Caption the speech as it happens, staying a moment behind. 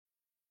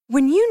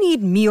When you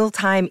need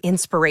mealtime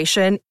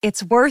inspiration,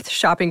 it's worth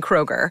shopping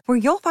Kroger, where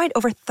you'll find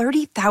over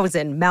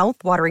 30,000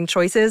 mouth-watering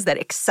choices that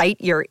excite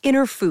your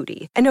inner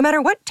foodie. And no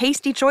matter what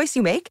tasty choice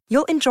you make,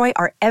 you'll enjoy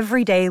our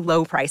everyday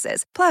low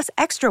prices, plus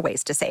extra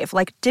ways to save,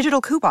 like digital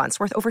coupons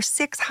worth over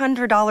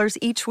 $600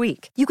 each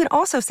week. You can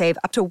also save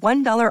up to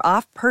 $1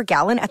 off per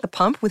gallon at the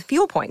pump with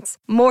fuel points.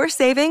 More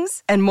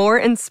savings and more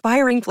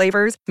inspiring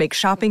flavors make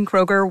shopping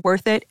Kroger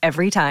worth it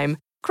every time.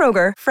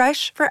 Kroger,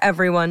 fresh for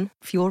everyone.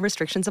 Fuel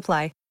restrictions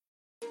apply.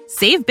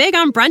 Save big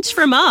on brunch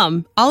for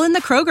mom, all in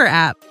the Kroger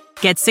app.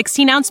 Get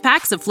 16-ounce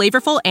packs of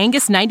flavorful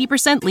Angus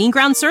 90% lean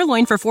ground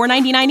sirloin for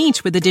 $4.99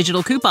 each with a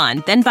digital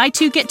coupon. Then buy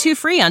 2, get 2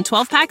 free on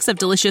 12 packs of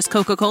delicious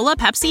Coca-Cola,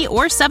 Pepsi,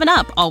 or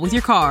 7-Up, all with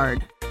your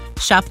card.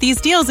 Shop these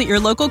deals at your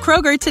local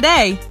Kroger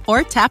today,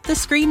 or tap the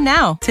screen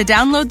now to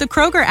download the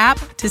Kroger app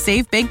to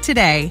save big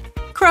today.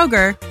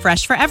 Kroger,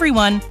 fresh for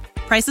everyone.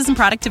 Prices and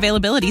product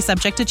availability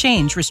subject to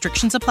change.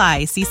 Restrictions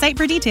apply. See site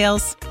for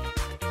details.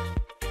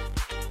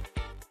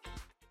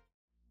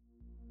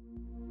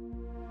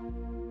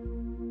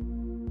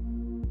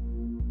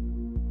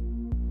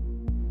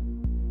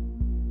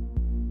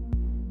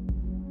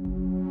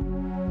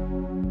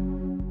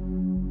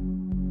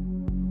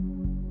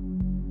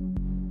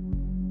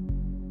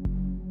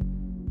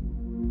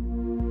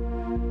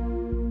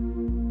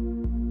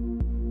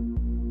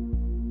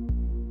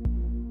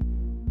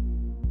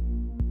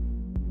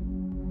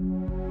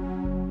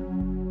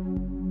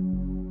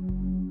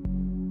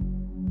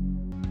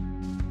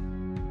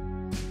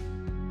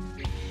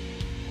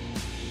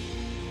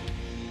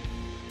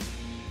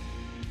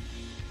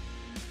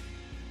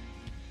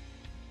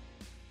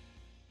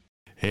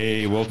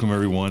 Hey, welcome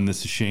everyone.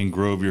 This is Shane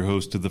Grove, your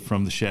host of the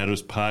From the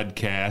Shadows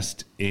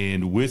podcast.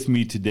 And with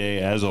me today,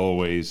 as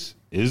always,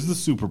 is the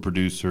super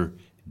producer,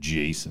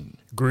 Jason.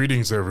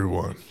 Greetings,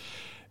 everyone.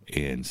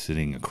 And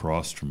sitting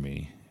across from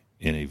me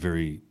in a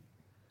very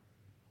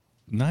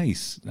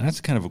nice,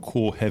 that's kind of a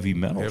cool heavy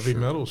metal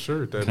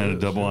shirt. That kind is,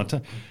 of double yeah. on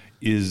top,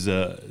 is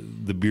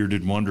the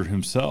bearded wonder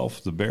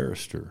himself, the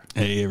barrister.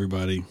 Hey,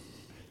 everybody.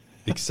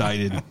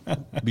 Excited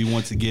to be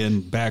once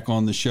again back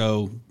on the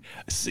show.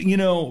 So, you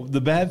know, the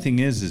bad thing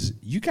is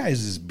you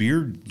guys'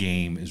 beard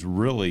game is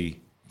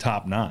really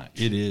top notch.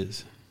 It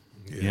is.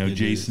 Yeah, you know,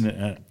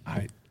 Jason,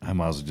 I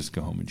might as well just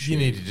go home and shave. You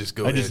need to just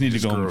go I just ahead need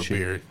and to go home and grow a shave.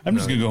 beard. I'm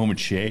just going to go home and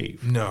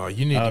shave. No,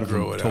 you need to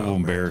grow it out. Total man.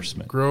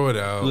 embarrassment. Grow it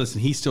out.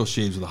 Listen, he still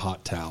shaves with a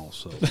hot towel,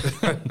 so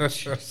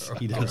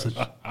he doesn't.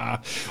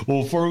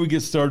 Well, before we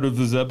get started with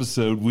this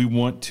episode, we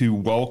want to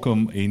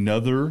welcome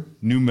another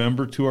new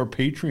member to our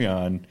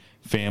Patreon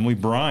family,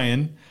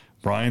 Brian.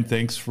 Brian,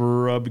 thanks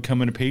for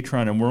becoming a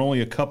patron, and we're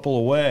only a couple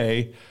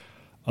away,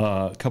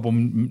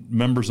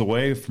 members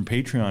away from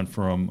Patreon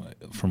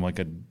from like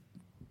a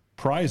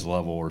prize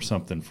level or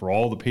something for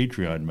all the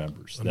Patreon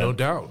members. No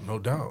doubt.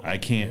 I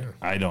can't. Yeah.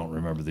 I don't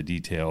remember the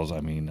details.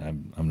 I mean,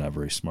 I'm not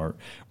very smart,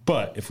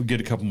 but if we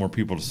get a couple more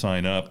people to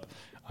sign up,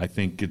 I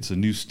think it's a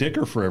new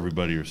sticker for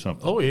everybody or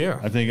something. Oh yeah.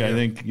 I think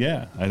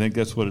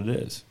that's what it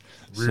is.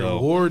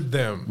 Reward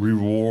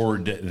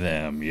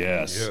them.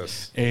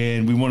 Yes.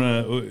 And we want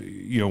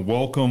to,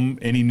 welcome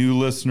any new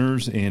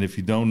listeners. And if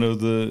you don't know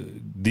the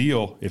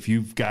deal, if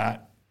you've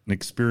got an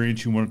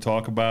experience you want to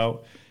talk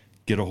about,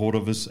 get a hold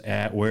of us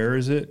at, where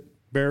is it,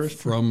 Barris?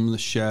 From the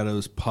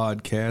Shadows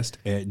podcast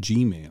at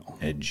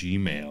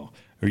Gmail.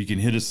 Or you can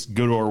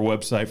go to our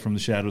website,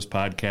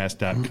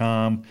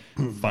 FromTheShadowsPodcast.com.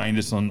 Find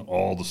us on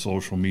all the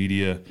social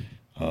media,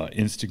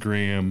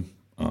 Instagram,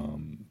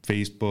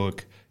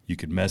 Facebook. You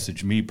can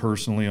message me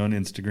personally on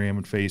Instagram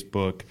and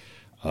Facebook.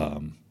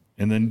 And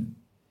then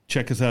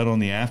check us out on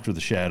the After the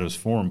Shadows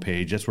forum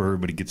page. That's where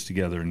everybody gets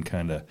together and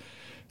kind of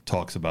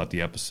talks about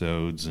the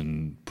episodes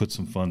and put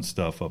some fun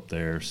stuff up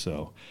there.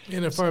 So,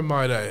 and if I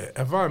might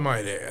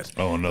ask,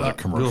 another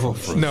commercial.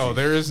 No,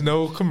 there is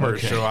no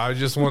commercial. Okay. I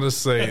just want to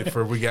say, if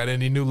we got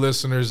any new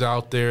listeners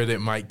out there that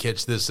might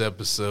catch this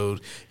episode,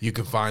 you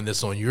can find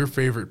this on your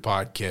favorite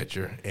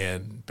podcatcher,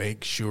 and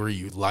make sure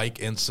you like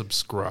and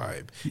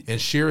subscribe and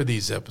share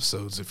these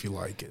episodes if you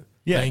like it.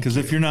 Yeah, because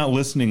if you're not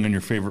listening on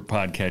your favorite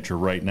podcatcher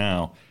right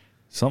now,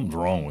 something's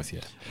wrong with you.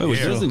 Oh,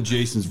 doesn't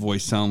Jason's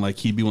voice sound like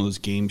he'd be one of those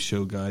game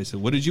show guys?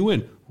 What did you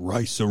win?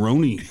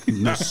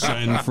 Rice-A-Roni, the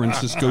San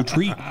Francisco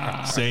treat.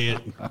 Say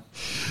it.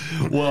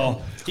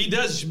 Well, he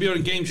does. It should be on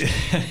a game show.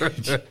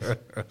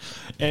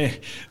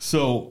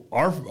 So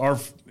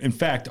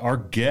our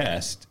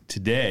guest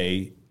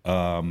today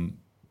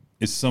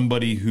is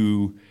somebody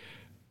who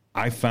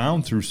I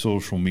found through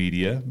social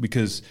media,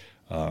 because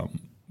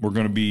we're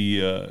going to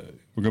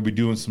be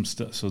doing some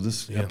stuff. So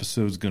this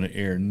episode's going to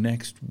air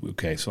next.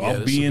 Okay, so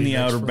I'll be in the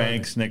Outer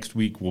Banks next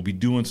week. We'll be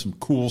doing some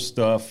cool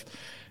stuff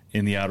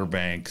in the Outer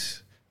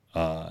Banks,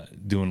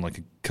 doing like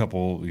a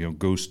couple,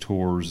 ghost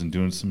tours and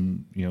doing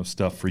some,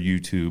 stuff for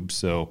YouTube.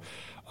 So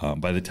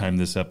by the time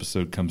this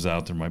episode comes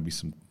out, there might be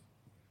some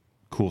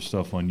cool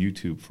stuff on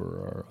YouTube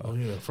for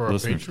our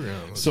listeners.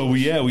 Patreon. So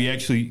we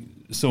actually,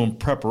 in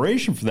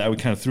preparation for that, we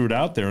kind of threw it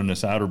out there on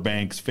this Outer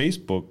Banks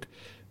Facebook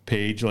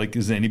page, like,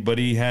 has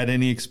anybody had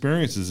any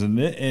experiences?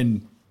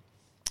 And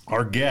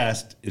our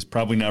guest is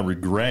probably now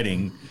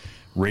regretting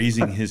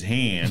raising his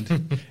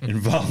hand and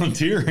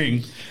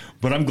volunteering,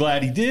 but I'm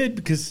glad he did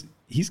because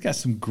he's got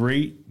some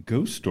great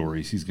ghost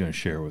stories he's going to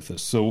share with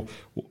us. So,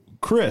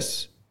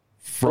 Chris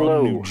from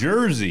Hello. New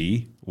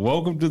Jersey,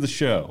 welcome to the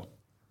show.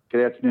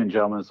 Good afternoon,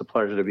 gentlemen. It's a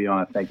pleasure to be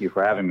on it. Thank you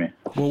for having me.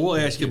 Well, we'll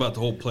ask you about the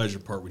whole pleasure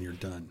part when you're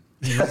done.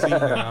 Easy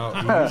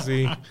now,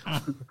 easy.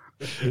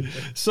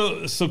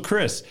 So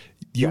Chris,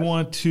 you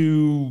want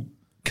to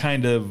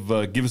kind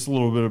of give us a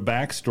little bit of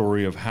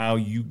backstory of how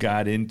you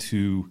got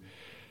into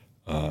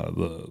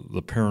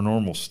the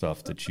paranormal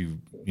stuff that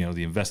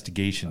the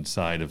investigation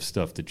side of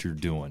stuff that you're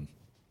doing.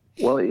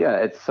 Well, yeah,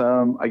 it's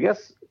I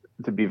guess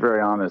to be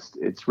very honest,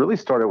 it's really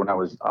started when I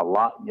was a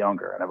lot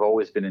younger, and I've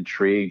always been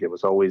intrigued. It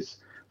was always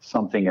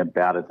something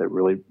about it that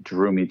really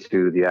drew me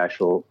to the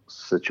actual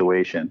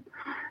situation.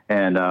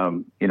 And,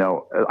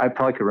 I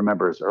probably could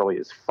remember as early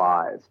as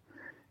 5.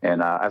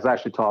 And I was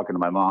actually talking to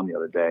my mom the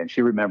other day, and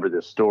she remembered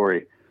this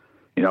story.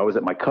 I was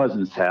at my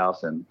cousin's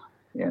house, and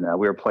we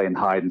were playing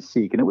hide and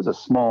seek, and it was a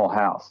small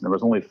house, and there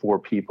was only 4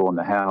 people in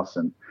the house.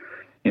 And,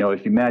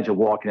 if you imagine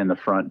walking in the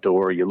front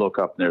door, you look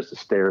up and there's the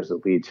stairs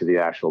that lead to the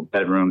actual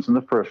bedrooms, and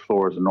the first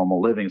floor is a normal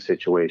living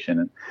situation.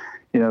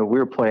 And, we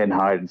were playing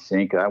hide and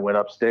seek, and I went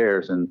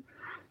upstairs, and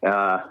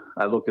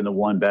I looked in the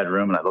one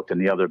bedroom and I looked in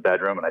the other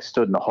bedroom, and I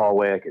stood in the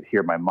hallway. I could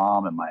hear my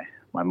mom and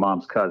my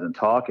mom's cousin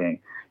talking,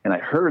 and I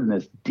heard in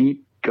this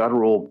deep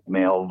guttural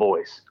male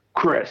voice,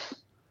 "Chris."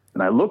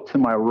 And I looked to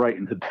my right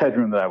in the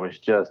bedroom that I was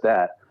just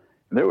at,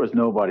 and there was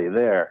nobody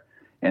there.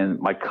 And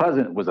my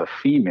cousin was a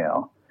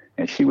female,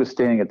 and she was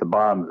standing at the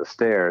bottom of the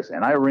stairs.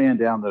 And I ran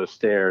down those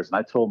stairs, and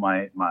I told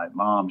my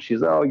mom,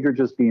 she's, "Oh, you're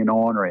just being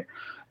ornery."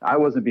 I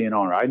wasn't being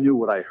ornery. I knew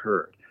what I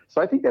heard.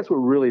 So I think that's what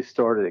really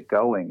started it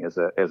going as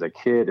a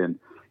kid. And,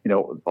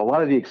 a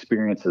lot of the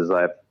experiences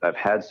I've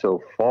had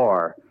so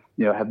far,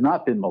 have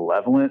not been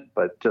malevolent,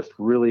 but just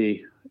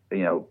really,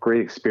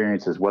 great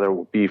experiences, whether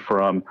it be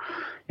from,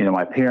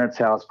 my parents'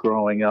 house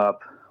growing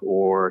up,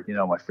 or,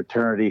 my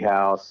fraternity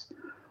house,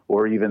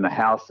 or even the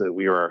house that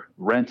we were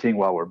renting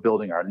while we're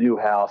building our new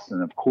house.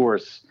 And of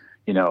course,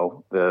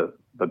 the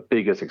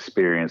biggest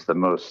experience, the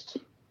most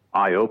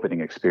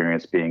eye-opening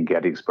experience being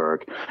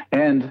Gettysburg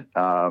and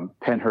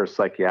Pennhurst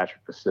Psychiatric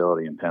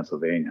Facility in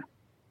Pennsylvania.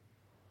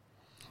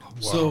 Wow.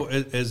 So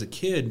as a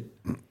kid,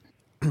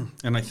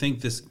 and I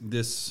think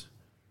this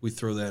we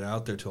throw that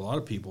out there to a lot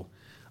of people,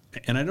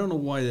 and I don't know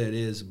why that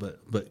is, but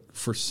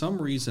for some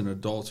reason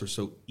adults are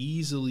so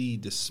easily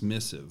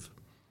dismissive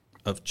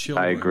of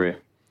children. I agree.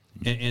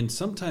 And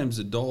sometimes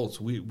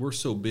adults, we're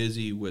so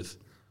busy with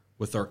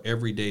our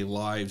everyday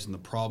lives and the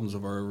problems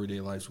of our everyday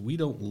lives, we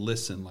don't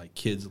listen like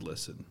kids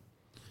listen.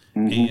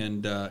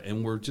 Mm-hmm.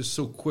 And we're just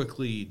so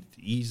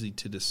easy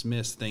to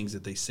dismiss things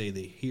that they say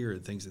they hear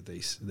and things that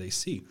they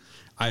see.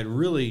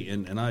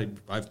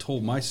 I've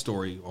told my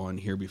story on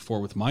here before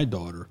with my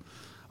daughter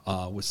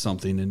with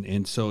something.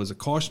 And so as a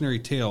cautionary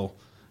tale,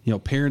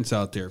 parents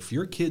out there, if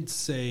your kids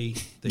say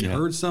they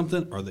heard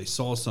something or they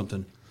saw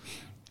something,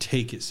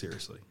 take it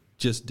seriously.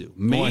 Just do.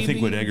 Well, I think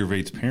what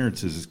aggravates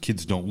parents is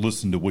kids don't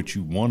listen to what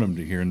you want them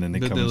to hear, and then they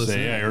come and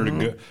say, "Hey,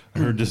 I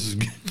heard this is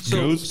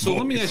ghost." So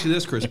let me ask you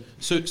this, Chris.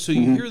 So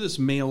you hear this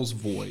male's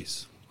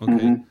voice,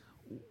 okay, and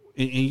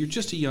you're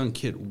just a young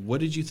kid.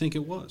 What did you think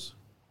it was?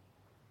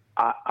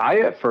 I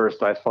at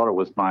first I thought it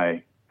was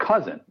my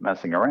cousin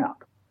messing around,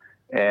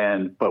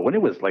 but when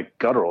it was like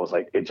guttural, it was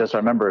like it just. I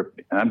remember,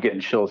 and I'm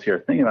getting chills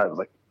here thinking about it. It was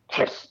like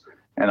yes,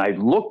 and I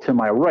looked to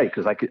my right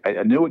because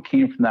I knew it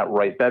came from that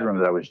right bedroom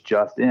that I was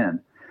just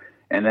in.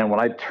 And then when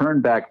I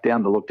turned back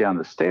down to look down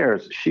the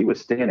stairs, she was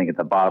standing at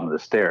the bottom of the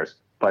stairs,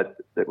 but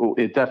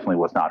it definitely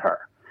was not her.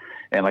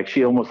 And like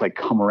she almost like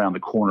come around the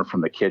corner from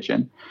the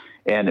kitchen,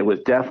 and it was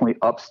definitely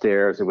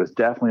upstairs. It was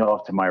definitely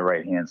off to my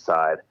right-hand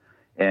side.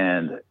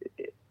 And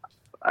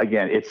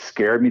again, it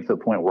scared me to the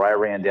point where I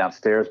ran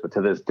downstairs. But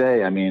to this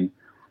day, I mean,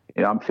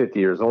 I'm 50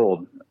 years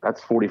old.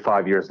 That's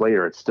 45 years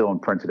later. It's still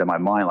imprinted in my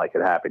mind like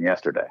it happened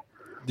yesterday.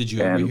 Did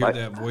you ever hear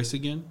that voice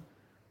again?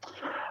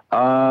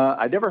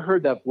 I never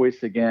heard that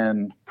voice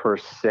again per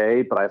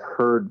se, but I've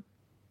heard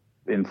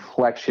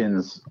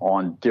inflections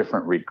on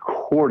different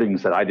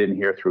recordings that I didn't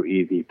hear through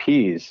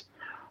EVPs.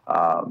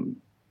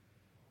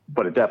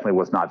 But it definitely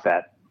was not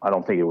that. I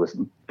don't think it was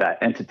that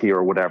entity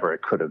or whatever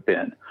it could have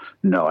been.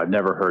 No, I've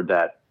never heard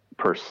that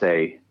per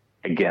se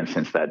again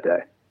since that day.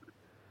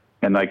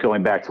 And like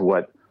going back to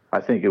what I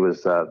think it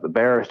was the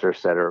barrister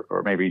said,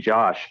 or maybe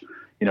Josh,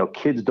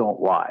 kids don't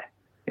lie.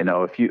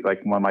 If you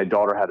like when my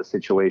daughter had a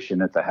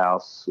situation at the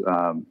house,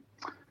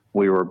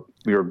 we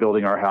were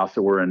building our house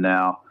that we're in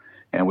now,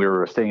 and we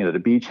were staying at a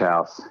beach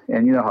house.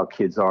 And you know how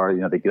kids are,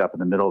 they get up in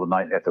the middle of the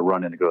night and have to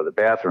run in to go to the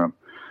bathroom.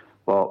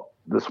 Well,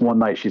 this one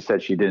night she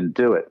said she didn't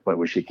do it, but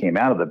when she came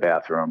out of the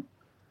bathroom,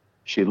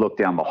 she looked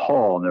down the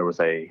hall and there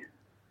was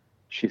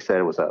she said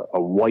it was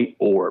a white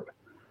orb.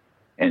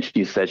 And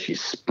she said she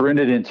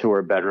sprinted into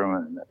her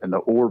bedroom and the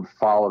orb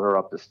followed her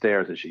up the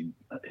stairs and she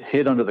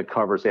hid under the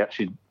covers.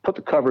 She put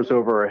the covers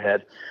over her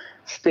head,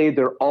 stayed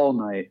there all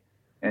night.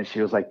 And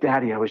she was like,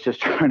 Daddy, I was just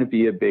trying to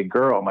be a big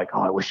girl. I'm like,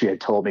 oh, I wish you had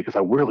told me, because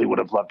I really would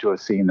have loved to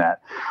have seen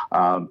that.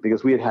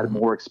 Because we had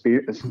more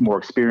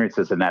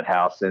experiences in that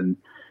house. And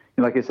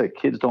like I said,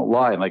 kids don't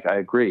lie. And like, I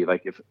agree.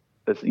 Like if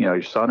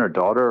your son or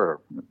daughter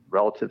or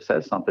relative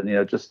says something,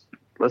 just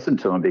listen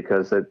to them,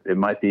 because it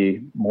might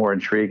be more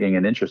intriguing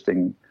and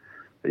interesting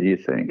than you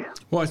think.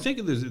 Well, I think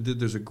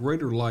there's a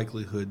greater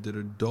likelihood that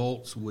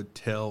adults would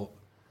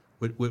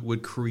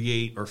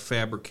create or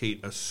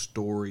fabricate a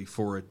story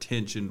for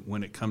attention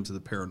when it comes to the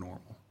paranormal.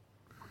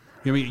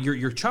 I mean,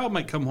 your child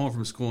might come home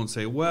from school and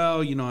say,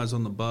 well, I was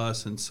on the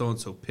bus and so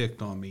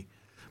picked on me.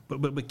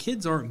 But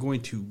kids aren't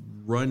going to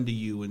run to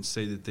you and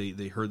say that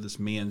they heard this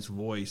man's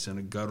voice in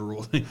a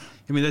guttural thing.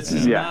 I mean, that's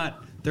just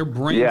not, their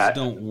brains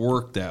don't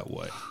work that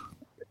way.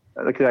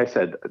 Like I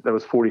said, that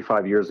was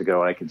 45 years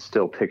ago, and I can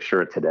still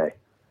picture it today.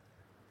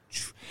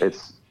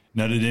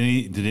 Now, did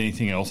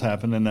anything else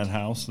happen in that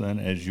house then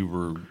as you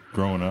were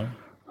growing up?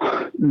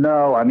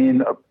 No, I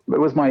mean, it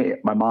was my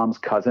mom's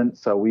cousin.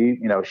 So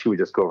she would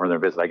just go over there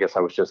and visit. I guess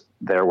I was just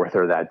there with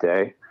her that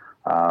day.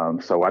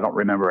 So I don't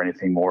remember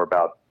anything more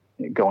about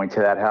going to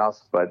that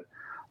house, but,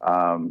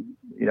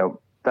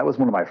 that was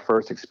one of my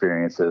first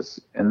experiences.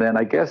 And then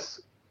I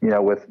guess,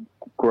 with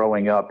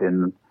growing up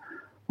in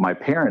my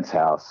parents'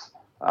 house,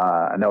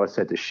 I know I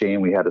said to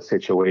Shane, we had a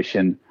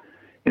situation,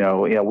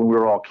 when we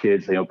were all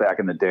kids, back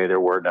in the day,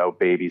 there were no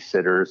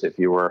babysitters. If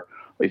you were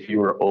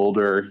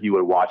older, you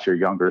would watch your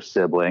younger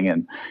sibling.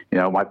 And,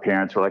 my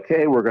parents were like,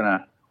 hey, we're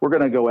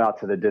going to go out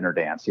to the dinner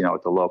dance,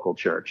 at the local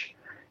church.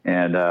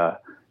 And,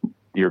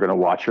 you're going to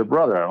watch your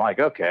brother. I'm like,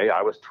 okay,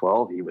 I was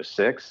 12. He was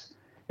 6.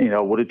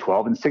 What do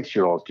 12 and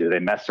 6-year-olds do? They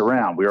mess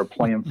around. We were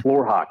playing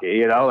floor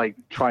hockey, like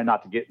trying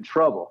not to get in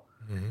trouble.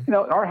 Mm-hmm.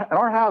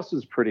 Our house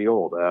is pretty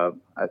old.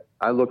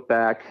 I look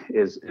back,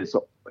 is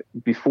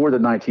before the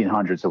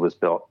 1900s it was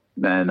built.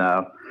 And,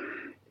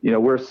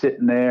 we're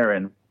sitting there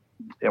and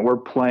we're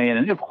playing.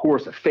 And of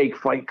course a fake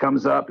fight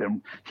comes up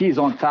and he's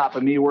on top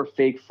of me. We're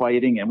fake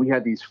fighting. And we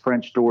had these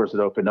French doors that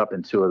opened up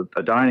into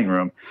a dining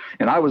room.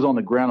 And I was on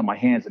the ground on my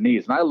hands and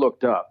knees. And I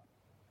looked up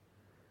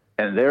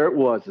and there it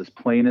was, as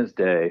plain as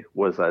day,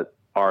 was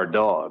our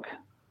dog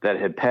that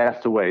had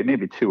passed away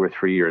maybe 2 or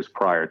 3 years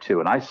prior to.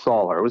 And I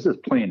saw her. It was as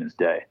plain as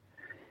day.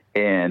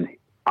 And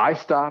I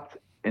stopped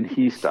and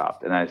he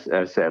stopped. And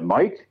I said,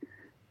 Mike,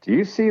 do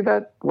you see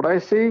what I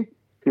see?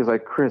 He was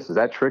like, Chris, is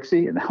that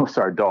Trixie? And that was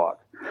our dog.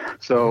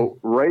 So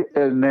right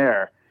then and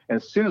there, and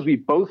as soon as we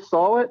both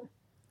saw it,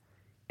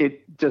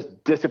 it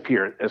just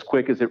disappeared as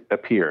quick as it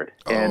appeared.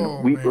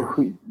 And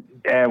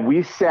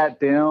we sat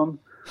down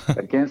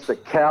against the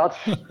couch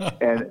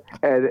and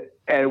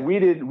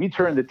we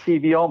turned the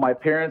TV on. My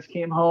parents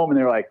came home and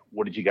they were like,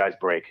 what did you guys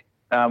break?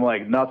 And I'm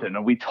like, nothing.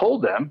 And we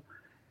told them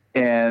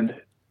and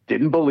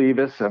didn't believe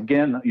us.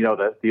 Again,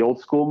 the old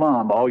school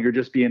mom, oh, you're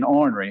just being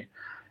ornery.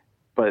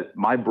 But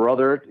my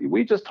brother,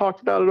 we just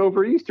talked about it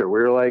over Easter. We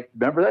were like,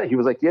 remember that? He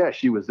was like, yeah,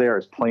 she was there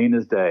as plain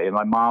as day. And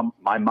my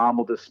mom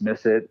will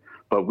dismiss it,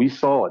 but we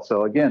saw it.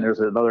 So again, there's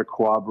another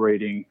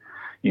corroborating,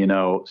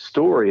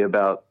 story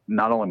about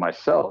not only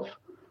myself,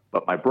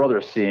 but my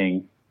brother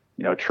seeing,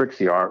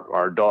 Trixie,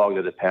 our dog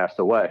that had passed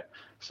away.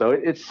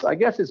 So I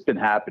guess it's been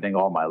happening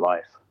all my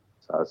life.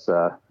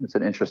 So it's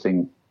an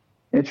interesting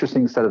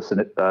set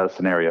of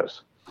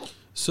scenarios.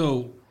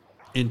 So,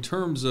 in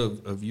terms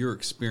of your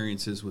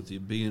experiences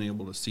with being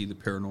able to see the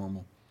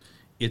paranormal,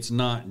 it's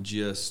not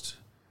just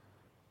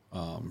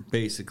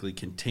basically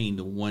contained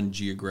to one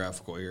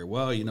geographical area.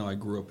 Well, I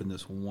grew up in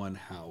this one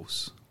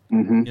house.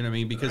 Mm-hmm. You know what I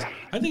mean? Because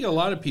I think a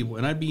lot of people,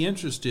 and I'd be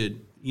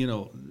interested,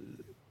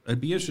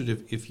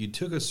 if you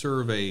took a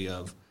survey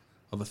of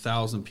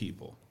 1,000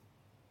 people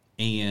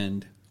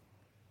and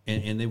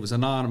it was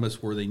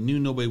anonymous where they knew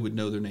nobody would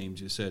know their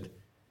names. You said,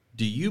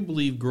 do you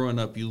believe growing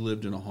up you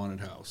lived in a haunted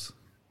house?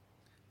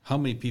 How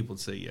many people would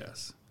say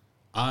yes?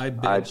 I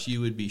bet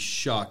you would be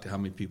shocked at how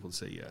many people would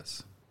say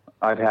yes.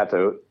 I'd have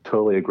to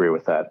totally agree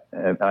with that.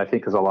 And I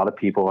think because a lot of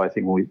people, I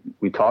think when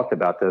we talked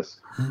about this,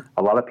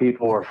 a lot of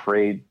people are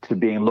afraid to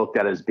being looked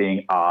at as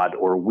being odd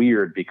or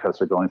weird because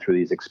they're going through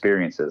these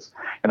experiences.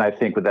 And I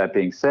think with that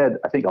being said,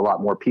 I think a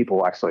lot more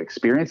people actually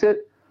experience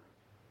it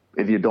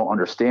if you don't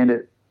understand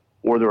it,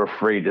 or they're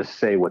afraid to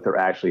say what they're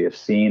actually have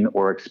seen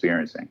or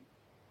experiencing.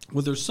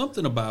 Well, there's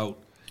something about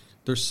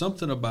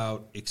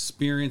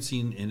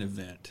experiencing an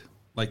event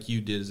like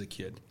you did as a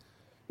kid.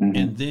 Mm-hmm.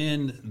 And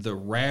then the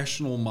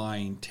rational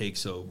mind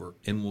takes over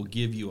and will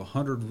give you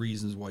 100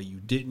 reasons why you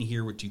didn't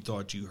hear what you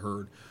thought you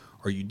heard,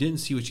 or you didn't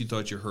see what you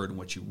thought you heard and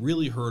what you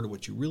really heard or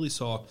what you really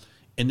saw.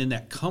 And then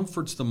that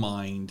comforts the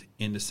mind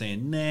into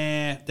saying,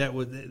 nah,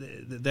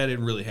 that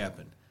didn't really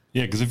happen.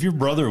 Yeah, because if your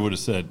brother would have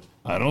said,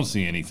 I don't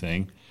see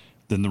anything,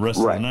 then the rest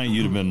of the night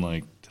you'd have been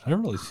like, did I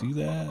really see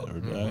that? Or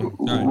did I?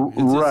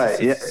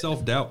 It's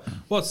self-doubt.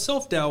 Well, it's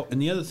self-doubt,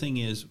 and the other thing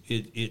is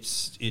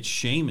it's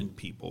shaming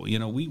people.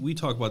 We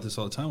talk about this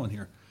all the time on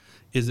here,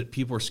 is that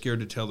people are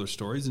scared to tell their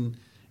stories, and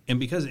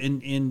because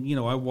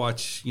I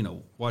watch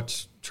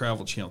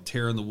Travel Channel,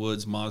 Terror in the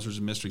Woods, Monsters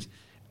and Mysteries,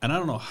 and I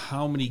don't know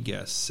how many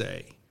guests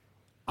say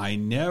I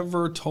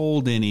never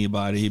told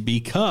anybody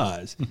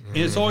because and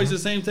it's always the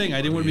same thing.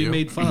 I didn't want to be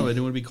made fun of. I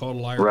didn't want to be called a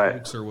liar, Right.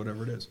 hoax, or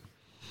whatever it is.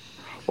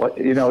 Well,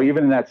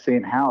 even in that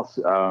same house,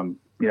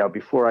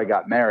 before I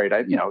got married,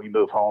 you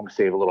move home,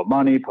 save a little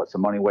money, put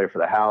some money away for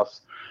the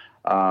house.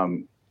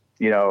 And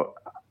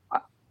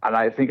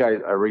I think I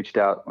reached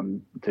out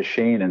to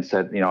Shane and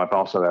said, I've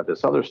also got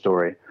this other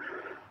story.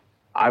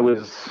 I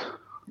was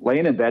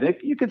laying in bed.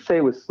 You could say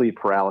it was sleep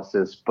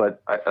paralysis,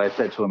 but I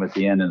said to him at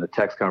the end in the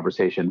text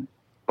conversation,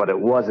 but it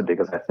wasn't,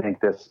 because I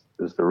think this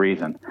is the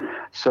reason.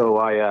 So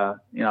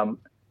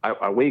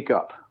I wake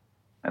up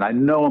and I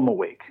know I'm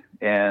awake.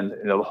 And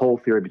the whole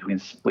theory between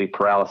sleep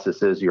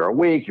paralysis is you're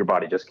awake, your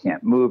body just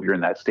can't move, you're in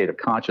that state of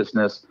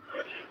consciousness.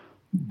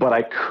 But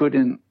I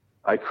couldn't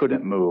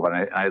move.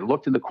 And I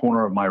looked in the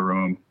corner of my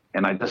room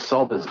and I just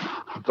saw this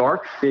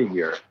dark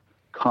figure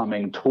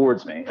coming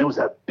towards me. It was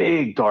a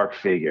big dark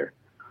figure.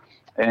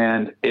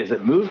 And as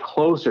it moved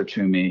closer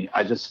to me,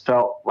 I just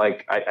felt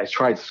like I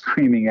tried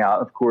screaming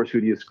out. Of course, who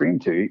do you scream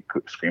to? You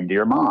scream to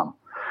your mom.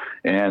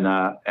 And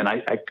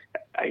I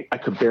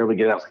could barely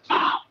get it out. I was like,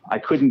 Mom! I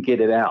couldn't get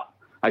it out.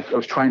 I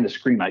was trying to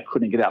scream. I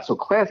couldn't get it out. So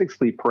classic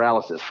sleep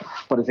paralysis.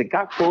 But as it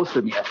got closer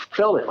to me, I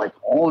felt it like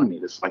on me,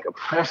 this like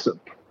oppressive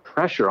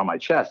pressure on my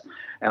chest.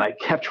 And I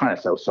kept trying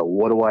to say, so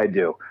what do I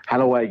do? How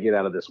do I get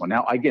out of this one?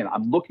 Now, again,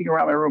 I'm looking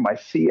around my room. I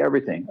see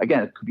everything.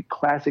 Again, it could be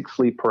classic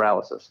sleep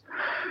paralysis.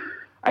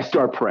 I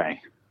start praying,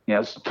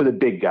 to the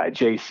big guy,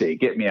 JC,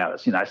 get me out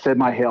of this. I said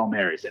my Hail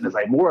Marys. And as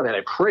I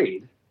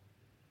prayed,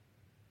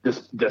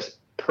 this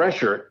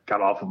pressure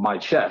got off of my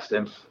chest.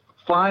 And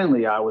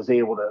finally, I was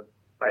able to,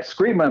 I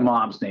screamed my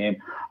mom's name.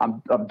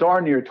 I'm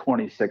darn near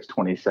 26,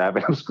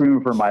 27. I'm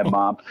screaming for my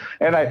mom.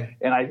 And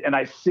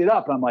I sit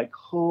up. I'm like,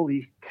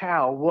 holy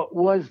cow, what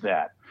was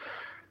that?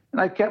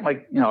 And I kept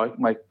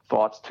my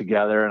thoughts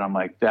together. And I'm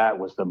like, that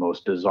was the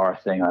most bizarre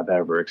thing I've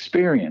ever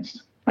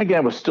experienced. Again,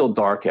 it was still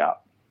dark out.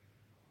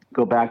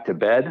 Go back to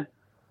bed.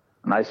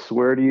 And I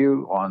swear to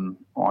you on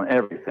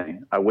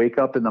everything, I wake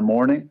up in the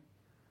morning,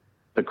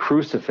 the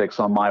crucifix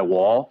on my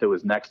wall that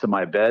was next to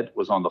my bed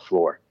was on the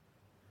floor.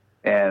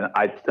 And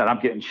I'm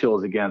getting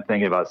chills again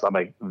thinking about this. I'm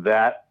like,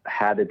 that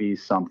had to be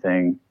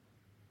something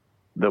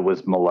that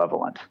was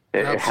malevolent.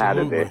 It had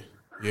to be.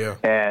 Yeah.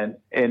 And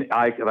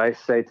I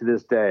say to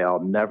this day, I'll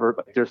never,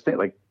 there's things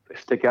like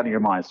stick out in your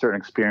mind, certain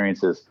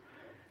experiences.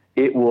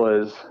 It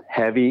was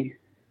heavy.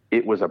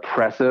 It was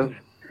oppressive.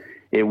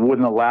 It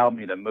wouldn't allow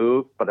me to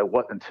move, but it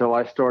wasn't until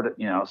I started,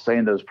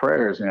 saying those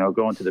prayers,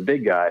 going to the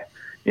big guy,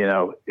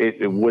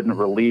 it wouldn't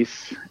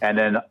release. And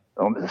then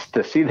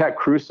to see that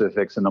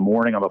crucifix in the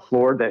morning on the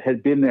floor that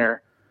had been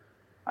there,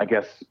 I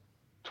guess,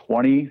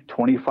 20,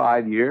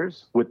 25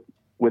 years with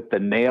the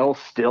nail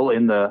still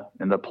in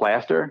the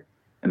plaster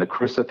and the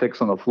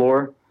crucifix on the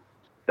floor,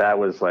 that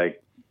was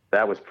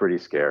pretty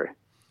scary.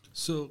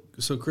 So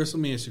Chris, let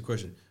me ask you a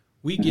question.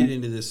 We get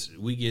into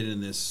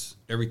this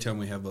every time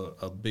we have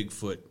a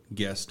Bigfoot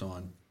guest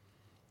on,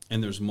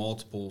 and there's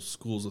multiple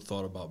schools of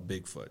thought about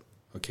Bigfoot.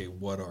 Okay,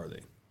 what are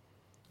they?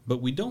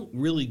 But we don't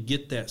really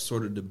get that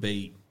sort of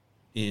debate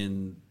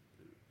in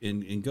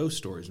ghost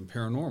stories and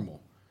paranormal.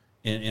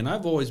 And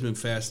I've always been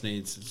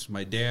fascinated since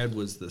my dad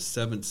was the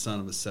seventh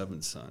son of a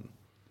seventh son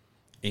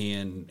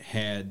and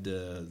had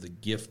the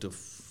gift of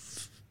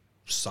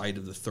sight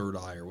of the third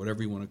eye, or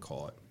whatever you want to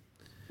call it.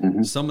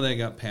 Mm-hmm. Some of that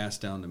got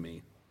passed down to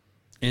me.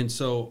 And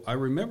so I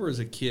remember as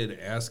a kid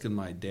asking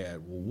my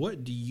dad, well,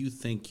 what do you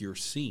think you're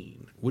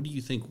seeing? What do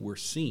you think we're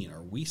seeing?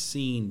 Are we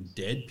seeing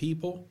dead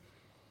people?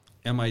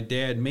 And my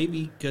dad,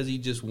 maybe because he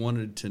just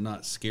wanted to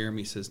not scare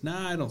me, says,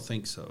 nah, I don't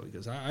think so.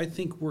 Because I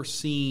think we're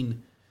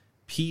seeing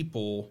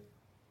people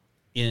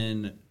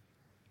in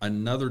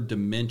another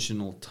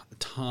dimensional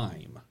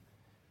time,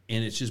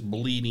 and it's just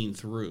bleeding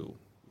through.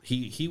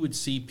 He would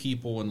see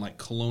people in like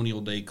colonial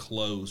day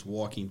clothes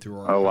walking through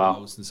our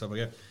house and stuff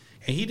like that.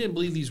 And he didn't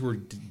believe these were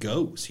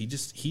ghosts.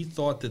 He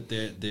thought that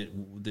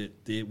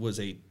it was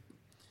I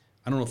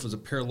don't know if it was a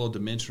parallel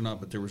dimension or not,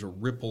 but there was a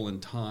ripple in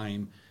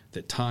time,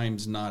 that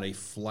time's not a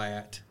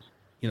flat,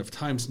 if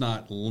time's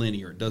not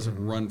linear, it doesn't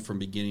run from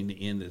beginning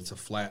to end, it's a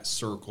flat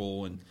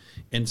circle.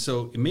 And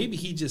so maybe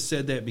he just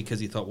said that because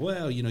he thought,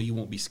 well, you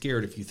won't be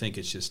scared if you think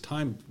it's just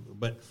time.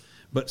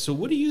 But so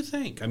what do you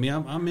think? I mean,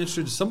 I'm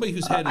interested. Somebody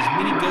who's had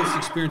as many ghost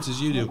experiences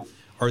as you do,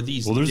 are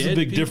these Well, there's dead a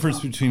big people?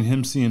 difference between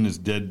him seeing his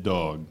dead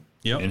dog.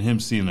 Yep. And him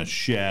seeing a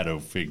shadow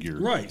figure.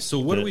 Right. So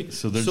what what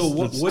that's is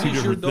two your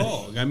different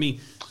dog? I mean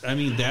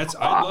I'd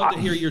love to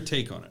hear your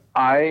take on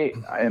it.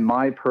 In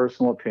my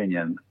personal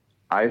opinion,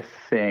 I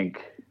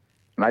think,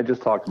 and I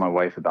just talked to my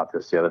wife about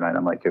this the other night.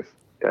 I'm like,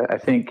 I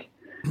think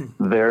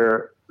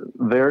there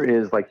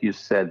is, like you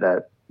said,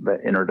 that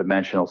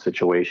interdimensional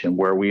situation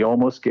where we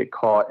almost get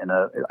caught in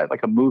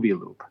like a movie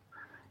loop.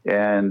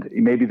 And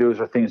maybe those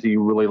are things that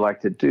you really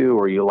like to do,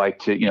 or you like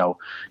to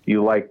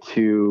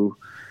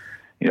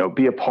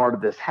be a part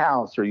of this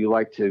house, or you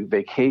like to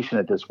vacation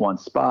at this one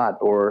spot,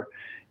 or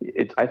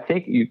I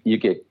think you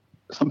get,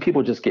 some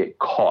people just get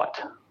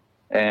caught,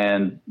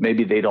 and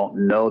maybe they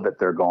don't know that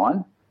they're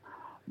gone.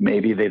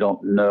 Maybe they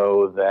don't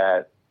know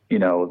that,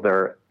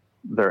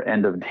 their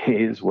end of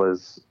days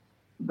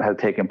had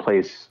taken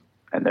place,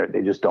 and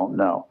they just don't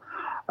know.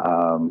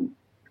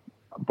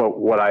 But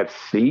what I've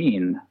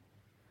seen,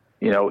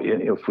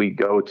 if we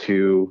go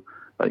to,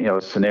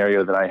 a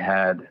scenario that I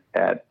had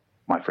at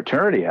my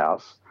fraternity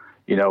house,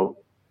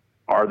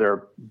 are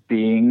there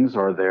beings,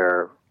 are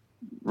there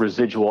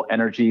residual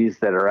energies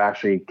that are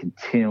actually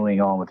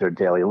continuing on with their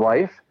daily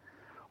life?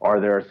 Are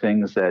there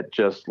things that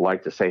just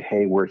like to say,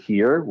 hey, we're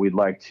here, we'd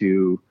like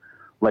to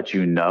let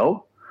you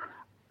know?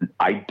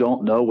 I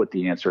don't know what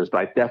the answer is, but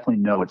I definitely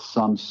know it's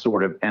some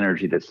sort of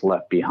energy that's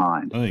left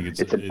behind. I think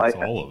it's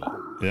all of it.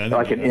 Yeah,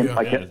 I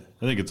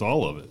think it's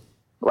all of it.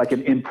 Like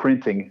an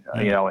imprinting,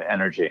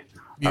 energy.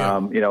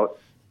 Yeah.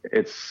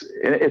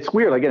 It's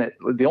weird. Again,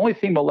 the only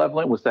thing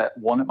malevolent was that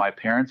one at my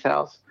parents'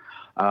 house.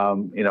 A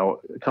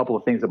couple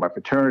of things at my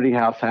fraternity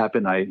house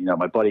happened.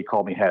 My buddy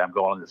called me, hey, I'm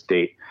going on this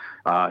date.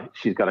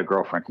 She's got a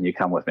girlfriend. Can you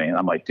come with me? And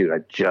I'm like, dude, I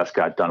just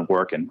got done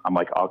working. I'm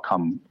like, I'll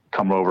come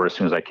over as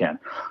soon as I can.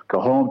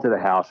 Go home to the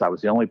house. I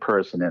was the only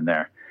person in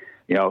there.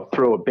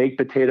 Throw a baked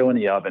potato in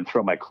the oven,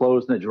 throw my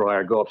clothes in the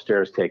dryer, go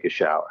upstairs, take a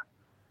shower.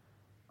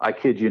 I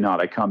kid you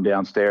not. I come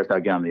downstairs. Now,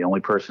 again, I'm the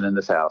only person in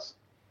this house.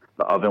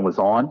 The oven was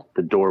on.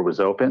 The door was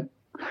open.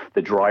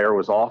 The dryer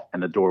was off,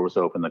 and the door was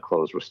open. The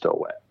clothes were still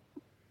wet.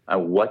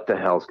 What the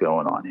hell's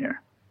going on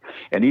here?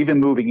 And even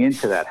moving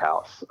into that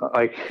house,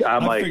 I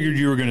figured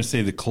you were going to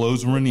say the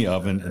clothes were in the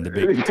oven and the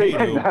baked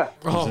potato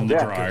was in the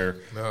dryer.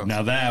 No.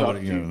 Now that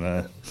would,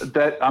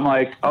 that I'm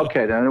like,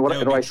 okay, then what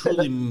do I say?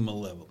 Truly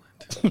malevolent.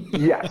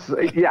 Yes.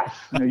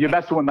 You're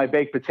messing with my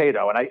baked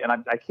potato, and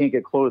I can't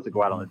get clothes to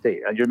go out on a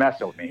date. You're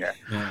messing with me here.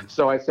 Yeah.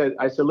 So I said,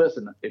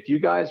 listen, if you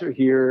guys are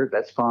here,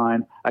 that's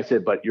fine. I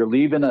said, but you're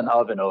leaving an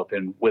oven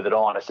open with it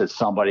on. I said,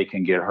 somebody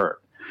can get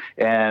hurt.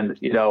 And,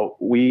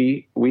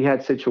 we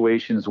had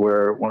situations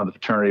where one of the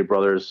fraternity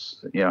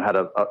brothers, had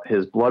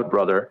his blood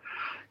brother,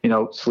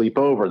 sleep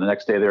over. The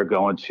next day they're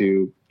going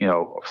to,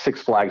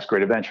 Six Flags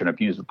Great Adventure, an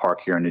amusement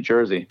park here in New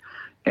Jersey.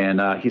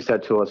 And he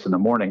said to us in the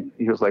morning,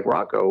 he was like,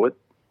 Rocco,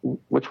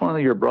 which one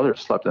of your brothers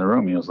slept in the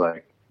room? He was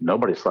like,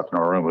 nobody slept in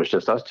our room. It was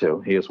just us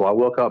two. He goes, well, I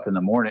woke up in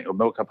the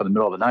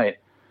middle of the night,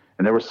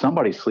 and there was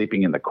somebody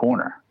sleeping in the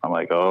corner. I'm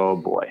like, oh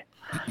boy.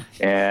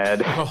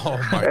 And oh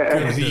my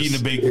goodness. He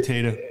eating a baked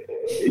potato.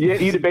 Yeah,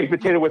 eat a baked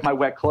potato with my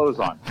wet clothes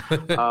on.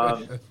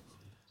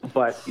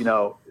 But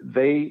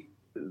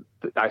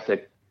I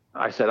said,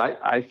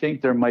 I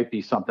think there might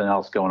be something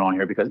else going on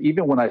here, because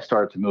even when I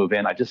started to move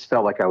in, I just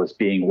felt like I was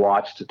being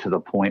watched to the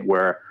point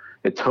where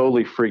it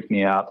totally freaked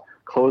me out.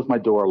 Closed my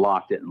door,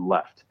 locked it, and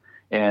left.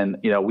 And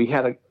we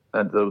had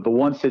the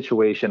one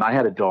situation. I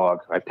had a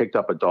dog. I picked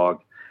up a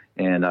dog,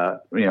 and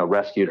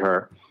rescued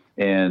her,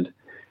 and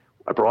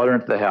I brought her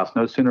into the house.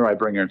 No sooner I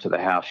bring her into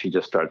the house, she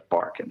just starts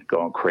barking,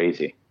 going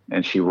crazy.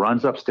 And she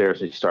runs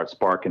upstairs and she starts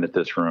barking at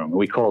this room.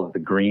 We call it the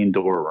green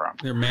door room.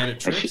 They're mad at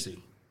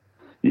Trixie.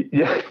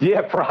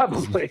 Yeah,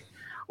 probably.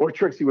 Or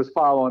Trixie was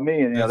following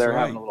me, and they're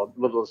having a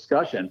little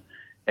discussion.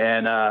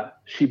 And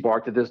she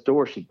barked at this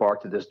door.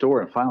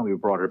 And finally we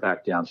brought her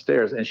back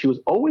downstairs. And she was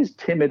always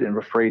timid and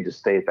afraid to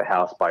stay at the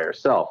house by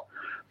herself,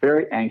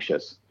 very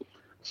anxious.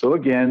 So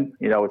again,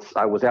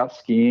 I was out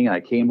skiing, and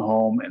I came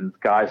home, and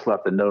guys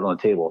left a note on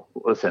the table.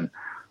 Listen,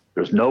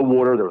 there's no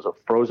water. There was a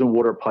frozen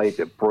water pipe.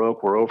 It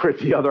broke. We're over at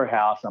the other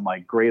house. I'm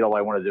like, great. All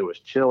I want to do is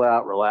chill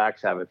out,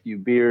 relax, have a few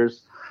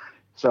beers.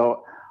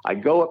 So I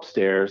go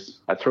upstairs.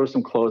 I throw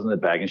some clothes in the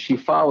bag, and she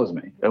follows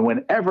me. And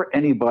whenever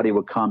anybody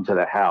would come to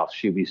the house,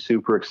 she'd be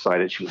super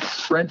excited. She would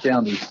sprint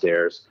down these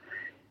stairs,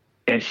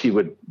 and she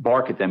would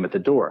bark at them at the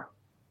door.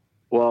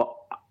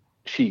 Well,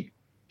 she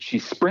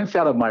sprints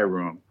out of my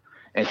room,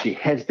 and she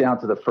heads down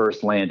to the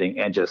first landing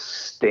and just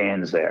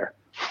stands there,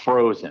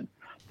 frozen.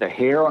 The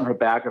hair on her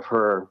back of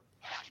her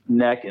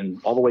neck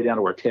and all the way down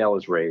to her tail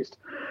is raised.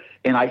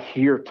 And I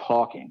hear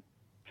talking.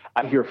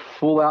 I hear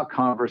full-out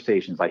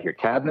conversations. I hear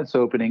cabinets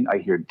opening. I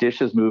hear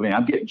dishes moving.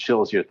 I'm getting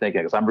chills here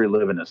thinking, because I'm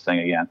reliving this thing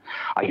again.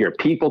 I hear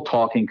people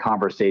talking,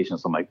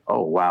 conversations. I'm like,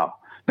 oh, wow.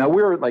 Now,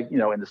 we're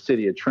in the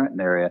city of Trenton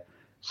area,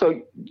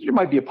 so there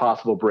might be a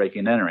possible breaking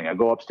and entering. I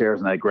go upstairs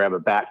and I grab a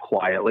bat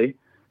quietly,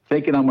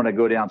 thinking I'm going to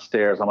go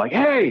downstairs. I'm like,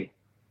 hey,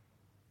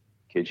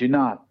 kid you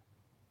not.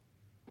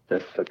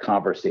 The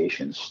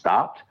conversation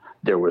stopped.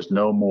 There was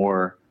no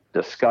more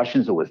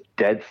discussions. It was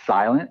dead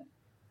silent.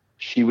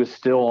 She was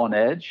still on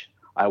edge.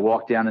 I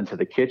walked down into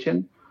the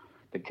kitchen.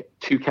 The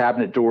two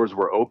cabinet doors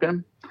were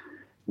open.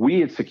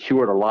 We had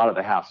secured a lot of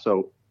the house.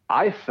 So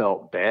I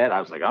felt bad.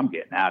 I was like, I'm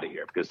getting out of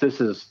here, because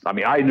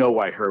I know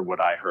I heard what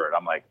I heard.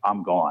 I'm like,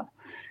 I'm gone.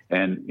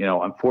 And,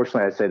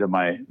 unfortunately, I say to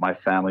my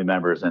family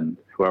members and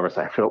whoever,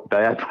 I felt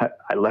bad, but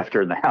I left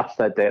her in the house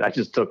that day, and I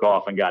just took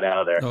off and got out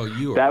of there. Oh,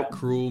 you are a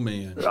cruel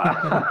man.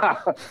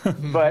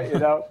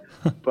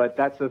 But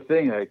that's the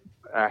thing.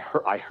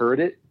 I heard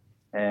it,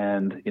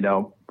 and,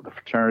 the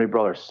fraternity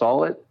brother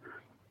saw it.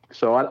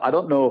 So I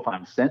don't know if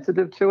I'm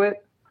sensitive to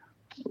it,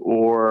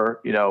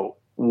 or,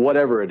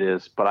 whatever it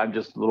is, but I'm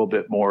just a little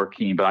bit more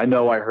keen. But I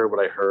know I heard what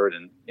I heard,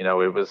 and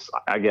it was,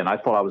 again, I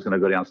thought I was going to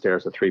go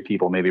downstairs to 3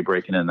 people maybe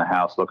breaking in the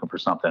house looking for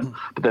something,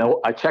 but then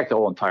I checked the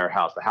whole entire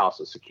house. The house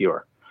is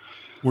secure.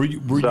 Were you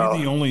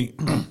the only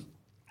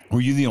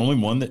were you the only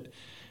one that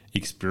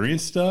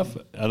experienced stuff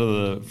out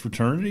of the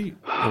fraternity,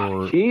 or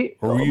were you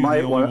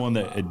the only one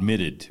that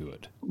admitted to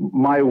it?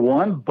 My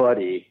one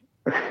buddy,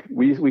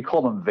 we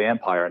called them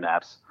vampire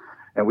naps.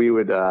 And we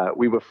would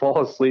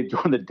fall asleep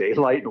during the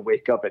daylight and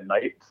wake up at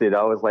night. So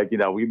I was like,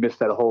 we missed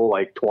that whole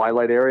like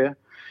twilight area.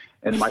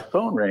 And my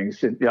phone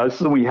rings. And, this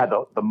is when we had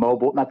the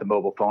mobile, not the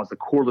mobile phones, the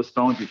cordless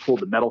phones. We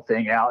pulled the metal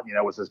thing out.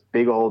 It was this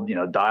big old,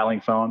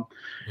 dialing phone.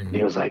 Mm-hmm. And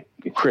he was like,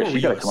 Chris,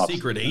 you got to come up.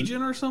 Secret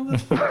agent or something?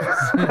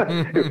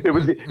 it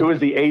was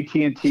the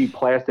AT&T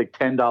plastic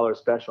 $10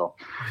 special.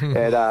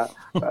 And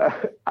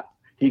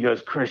he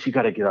goes, Chris, you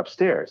got to get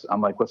upstairs.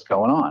 I'm like, what's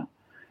going on?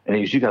 And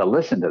he goes, you got to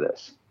listen to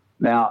this.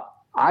 Now,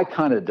 I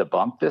kind of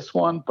debunked this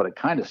one, but it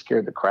kind of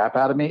scared the crap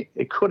out of me.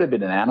 It could have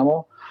been an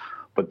animal,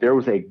 but there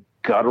was a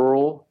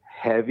guttural,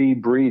 heavy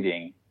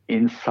breathing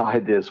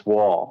inside this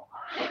wall.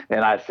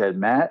 And I said,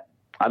 Matt,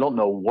 I don't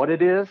know what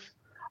it is.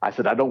 I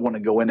said, I don't want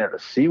to go in there to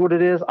see what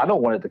it is. I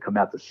don't want it to come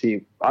out to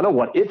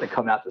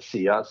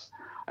see us.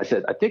 I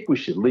said, I think we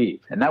should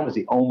leave. And that was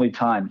the only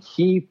time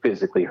he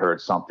physically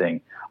heard something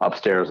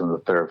upstairs on the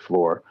 3rd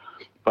floor.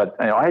 But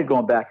I had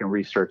gone back and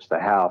researched the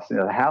house.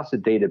 The house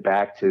had dated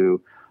back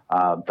to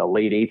the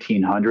late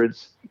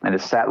 1800s, and it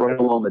sat right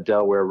along the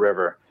Delaware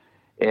River.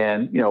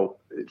 And,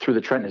 through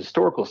the Trenton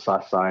Historical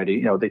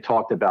Society, they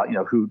talked about,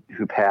 who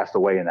passed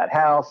away in that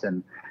house.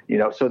 And,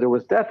 so there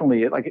was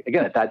definitely, like,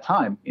 again, at that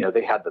time,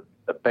 they had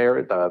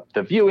the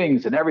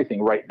viewings and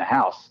everything right in the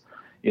house,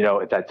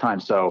 at that time.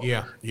 So,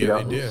 yeah, they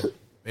did.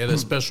 They had a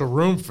special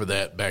room for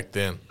that back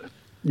then.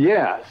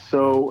 Yeah.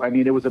 So,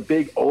 it was a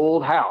big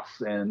old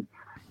house, and,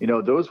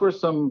 those were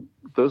some,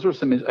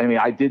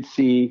 I did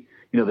see,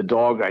 the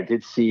dog I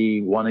did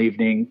see one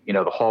evening,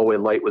 the hallway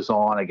light was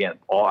on. Again,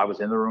 I was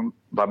in the room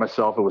by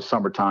myself. It was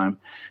summertime.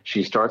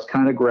 She starts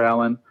kind of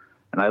growling,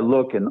 and I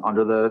look, and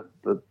under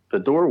the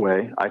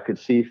doorway, I could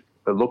see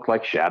it looked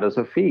like shadows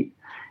of feet.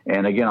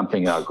 And again, I'm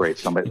thinking, oh, great,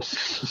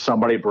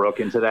 somebody broke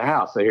into the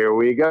house. So here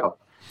we go.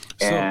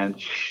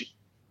 And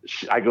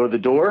I go to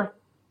the door,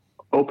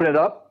 open it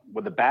up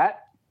with a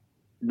bat,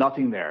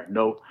 nothing there.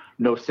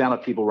 No sound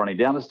of people running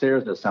down the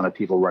stairs, no sound of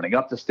people running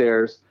up the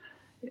stairs.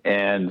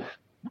 And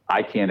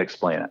I can't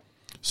explain it.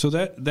 So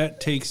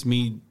that takes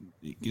me,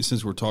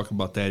 since we're talking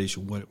about that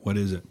issue, what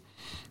is it?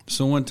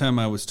 So one time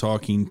I was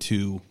talking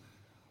to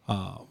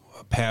a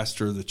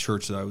pastor of the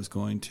church that I was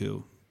going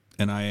to,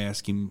 and I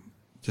asked him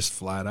just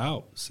flat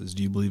out, says,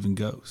 do you believe in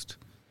ghosts?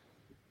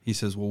 He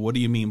says, well, what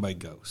do you mean by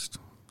ghost?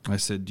 I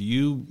said, do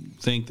you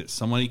think that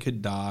somebody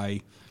could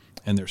die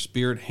and their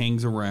spirit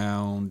hangs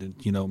around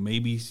and,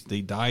 maybe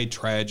they died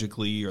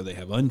tragically or they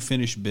have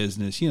unfinished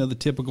business, the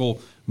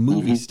typical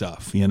movie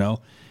stuff, And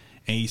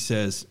he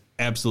says,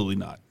 absolutely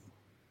not.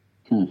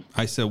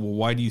 I said, well,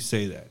 why do you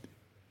say that?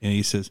 And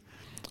he says,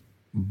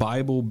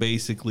 Bible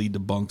basically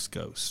debunks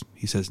ghosts.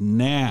 He says,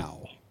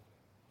 now,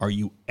 are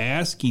you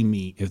asking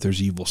me if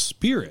there's evil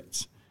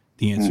spirits?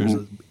 The answer is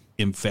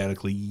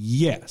emphatically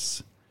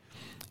yes.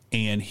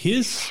 And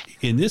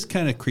this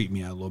kind of creeped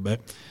me out a little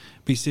bit.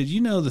 But he said,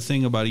 the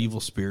thing about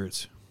evil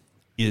spirits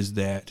is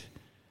that,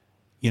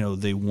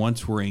 they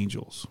once were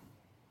angels.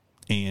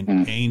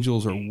 And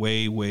angels are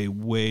way, way,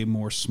 way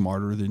more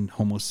smarter than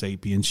Homo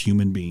sapiens,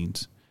 human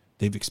beings.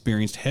 They've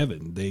experienced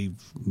heaven.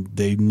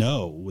 They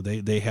know.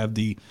 They have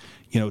the,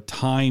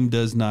 time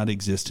does not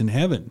exist in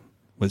heaven.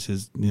 Was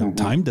his,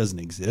 time doesn't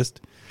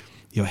exist.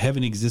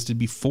 Heaven existed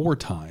before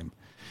time.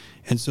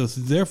 And so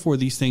therefore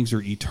these things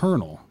are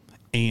eternal.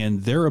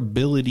 And their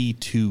ability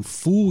to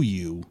fool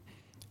you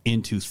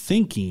into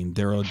thinking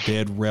they're a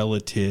dead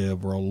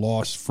relative or a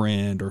lost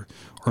friend or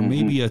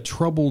maybe a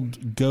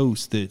troubled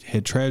ghost that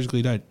had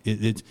tragically died.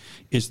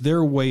 It's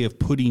their way of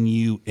putting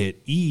you at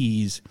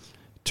ease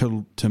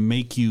to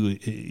make you,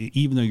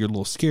 even though you're a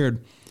little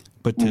scared,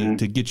 but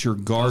to get your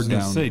guard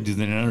down. Do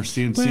they not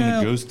understand seeing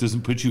a ghost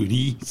doesn't put you at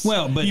ease?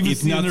 Well, but even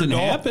if nothing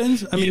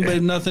happens, but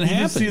if nothing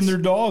happens. Seeing their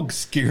dog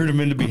scared them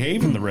into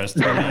behaving the rest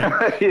of the night.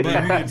 But you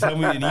can tell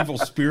me an evil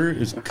spirit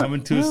is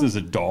coming to us as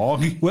a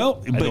dog?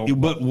 Well,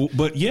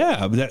 but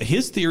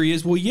his theory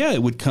is,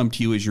 it would come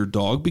to you as your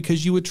dog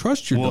because you would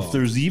trust your dog. Well, if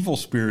there's evil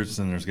spirits,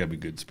 then there's got to be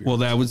good spirits. Well,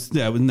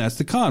 that's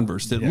the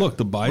converse. That look,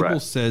 the Bible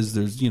says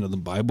there's, the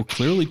Bible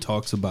clearly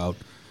talks about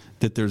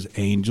that there's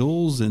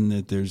angels and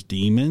that there's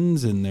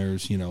demons and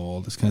there's,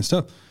 all this kind of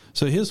stuff.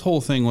 So his whole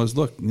thing was,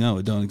 look, no,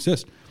 it don't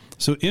exist.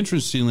 So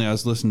interestingly, I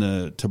was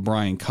listening to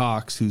Brian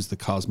Cox, who's the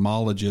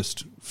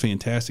cosmologist,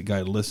 fantastic guy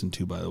to listen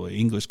to, by the way.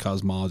 English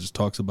cosmologist,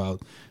 talks about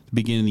the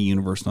beginning of the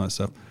universe and all that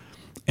stuff.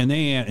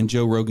 And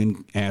Joe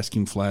Rogan asked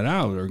him flat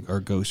out,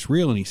 are ghosts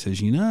real? And he says,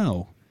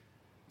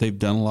 they've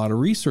done a lot of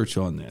research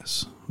on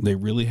this. They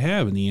really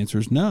have. And the answer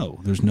is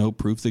no. There's no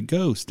proof that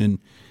ghosts.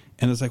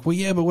 And it's like, well,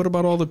 yeah, but what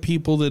about all the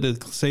people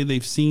that say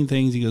they've seen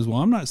things? He goes,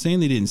 well, I'm not saying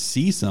they didn't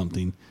see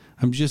something.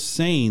 I'm just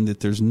saying that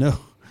there's no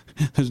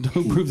There's no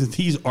proof that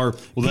these are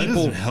Well, that people.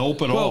 doesn't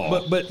help at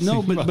all. But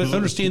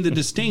understand the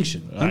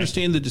distinction.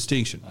 Understand the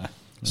distinction.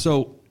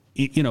 So,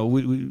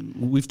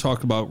 we've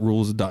talked about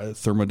rules of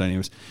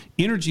thermodynamics.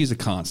 Energy is a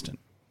constant.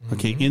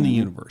 Okay, in the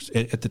universe,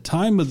 at the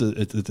time of the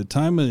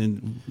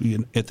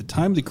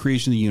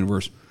creation of the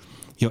universe,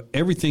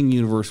 everything in the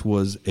universe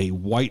was a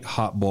white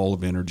hot ball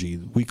of energy.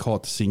 We call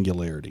it the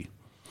singularity,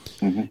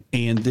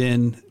 and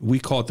then we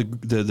call it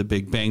the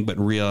Big Bang. But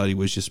in reality, it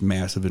was just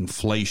massive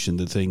inflation.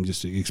 The thing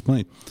just to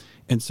explain.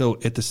 And so,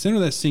 at the center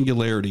of that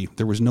singularity,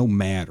 there was no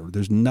matter.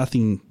 There's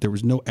nothing. There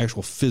was no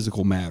actual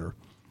physical matter.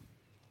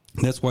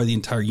 That's why the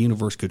entire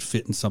universe could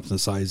fit in something the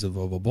size of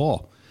a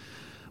ball.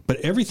 But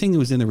everything that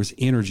was in there was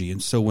energy.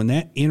 And so when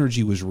that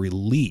energy was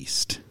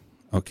released,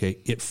 okay,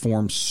 it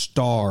formed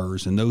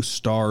stars, and those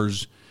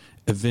stars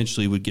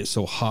eventually would get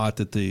so hot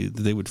that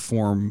they would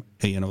form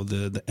the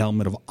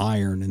element of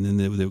iron, and then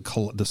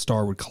the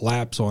star would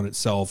collapse on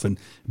itself and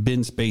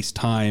bend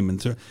space-time.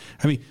 And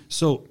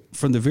so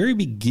from the very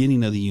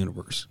beginning of the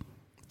universe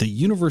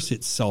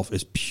itself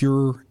is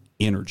pure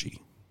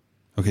energy.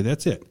 Okay,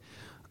 that's it.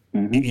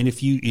 And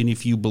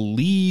if you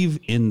believe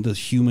in the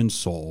human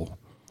soul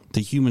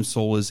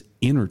is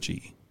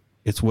energy.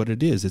 It's what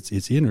it is.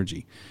 It's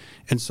energy.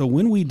 And so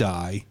when we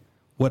die,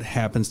 what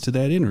happens to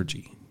that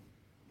energy?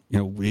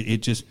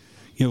 It just,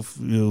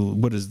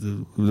 what is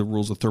the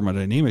rules of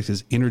thermodynamics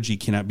is energy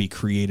cannot be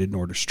created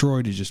nor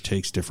destroyed. It just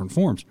takes different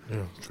forms.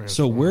 Yeah,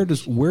 so where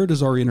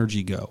does our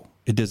energy go?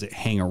 Does it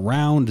hang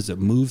around? Does it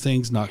move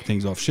things, knock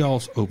things off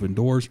shelves, open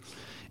doors?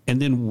 And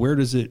then where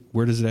does it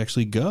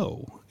actually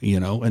go?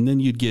 And then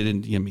you'd get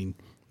in,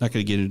 not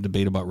going to get into a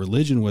debate about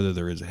religion, whether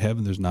there is a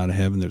heaven, there's not a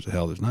heaven, there's a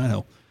hell, there's not a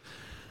hell.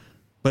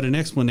 But an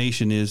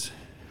explanation is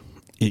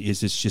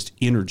it's just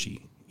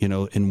energy,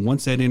 and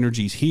once that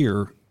energy's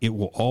here, it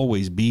will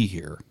always be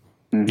here.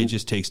 It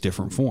just takes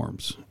different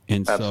forms.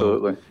 And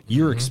Absolutely. So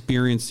you're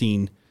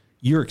experiencing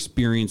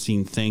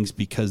things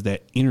because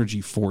that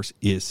energy force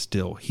is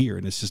still here,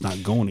 and it's just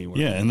not going anywhere.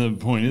 Yeah, and the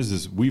point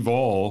is we've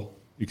all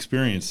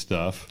experienced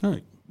stuff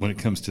when it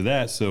comes to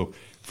that. So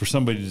for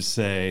somebody to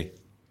say,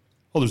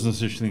 "Oh, there's no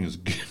such thing as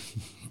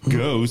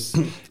ghosts,"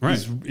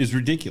 is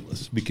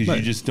ridiculous, because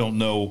you just don't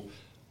know.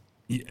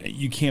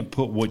 You can't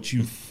put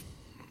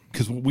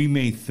because what we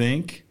may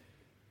think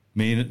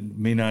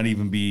may not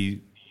even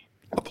be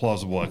a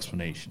plausible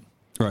explanation.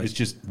 Right. It's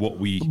just what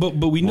we.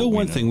 But we know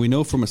one thing. We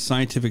know from a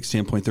scientific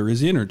standpoint there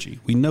is energy.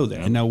 We know that.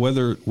 Yeah. And now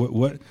whether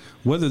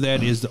that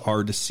is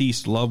our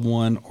deceased loved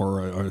one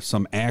or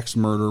some axe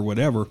murder,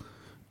 whatever,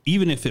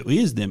 even if it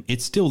is them,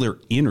 it's still their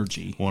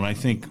energy. Well, and I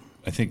think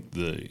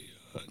the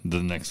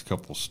next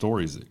couple of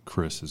stories that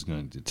Chris is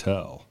going to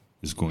tell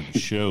is going to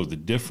show the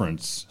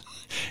difference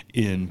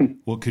in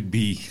what could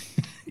be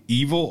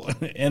evil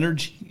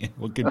energy and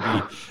what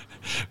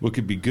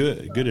could be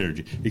good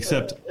energy.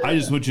 Except I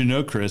just want you to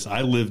know, Chris,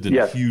 I lived in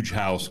a huge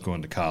house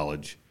going to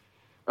college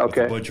with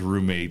a bunch of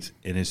roommates,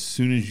 and as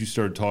soon as you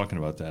started talking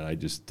about that, I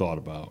just thought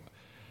about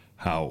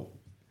how,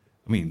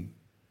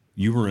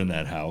 you were in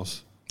that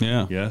house.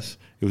 Yeah. Yes.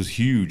 It was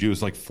huge. It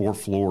was like 4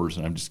 floors,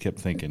 and I just kept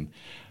thinking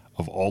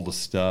of all the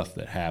stuff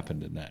that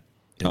happened in that.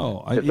 In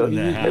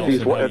that house,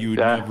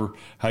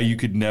 how you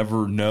could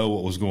never know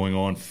what was going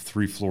on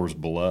 3 floors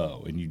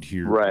below, and you'd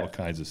hear all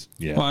kinds of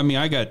Well,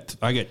 I got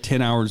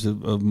 10 hours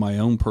of my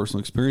own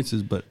personal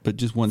experiences, but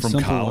just one from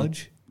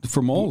college.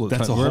 From all the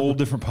That's a whole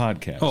different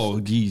podcast. Oh,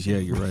 geez, yeah,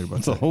 you're right about that.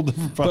 It's a whole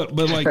different podcast.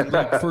 But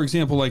like for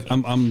example, like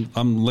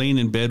I'm laying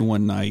in bed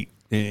one night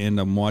and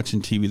I'm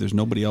watching TV. There's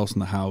nobody else in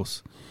the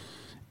house,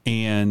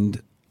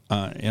 and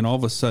all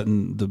of a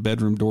sudden the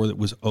bedroom door that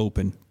was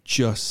open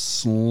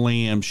just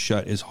slammed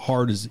shut as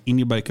hard as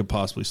anybody could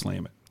possibly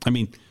slam it.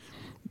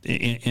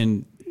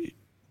 And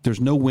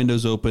there's no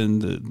windows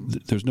open.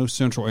 There's no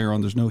central air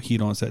on. There's no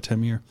heat on. It's that time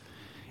of year.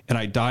 And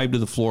I dive to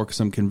the floor because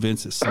I'm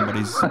convinced that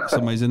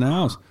somebody's in the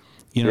house.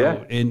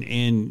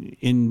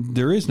 And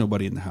there is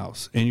nobody in the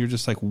house. And you're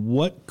just like,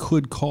 what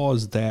could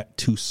cause that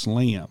to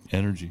slam?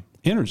 Energy.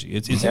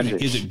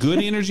 Is it good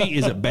energy?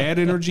 Is it bad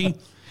energy?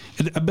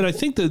 But I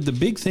think the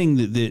big thing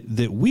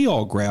that we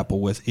all grapple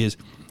with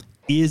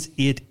is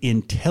it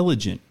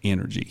intelligent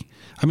energy?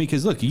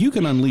 Because look, you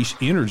can unleash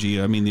energy.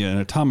 An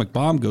atomic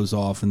bomb goes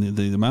off, and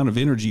the amount of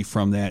energy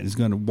from that is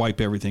going to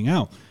wipe everything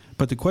out.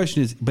 But the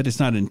question is, it's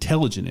not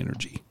intelligent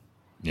energy.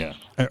 Yeah.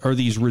 Are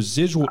these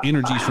residual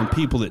energies from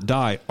people that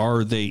die,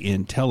 are they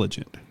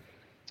intelligent?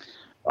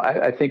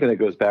 I think when it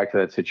goes back to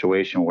that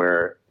situation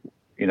where,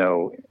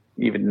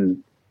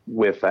 even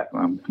with that,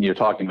 you're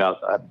talking about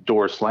a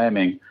door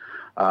slamming.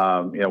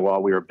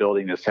 While we were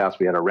building this house,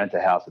 we had to rent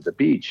a house at the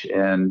beach.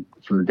 And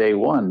from day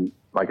one,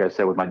 like I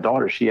said, with my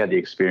daughter, she had the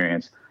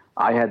experience.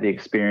 I had the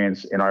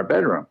experience in our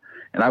bedroom.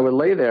 And I would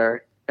lay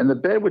there and the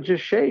bed would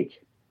just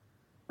shake.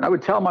 And I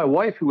would tell my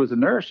wife, who was a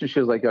nurse, and she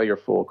was like, "Oh, you're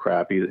full of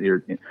crap."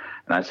 And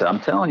I said, "I'm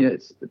telling you,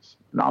 it's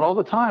not all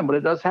the time, but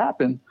it does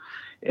happen."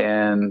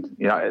 And,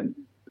 and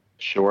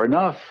sure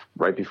enough,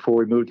 right before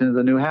we moved into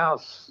the new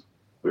house,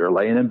 we were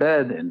laying in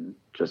bed and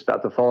just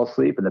about to fall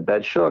asleep, and the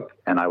bed shook.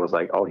 And I was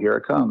like, "Oh, here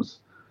it comes."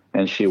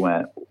 And she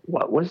went,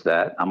 what was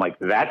that? I'm like,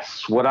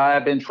 that's what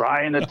I've been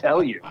trying to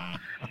tell you.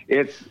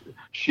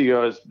 She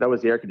goes, that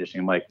was the air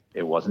conditioning. I'm like,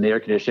 it wasn't the air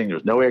conditioning. There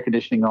was no air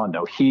conditioning on,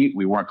 no heat.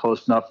 We weren't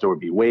close enough. There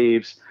would be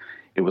waves.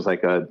 It was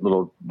like a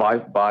little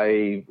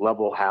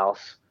bi-level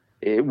house.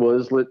 It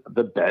was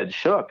the bed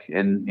shook.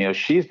 And,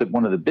 she's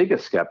one of the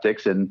biggest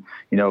skeptics and,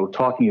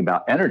 talking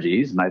about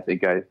energies. And I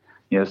think I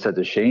said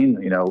to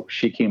Shane,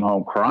 she came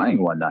home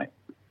crying one night.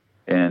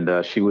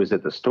 And she was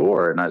at the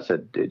store, and I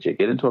said, did you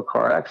get into a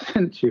car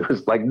accident? She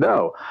was like,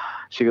 no.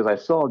 She goes, I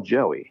saw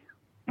Joey.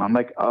 I'm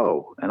like,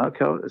 oh, and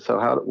okay. So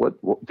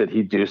what did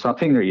he do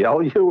something or yell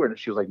at you? And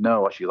she was like,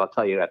 no. She goes, I'll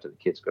tell you after the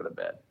kids go to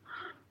bed.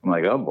 I'm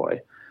like, oh boy.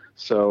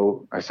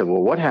 So I said,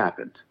 well, what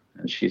happened?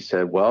 And she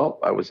said, well,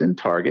 I was in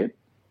Target,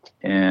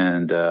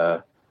 and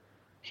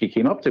he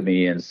came up to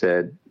me and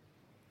said,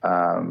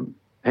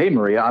 hey,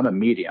 Maria, I'm a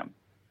medium.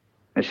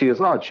 And she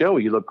goes, oh,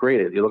 Joey, you look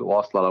great. You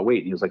lost a lot of weight.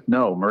 And he was like,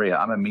 no, Maria,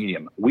 I'm a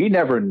medium. We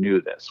never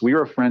knew this. We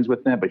were friends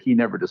with him, but he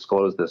never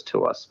disclosed this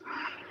to us.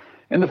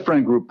 And the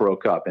friend group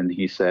broke up, and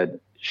he said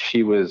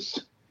she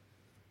was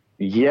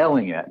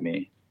yelling at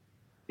me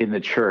in the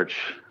church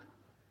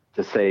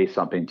to say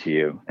something to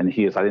you. And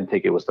he goes, I didn't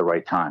think it was the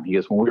right time. He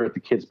goes, when we were at the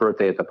kid's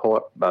birthday at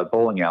the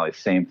bowling alley,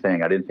 same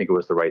thing. I didn't think it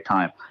was the right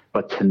time.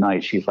 But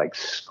tonight she's like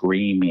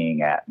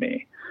screaming at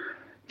me,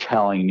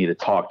 telling me to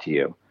talk to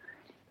you.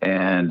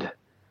 And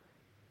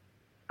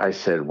I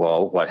said,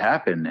 well, what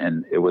happened?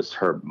 And it was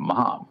her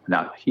mom.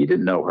 Now, he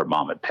didn't know her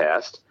mom had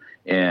passed.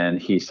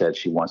 And he said,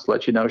 she wants to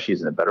let you know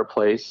she's in a better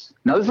place.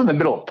 Now, this is in the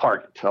middle of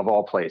Target, of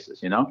all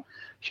places,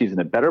 She's in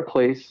a better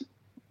place.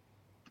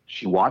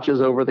 She watches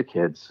over the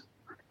kids.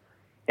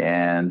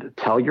 And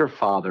tell your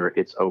father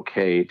it's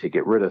okay to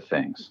get rid of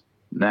things.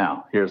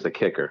 Now, here's the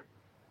kicker.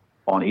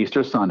 On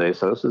Easter Sunday,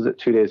 so this is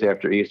 2 days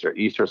after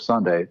Easter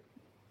Sunday,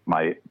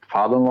 my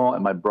father-in-law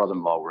and my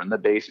brother-in-law were in the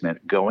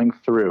basement going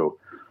through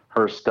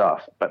her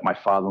stuff, but my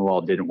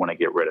father-in-law didn't want to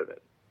get rid of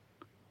it.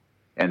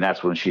 And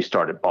that's when she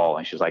started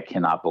bawling. She was like, I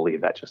cannot believe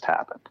that just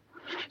happened.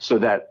 So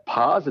that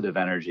positive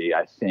energy,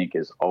 I think,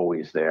 is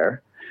always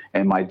there.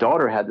 And my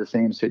daughter had the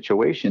same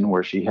situation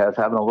where she has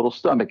having a little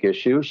stomach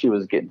issue. She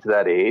was getting to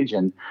that age,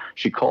 and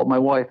she called my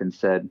wife and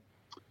said,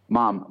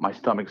 Mom, my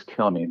stomach's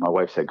killing me. My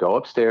wife said, go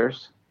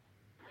upstairs.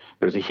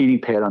 There's a heating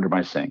pad under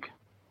my sink.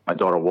 My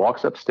daughter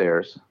walks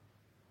upstairs.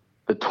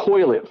 The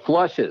toilet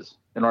flushes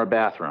in our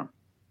bathroom.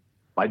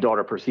 My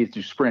daughter proceeds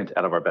to sprint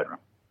out of our bedroom,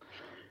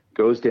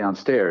 goes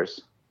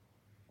downstairs,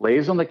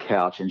 lays on the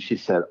couch, and she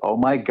said, oh,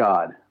 my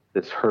God,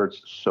 this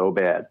hurts so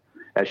bad.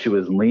 As she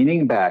was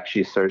leaning back,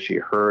 she said she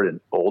heard an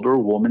older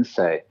woman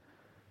say,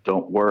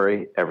 don't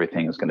worry,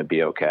 everything is going to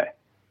be okay.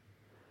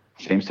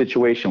 Same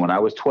situation. When I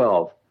was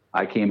 12,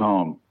 I came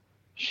home.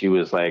 She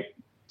was like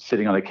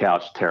sitting on the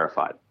couch,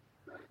 terrified.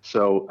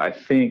 So I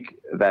think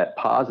that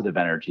positive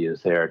energy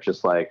is there,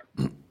 just like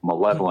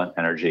malevolent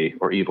energy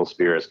or evil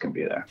spirits can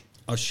be there.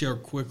 I'll share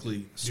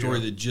quickly a story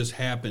that just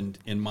happened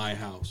in my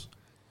house.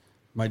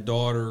 My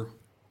daughter,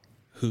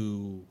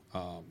 who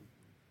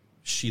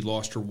she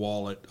lost her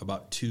wallet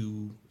about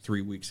 2-3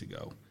 weeks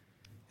ago.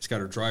 It's got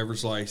her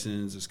driver's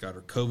license, it's got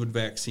her COVID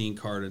vaccine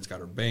card, it's got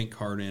her bank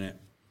card in it.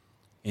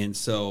 And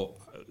so,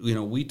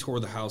 we tore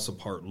the house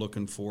apart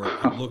looking for it.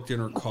 I looked in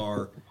her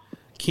car,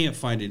 can't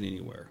find it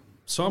anywhere.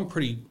 So I'm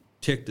pretty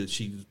ticked that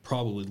she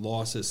probably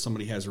lost it.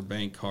 Somebody has her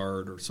bank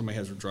card or somebody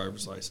has her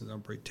driver's license.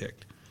 I'm pretty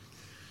ticked.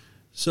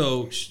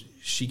 So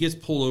she gets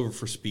pulled over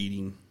for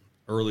speeding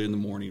early in the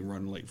morning,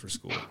 running late for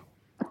school.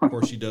 Of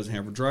course, she doesn't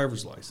have her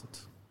driver's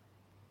license.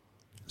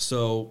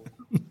 So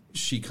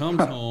she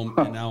comes home,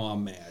 and now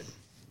I'm mad.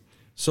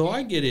 So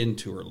I get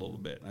into her a little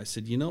bit. I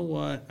said, you know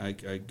what? I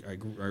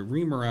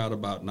ream her out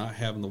about not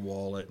having the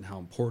wallet and how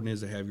important it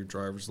is to have your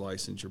driver's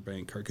license, your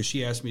bank card. Because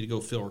she asked me to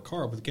go fill her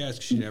car up with gas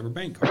because she didn't have her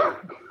bank card.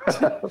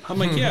 I'm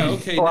like, yeah,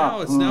 okay,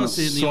 now it's in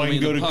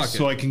the pocket.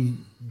 So I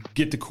can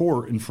get to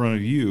court in front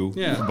of you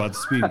about the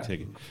speeding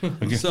ticket.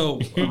 Okay.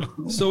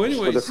 So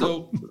anyway,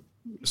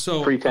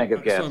 so free tank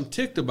of gas. So I'm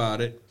ticked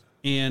about it,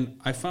 and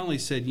I finally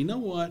said, you know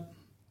what?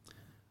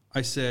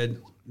 I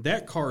said,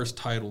 that car is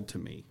titled to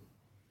me.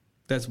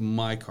 That's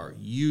my car.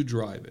 You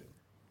drive it.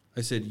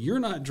 I said, you're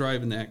not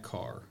driving that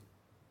car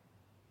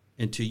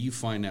until you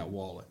find that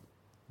wallet.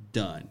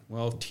 Done.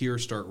 Well,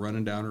 tears start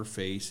running down her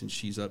face, and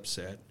she's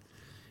upset.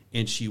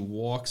 And she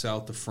walks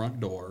out the front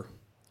door,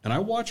 and I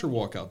watch her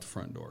walk out the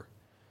front door.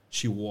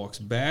 She walks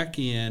back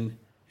in,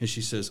 and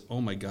she says,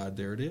 oh, my God,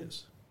 there it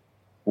is.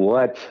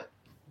 What?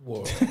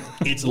 Whoa.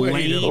 It's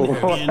laying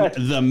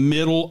in the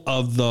middle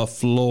of the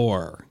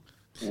floor.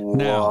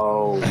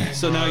 Now,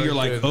 so now you're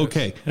like,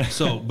 okay.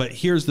 So, but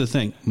here's the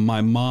thing.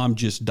 My mom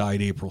just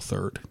died April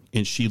 3rd,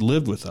 and she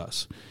lived with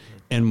us.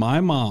 And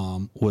my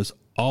mom was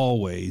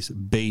always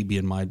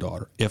babying my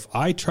daughter. If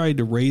I tried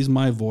to raise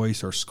my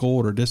voice or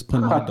scold or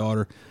discipline my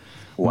daughter,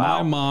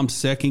 my mom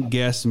second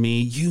guessed me.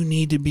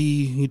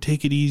 You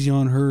take it easy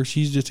on her.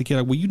 She's just a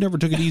kid. Well, you never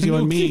took it easy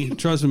on me.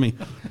 Trust me.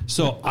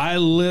 So I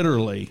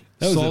literally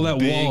saw that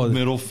big wall.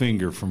 Middle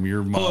finger from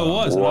your mom. Oh, it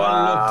was.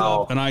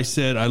 Wow.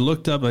 I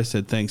looked up and I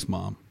said, thanks,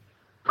 Mom.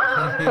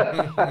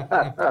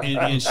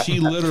 and she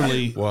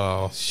literally,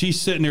 she's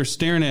sitting there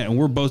staring at it, and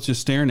we're both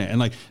just staring at it. And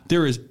like,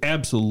 there is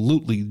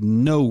absolutely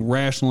no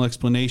rational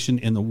explanation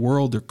in the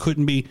world. There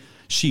couldn't be.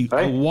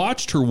 I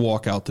watched her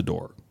walk out the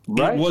door.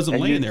 It wasn't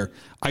laying there.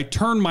 I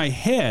turned my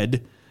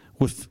head,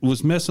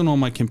 was messing on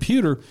my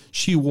computer.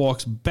 She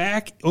walks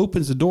back,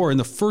 opens the door, and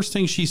the first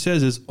thing she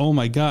says is, "Oh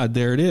my God,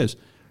 there it is."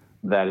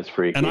 That is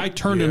freaky. And I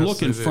turned and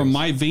looking from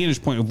my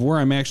vantage point of where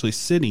I'm actually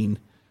sitting.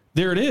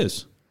 There it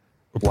is.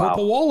 A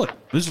purple wallet.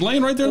 It's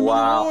laying right there in the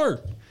middle of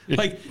the door.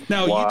 Like,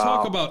 now you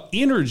talk about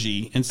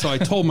energy. And so I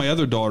told my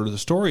other daughter the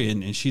story,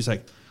 and she's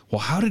like, "Well,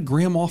 how did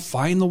Grandma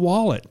find the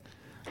wallet?"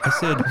 I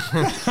said,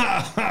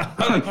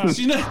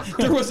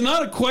 there was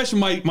not a question.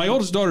 My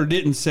oldest daughter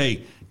didn't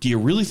say, "Do you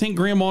really think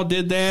Grandma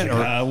did that?"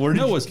 Or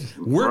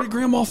where did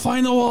Grandma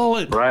find the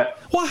wallet? Right.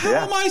 Well, how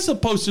am I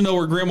supposed to know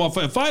where Grandma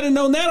found it? If I'd have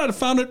known that, I'd have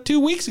found it 2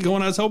 weeks ago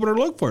when I was hoping to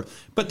look for it.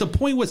 But the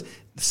point was,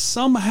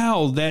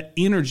 somehow that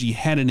energy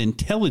had an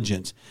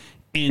intelligence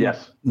and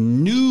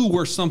knew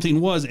where something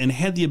was and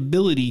had the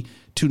ability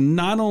to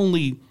not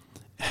only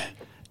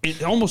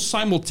almost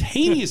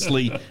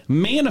simultaneously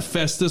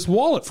manifest this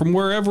wallet from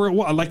wherever it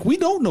was. Like, we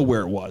don't know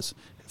where it was.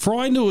 For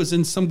all I know, it was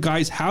in some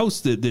guy's house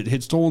that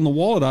had stolen the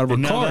wallet out of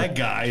her car. That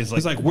guy is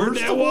like, where'd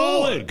that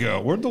wallet go?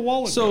 Where'd the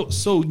wallet go?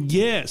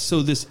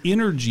 So this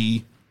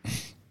energy,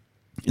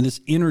 and this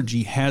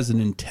energy has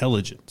an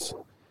intelligence.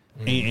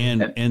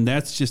 And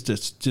that's just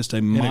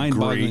a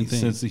mind-boggling thing.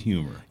 Sense of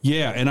humor.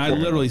 Yeah, and I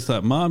literally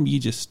thought, Mom, you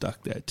just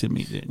stuck that to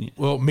me, didn't you?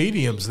 Well,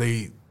 mediums,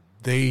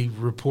 they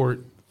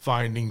report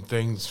finding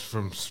things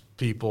from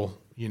people,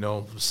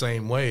 the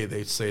same way.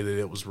 They say that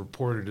it was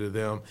reported to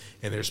them,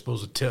 and they're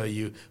supposed to tell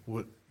you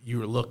what you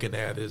were looking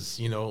at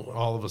is,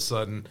 all of a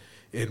sudden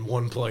in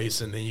one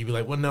place, and then you'd be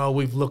like, well, no,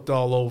 we've looked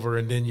all over,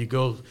 and then you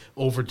go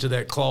over to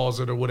that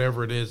closet or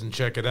whatever it is and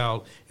check it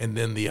out, and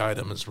then the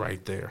item is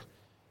right there.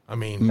 I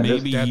mean,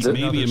 maybe a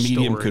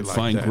medium could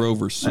find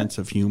Grover's sense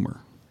of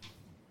humor.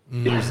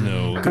 There's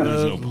no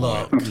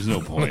point. There's no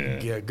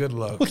point. Yeah, good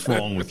luck. What's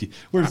wrong with you?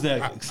 Where's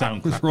that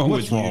sound? What's wrong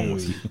with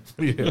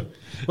you? Yeah.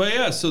 Well,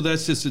 yeah. So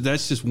that's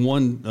just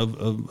one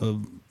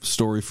of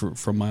story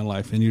from my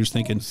life, and you're just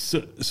thinking.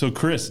 So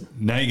Chris,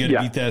 now you got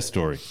to beat that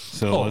story.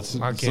 So let's.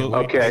 I can't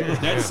wait. Okay.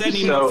 That's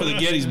setting up for the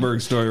Gettysburg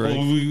story, right?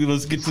 Well,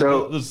 let's get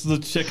to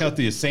let's check out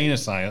the insane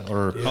asylum.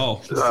 Or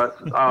well,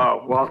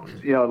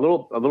 a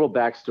little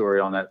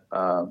backstory on that.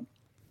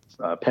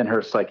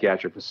 Pennhurst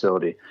Psychiatric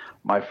Facility.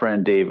 My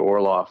friend Dave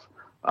Orloff,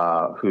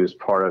 who's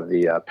part of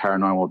the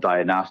Paranormal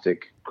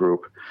Diagnostic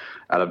Group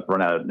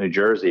run out of New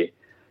Jersey,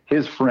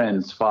 his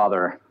friend's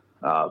father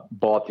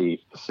bought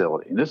the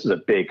facility. And this is a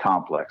big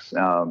complex.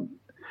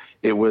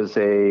 It was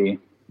a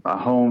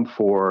home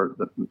for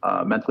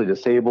the mentally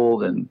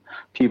disabled and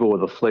people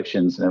with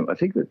afflictions. And I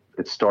think that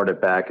it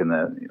started back in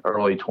the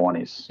early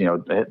 20s,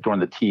 during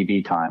the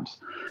TV times.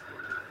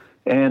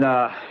 And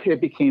it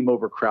became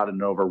overcrowded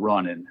and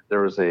overrun. And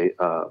there was a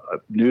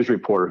news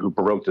reporter who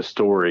broke the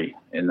story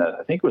in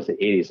I think it was the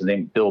 80s,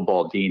 named Bill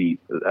Baldini.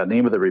 The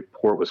name of the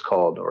report was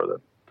called, or the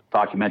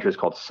documentary is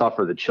called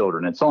Suffer the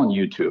Children. It's on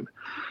YouTube.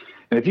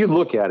 And if you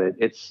look at it,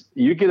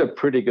 you get a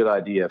pretty good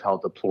idea of how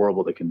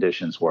deplorable the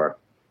conditions were.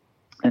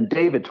 And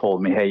David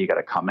told me, hey, you got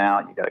to come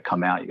out, you got to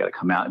come out, you got to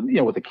come out.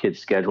 And, with the kids'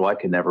 schedule, I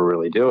could never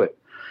really do it.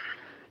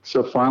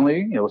 So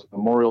finally, it was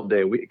Memorial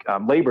Day week,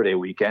 Labor Day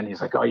weekend.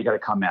 He's like, "Oh, you got to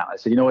come out." I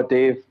said, "You know what,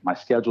 Dave? My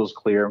schedule's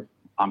clear.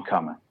 I'm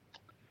coming."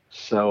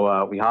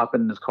 So we hop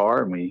in his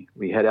car and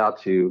we head out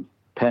to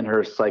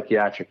Pennhurst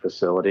Psychiatric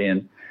Facility.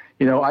 And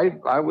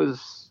I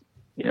was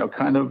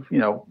kind of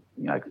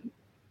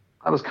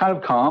I was kind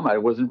of calm. I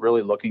wasn't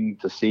really looking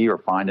to see or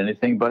find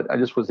anything, but I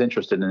just was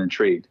interested and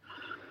intrigued.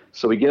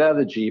 So we get out of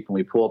the Jeep and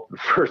we pull up the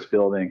first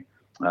building.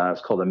 It's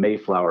called the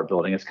Mayflower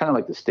Building. It's kind of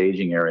like the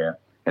staging area.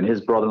 And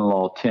his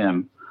brother-in-law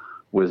Tim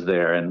was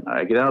there, and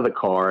I get out of the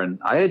car, and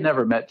I had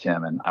never met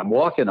Tim, and I'm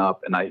walking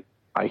up, and I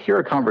hear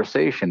a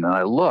conversation, and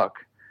I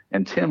look,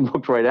 and Tim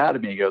looked right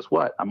at me. He goes,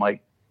 "What?" I'm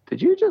like,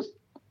 Did you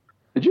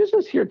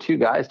just hear two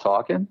guys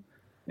talking?"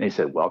 And he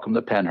said, "Welcome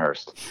to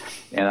Pennhurst."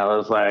 And I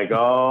was like,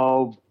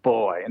 oh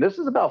boy. And this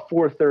is about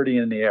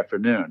 4:30 in the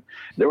afternoon.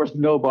 There was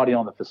nobody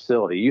on the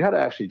facility. You had to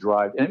actually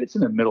drive, and it's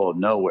in the middle of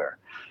nowhere.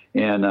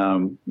 And,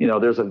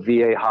 there's a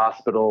VA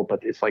hospital,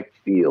 but it's like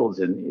fields,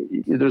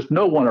 and there's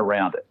no one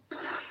around it.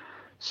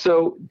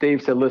 So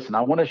Dave said, "Listen,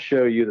 I want to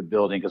show you the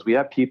building because we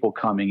have people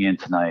coming in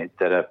tonight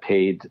that have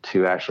paid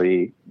to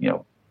actually,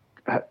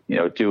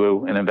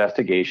 do an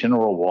investigation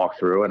or a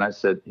walkthrough." And I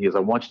said, he goes, "I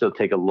want you to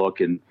take a look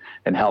and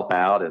help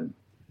out." And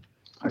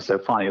I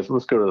said, "Fine." He goes,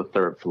 "Let's go to the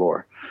third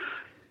floor."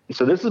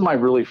 So this is my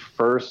really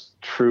first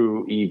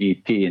true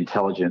EVP,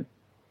 intelligent,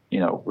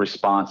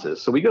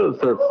 responses. So we go to the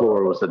third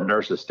floor. It was the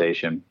nurse's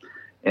station,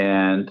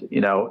 and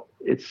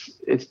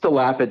it's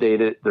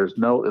dilapidated. There's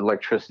no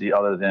electricity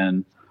other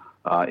than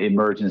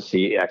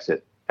emergency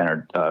exit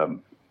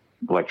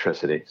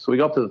electricity. So we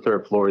go up to the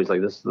third floor. He's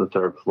like, "This is the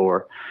third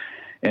floor."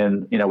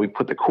 And, we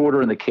put the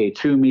quarter in the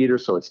K2 meter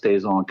so it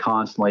stays on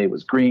constantly. It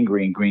was green,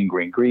 green, green,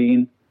 green,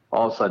 green.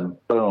 All of a sudden,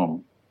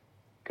 boom,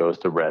 goes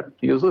to red.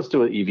 He goes, let's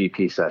do an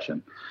EVP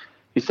session.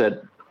 He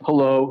said,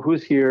 hello,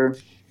 who's here?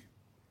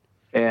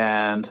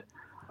 And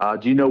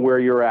do you know where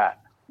you're at?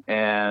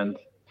 And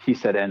he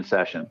said, end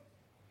session.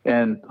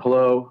 And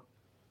hello,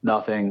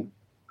 nothing.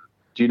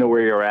 Do you know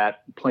where you're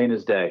at? Plain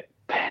as day.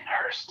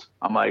 Pennhurst.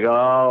 I'm like,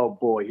 oh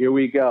boy, here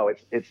we go.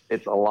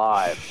 It's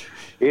alive.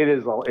 It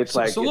is. It's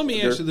like. So let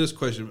me ask you this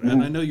question,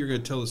 and I know you're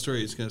going to tell the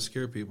story. It's going to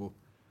scare people.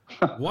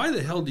 Why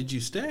the hell did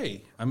you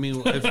stay? I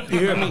mean,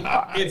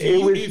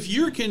 if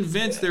you're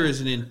convinced there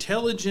is an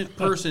intelligent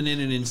person in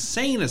an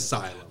insane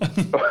asylum,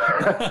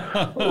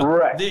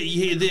 right?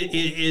 that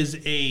is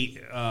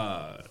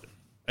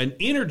an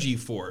energy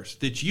force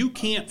that you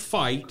can't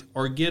fight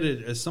or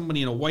get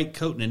somebody in a white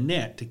coat and a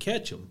net to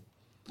catch them.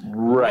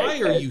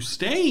 Right? Why are you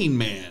staying,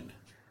 man?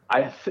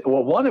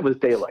 Well, one, it was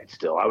daylight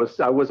still. I was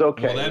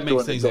okay. Well, that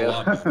makes things a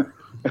lot better.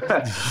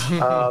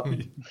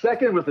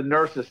 Second was the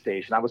nurse's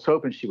station. I was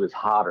hoping she was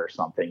hot or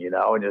something, and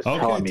just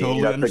telling me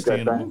totally that's a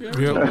good thing.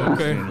 Yeah,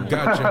 okay,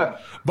 gotcha.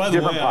 By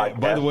the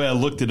way, I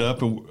looked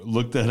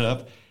that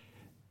up.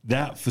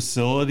 That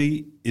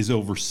facility is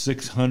over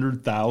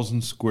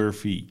 600,000 square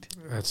feet.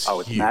 That's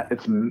huge.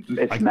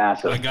 It's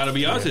massive. I got to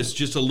be honest, it's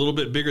just a little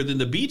bit bigger than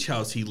the beach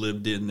house he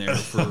lived in there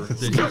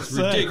that's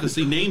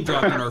ridiculously name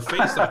dropped in our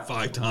face like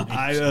 5 times.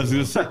 I was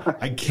going to say,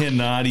 I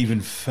cannot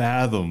even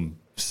fathom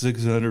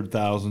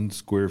 600,000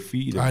 square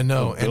feet. I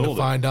know, and to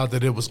find out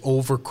that it was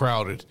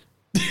overcrowded.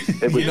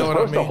 It was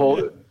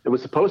It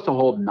was supposed to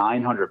hold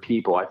 900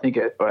 people. I think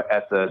at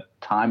the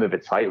time of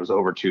its height, it was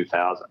over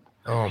 2,000.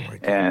 Oh my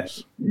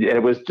goodness! And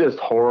it was just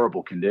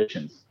horrible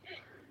conditions.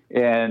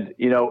 And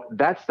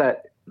that's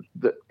that.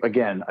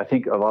 Again, I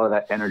think a lot of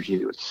that energy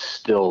that was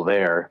still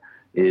there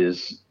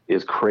is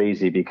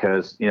crazy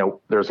because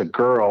there's a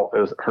girl.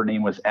 Her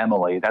name was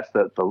Emily. That's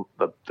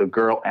the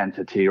girl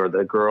entity or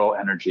the girl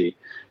energy.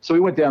 So we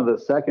went down to the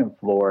second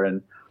floor,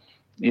 and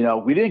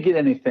we didn't get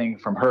anything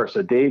from her.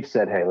 So Dave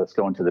said, "Hey, let's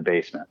go into the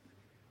basement."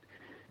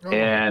 Oh.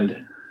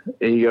 And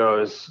he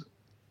goes.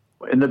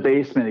 In the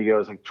basement, he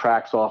goes,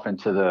 tracks off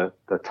into the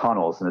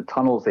tunnels. And the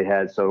tunnels they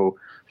had so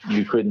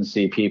you couldn't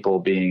see people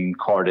being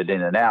carted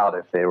in and out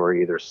if they were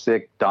either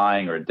sick,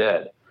 dying, or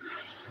dead.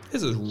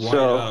 This is right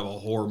out of a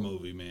horror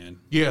movie, man.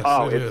 Yes,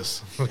 it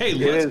is. Hey,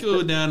 let's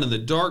go down in the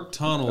dark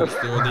tunnels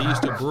where they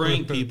used to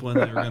bring people in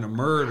that they were going to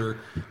murder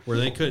where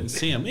they couldn't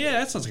see them. Yeah,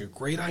 that sounds like a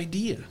great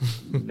idea.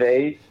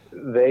 They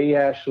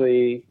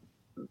actually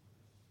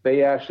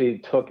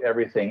took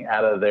everything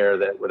out of there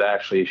that would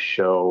actually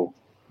show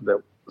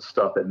that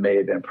stuff that may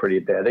have been pretty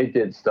bad. They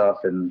did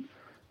stuff, and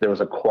there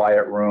was a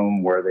quiet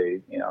room where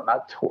they,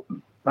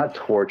 not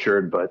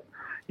tortured, but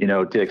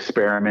did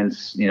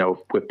experiments,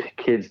 with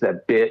kids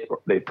that bit.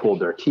 They pulled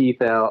their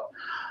teeth out.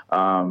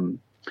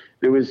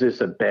 It was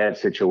just a bad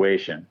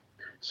situation.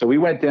 So we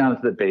went down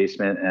to the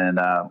basement, and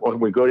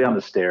we go down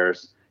the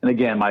stairs. And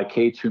again, my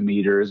K2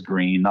 meter is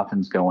green.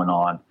 Nothing's going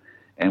on.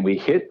 And we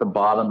hit the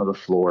bottom of the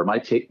floor.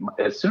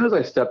 As soon as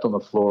I stepped on the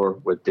floor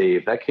with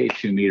Dave, that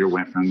K2 meter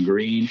went from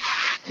green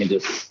and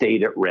just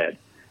stayed at red.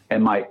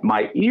 And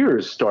my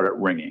ears started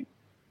ringing.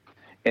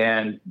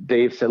 And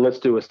Dave said, let's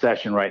do a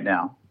session right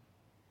now.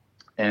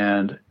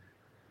 And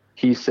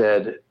he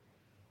said,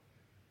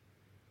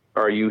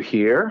 are you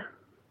here?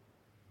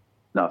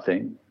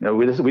 Nothing. No,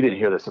 we didn't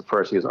hear this at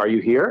first. He goes, are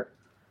you here?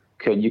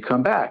 Can you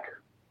come back?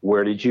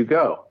 Where did you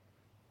go?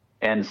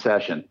 End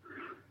session.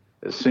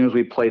 As soon as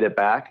we played it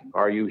back,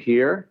 are you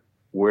here?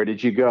 Where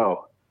did you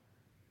go?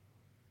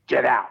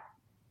 Get out.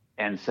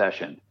 End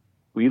session.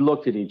 We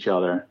looked at each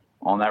other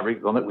on that. We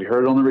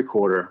heard it on the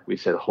recorder. We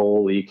said,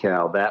 holy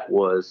cow, that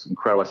was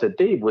incredible. I said,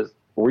 Dave, was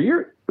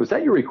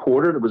that your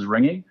recorder that was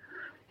ringing?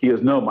 He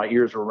goes, no, my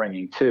ears were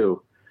ringing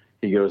too.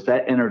 He goes,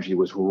 that energy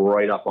was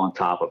right up on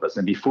top of us.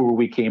 And before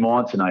we came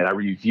on tonight, I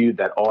reviewed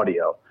that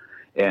audio.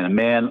 And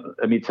man,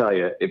 let me tell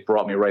you, it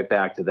brought me right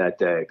back to that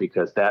day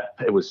because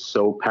it was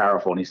so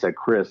powerful. And he said,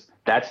 Chris,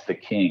 that's the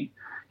king.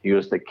 He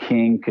goes, the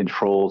king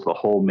controls the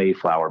whole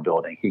Mayflower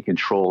building. He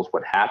controls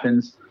what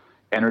happens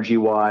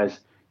energy-wise.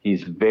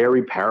 He's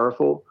very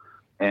powerful.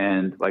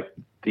 And like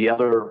the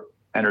other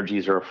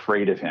energies are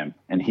afraid of him.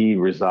 And he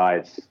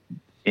resides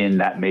in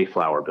that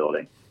Mayflower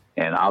building.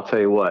 And I'll tell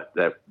you what,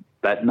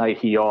 that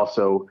night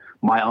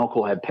my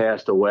uncle had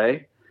passed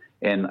away.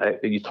 And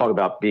you talk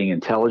about being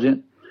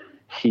intelligent.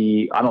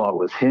 I don't know if it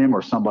was him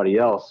or somebody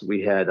else.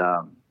 We had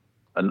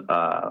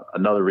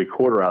another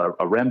recorder out of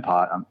a REM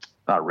pod,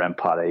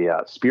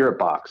 a spirit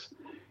box.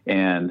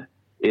 And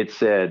it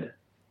said,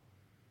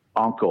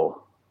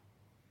 Uncle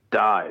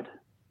died.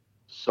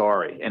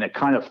 Sorry. And it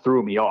kind of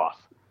threw me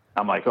off.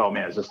 I'm like, oh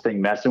man, is this thing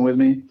messing with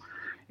me?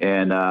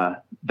 And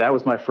that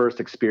was my first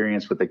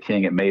experience with the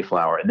king at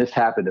Mayflower. And this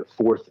happened at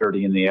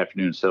 4:30 in the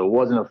afternoon. So it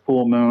wasn't a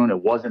full moon.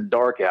 It wasn't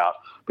dark out.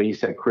 But he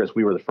said, Chris,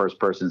 we were the first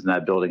persons in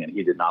that building, and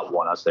he did not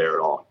want us there at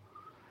all.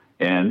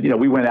 And,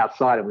 we went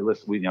outside and we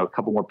listened. A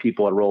couple more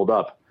people had rolled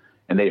up,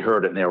 and they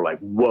heard it, and they were like,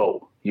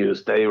 whoa.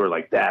 They were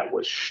like, that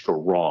was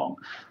strong.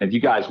 If you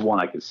guys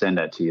want, I could send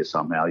that to you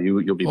somehow.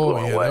 You'll be blown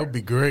away. That would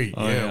be great.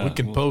 We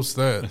can post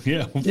that.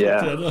 Yeah, we'll put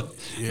that up.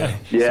 Yeah.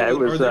 So It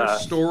was. Are there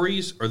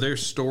stories? Are there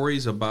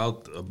stories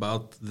about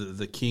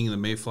the King of the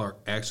Mayflower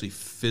actually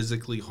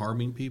physically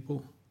harming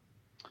people?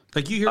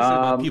 Like you hear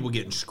about people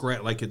getting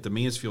scratched, like at the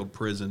Mansfield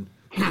prison,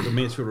 the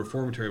Mansfield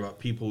Reformatory, about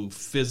people who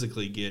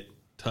physically get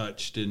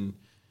touched and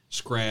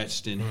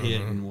scratched and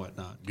hit and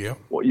whatnot. Yeah.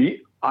 Well,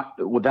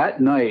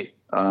 that night,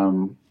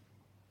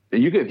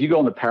 if you go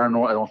on the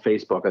paranormal on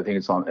Facebook, I think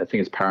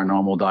it's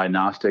Paranormal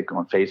Diagnostic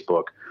on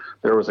Facebook.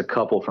 There was a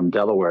couple from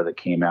Delaware that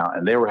came out,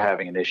 and they were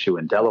having an issue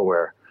in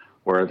Delaware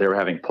where they were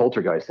having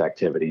poltergeist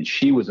activity, and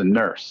she was a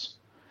nurse.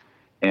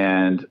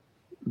 And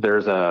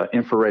there's a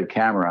infrared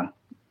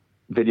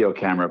video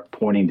camera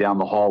pointing down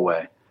the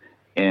hallway,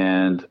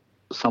 and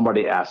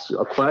somebody asked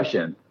a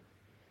question: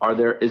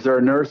 is there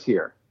a nurse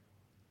here?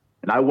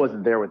 And I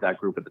wasn't there with that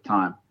group at the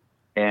time,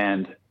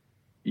 and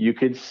you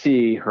could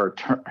see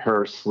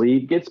her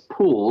sleeve gets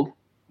pulled.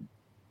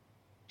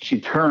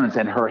 She turns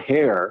and her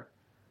hair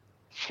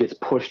gets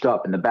pushed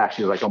up in the back.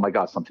 She's like, "Oh my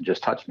God, something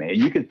just touched me!" And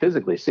you could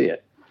physically see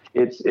it.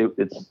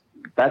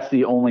 That's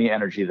the only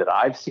energy that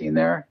I've seen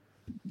there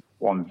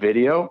on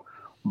video.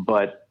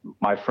 But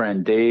my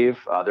friend Dave,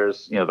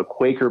 there's the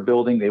Quaker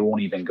building they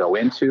won't even go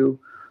into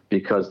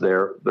because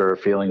their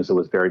feelings it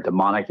was very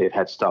demonic. They've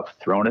had stuff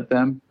thrown at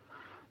them.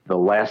 The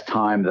last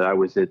time I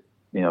was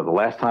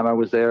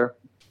there,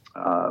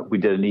 we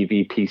did an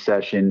EVP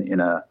session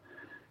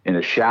in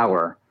a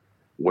shower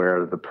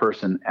where the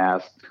person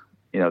asked,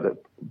 that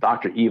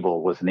Dr.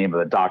 Evil was the name of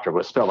the doctor, it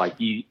was spelled like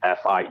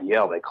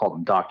EFIEL. They called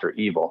him Dr.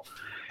 Evil.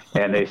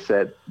 And they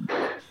said,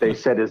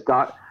 is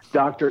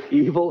Dr.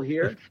 Evil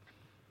here?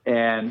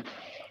 And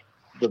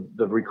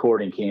the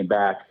recording came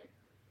back,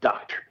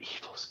 Dr.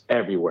 Evil's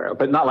everywhere.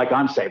 But not like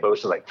I'm saying, but it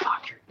was just like,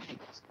 Dr.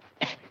 Evil's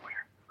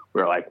everywhere.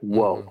 We were like,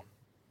 whoa.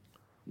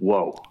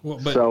 Well,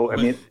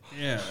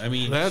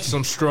 that's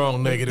some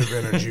strong negative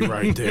energy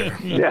right there.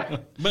 Yeah.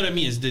 But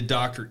did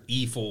Dr.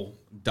 Evil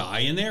die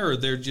in there, or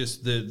they're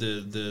just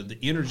the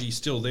energy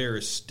still there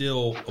is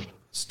still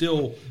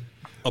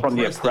from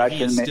the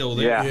oppression, still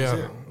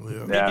there.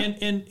 Yeah.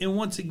 And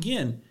once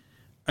again,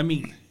 are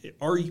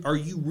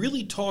you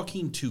really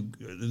talking to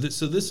this?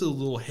 So this is a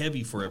little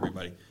heavy for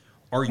everybody.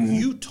 Are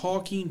you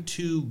talking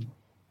to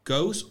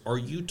ghosts? Are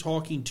you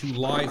talking to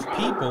live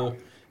people?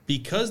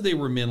 Because they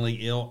were mentally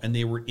ill and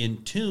they were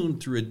in tune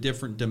through a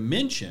different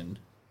dimension,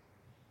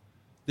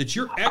 that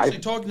you're actually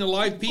talking to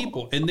live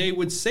people, and they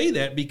would say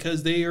that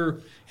because they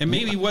are, and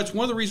maybe what's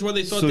one of the reasons why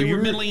they thought they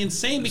were mentally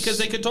insane, because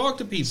they could talk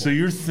to people. So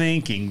you're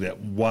thinking that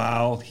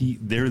while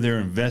they're there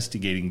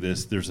investigating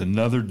this, there's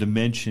another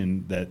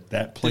dimension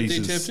that place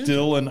is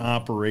still in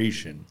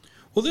operation.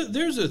 Well,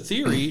 there's a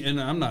theory, and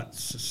I'm not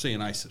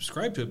saying I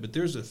subscribe to it, but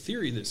there's a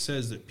theory that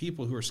says that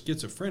people who are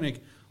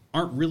schizophrenic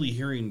are really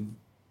hearing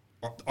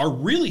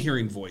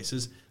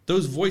voices.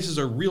 Those voices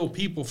are real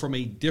people from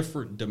a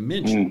different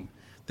dimension.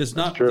 That's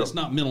not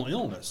mental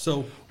illness.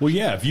 So, well,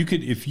 yeah,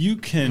 if you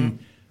can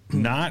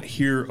not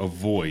hear a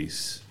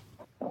voice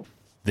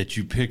that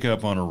you pick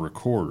up on a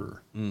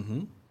recorder,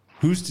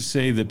 who's to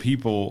say that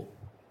people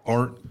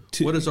aren't?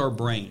 What is our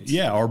brains?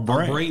 Yeah, our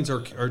brains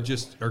are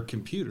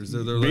computers.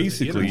 They're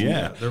basically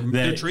like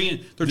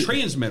they're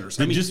transmitters.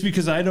 Just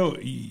because I don't,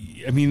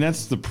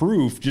 that's the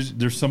proof. Just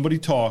there's somebody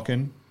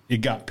talking. It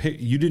got picked.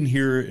 You didn't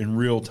hear it in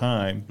real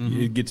time.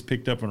 It gets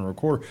picked up on a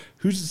recorder.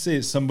 Who's to say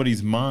that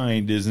somebody's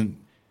mind isn't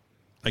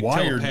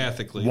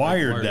telepathically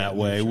wired that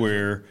way,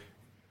 where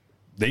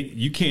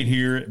you can't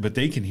hear it, but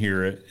they can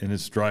hear it, and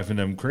it's driving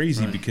them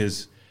crazy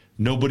because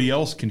nobody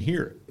else can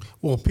hear it.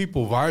 Well,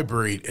 people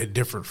vibrate at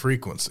different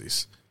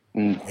frequencies.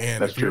 And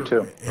that's true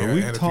too. Are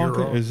we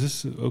talking? Is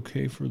this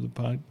okay for the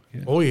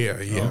podcast? Oh yeah.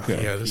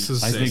 Okay. Yeah, this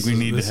is. I think we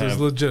need to have. This is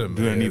legitimate.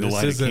 Do I need to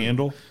light a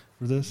candle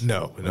for this?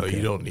 No,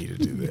 you don't need to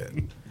do that.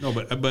 No,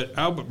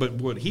 but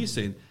what he's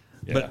saying.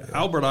 Yeah, but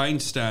Albert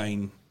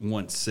Einstein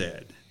once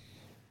said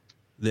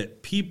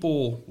that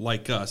people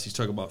like us, he's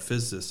talking about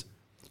physicists,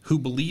 who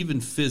believe in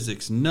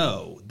physics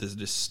know the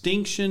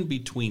distinction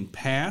between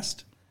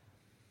past,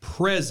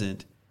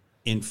 present,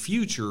 and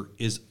future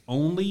is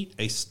only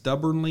a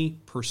stubbornly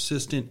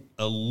persistent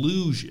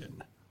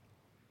illusion.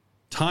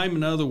 Time,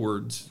 in other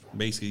words,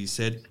 basically he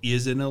said,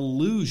 is an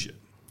illusion.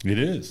 It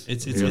is.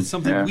 It's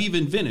something we've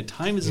invented.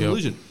 Time is an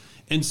illusion.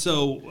 And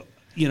so,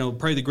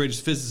 probably the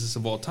greatest physicist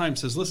of all time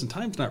says, listen,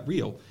 time's not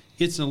real.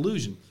 It's an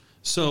illusion.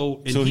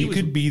 So he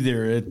could be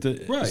there at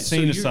the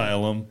insane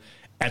asylum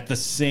at the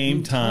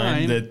same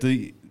time that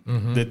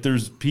that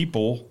there's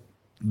people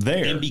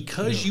there. And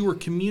because you were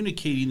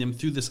communicating them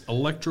through this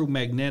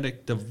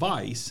electromagnetic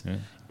device,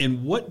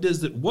 and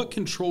what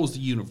controls the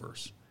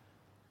universe?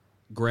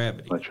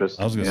 Gravity. I was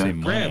going to say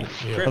money.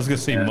 Gravity. I was going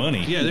to say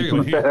money. Yeah, there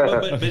you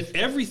go. but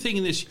everything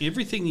in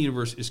the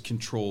universe is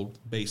controlled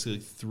basically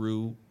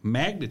through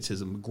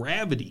magnetism,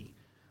 gravity.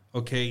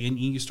 Okay, and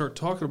you start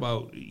talking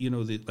about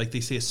like they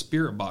say a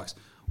spirit box.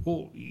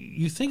 Well,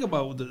 you think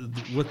about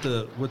what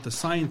the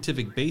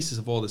scientific basis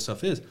of all this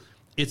stuff is.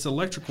 it's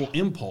electrical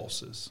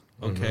impulses.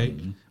 Okay,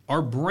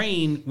 our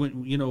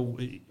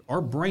brain,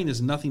 our brain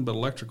is nothing but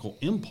electrical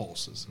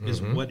impulses.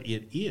 Is what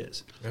it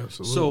is.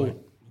 Absolutely.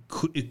 So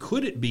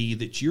could it be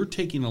that you're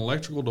taking an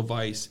electrical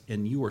device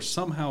and you are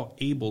somehow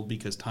able,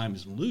 because time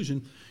is an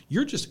illusion,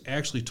 you're just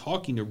actually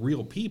talking to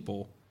real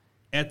people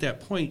at that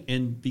point,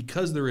 and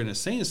because they're in a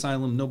insane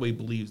asylum, nobody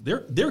believes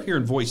they're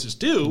hearing voices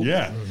too.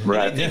 Yeah,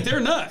 Right. They think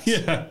they're nuts.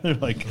 yeah. They're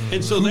like,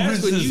 And so who that's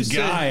is when this you say-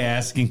 guy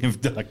asking if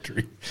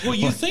Doctor? Well,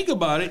 you think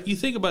about it. You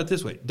think about it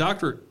this way: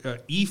 Dr.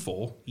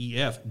 Eiffel,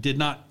 EF, did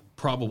not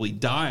probably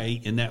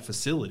die in that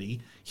facility.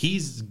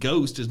 His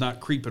ghost is not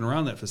creeping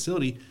around that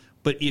facility.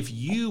 But if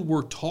you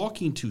were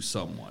talking to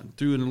someone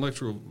through an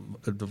electrical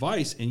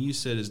device and you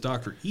said, "Is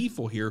Dr.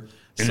 Eiffel here?"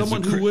 And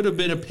someone who would have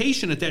been a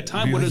patient at that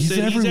time would have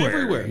said, "He's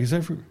everywhere." He's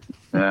everywhere.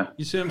 Yeah.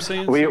 You see what I'm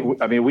saying?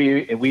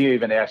 We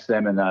even asked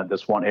them in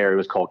this one area. It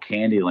was called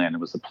Candyland. It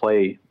was the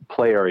play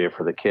area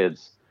for the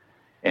kids,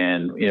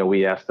 and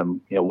we asked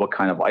them, what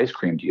kind of ice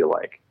cream do you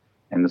like?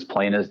 And it's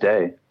plain as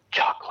day,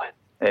 chocolate.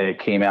 And it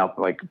came out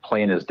like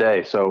plain as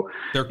day. So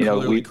They're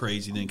clearly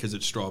crazy then because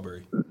it's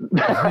strawberry.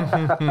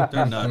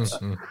 They're nuts.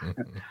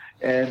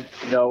 And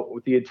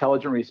with the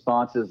intelligent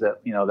responses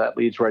that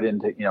leads right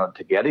into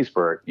to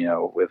Gettysburg,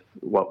 with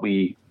what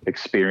we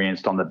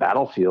experienced on the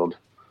battlefield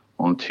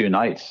on 2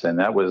 nights, and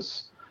that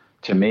was,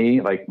 to me,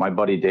 like my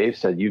buddy Dave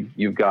said, you've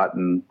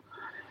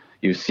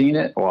seen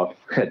it. Well,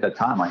 at the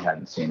time I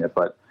hadn't seen it,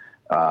 but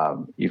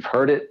you've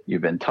heard it,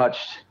 you've been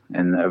touched,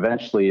 and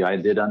eventually I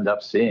did end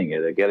up seeing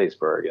it at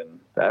Gettysburg, and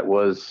that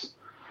was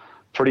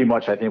pretty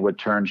much, I think, what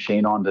turned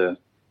Shane on to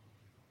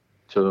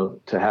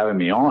having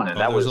me on, and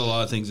that was a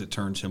lot of things that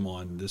turns him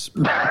on. This.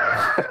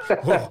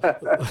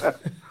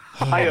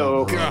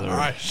 Hi-oh.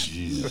 Gosh.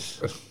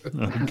 Jesus.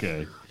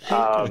 Okay.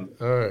 All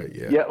right.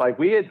 Yeah. Yeah, like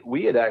we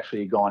had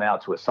actually gone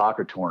out to a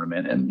soccer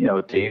tournament, and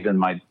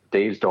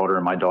Dave's daughter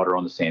and my daughter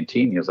on the same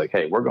team. He was like,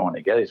 "Hey, we're going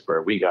to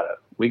Gettysburg. We gotta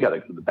go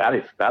to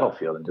the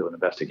battlefield and do an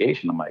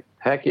investigation." I'm like,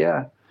 "Heck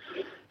yeah!"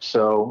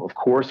 So of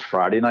course,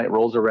 Friday night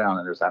rolls around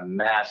and there's a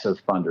massive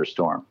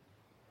thunderstorm,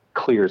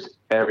 clears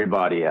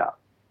everybody out.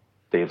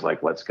 Dave's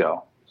like, "Let's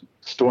go."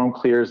 Storm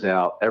clears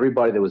out.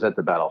 Everybody that was at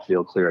the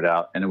battlefield cleared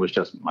out, and it was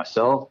just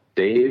myself,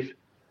 Dave.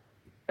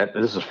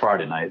 This is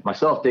Friday night.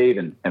 Myself, Dave,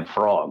 and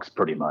Frogs,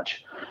 pretty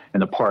much,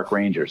 and the park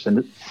rangers. And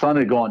the sun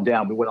had gone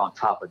down. We went on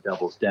top of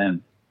Devil's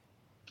Den,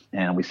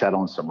 and we sat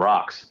on some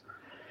rocks.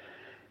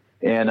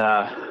 And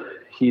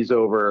he's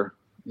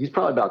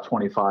probably about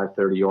 25,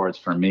 30 yards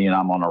from me, and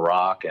I'm on a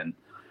rock. And,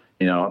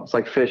 it's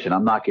like fishing.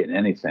 I'm not getting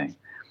anything.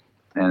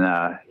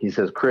 And he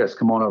says, "Chris,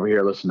 come on over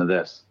here. Listen to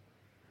this."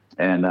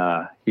 And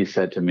he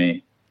said to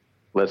me,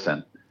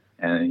 "Listen."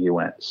 And he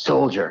went,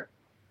 "Soldier,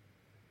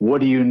 what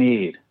do you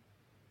need?"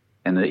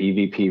 And the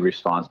EVP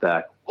responds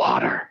back,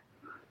 "Water."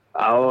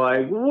 I'm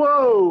like,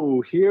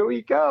 "Whoa, here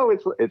we go.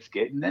 It's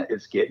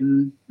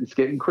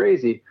getting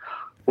crazy.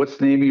 What's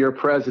the name of your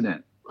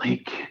president?"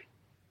 Lincoln.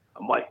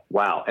 I'm like,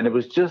 wow. And it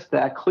was just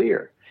that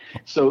clear.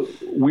 So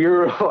we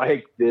were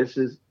like,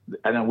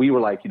 and then we were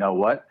like, you know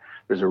what?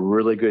 There's a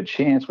really good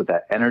chance with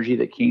that energy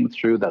that came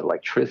through, that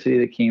electricity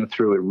that came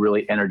through, it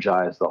really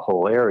energized the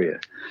whole area.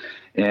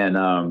 And,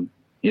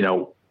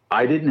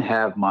 I didn't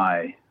have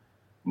my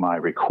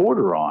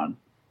recorder on,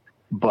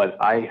 but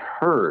I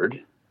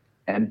heard,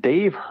 and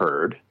Dave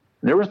heard,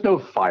 there was no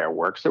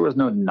fireworks. There was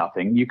no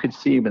nothing. You could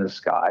see him in the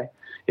sky.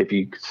 If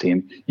you could see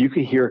him, you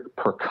could hear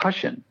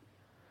percussion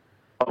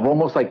of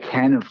almost like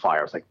cannon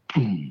fire. It's like,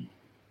 boom,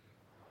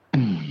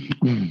 boom,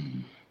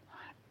 boom.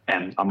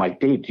 And I'm like,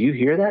 "Dave, do you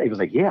hear that?" He was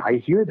like, "Yeah, I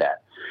hear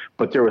that."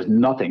 But there was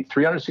nothing.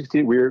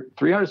 360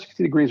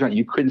 degrees around.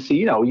 You couldn't see,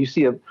 you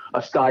see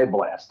a sky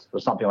blast or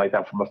something like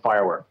that from a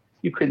firework.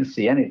 You couldn't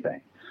see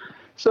anything.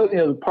 So,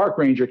 the park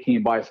ranger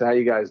came by and said, "How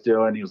you guys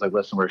doing?" He was like,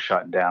 "Listen, we're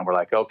shutting down." We're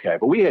like, "Okay."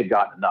 But we had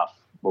gotten enough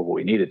of what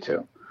we needed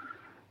to.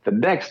 The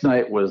next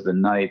night was the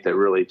night that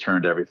really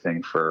turned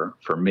everything for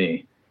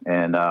me.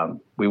 And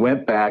we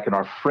went back, and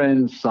our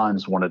friends'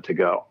 sons wanted to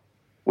go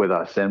with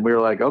us. And we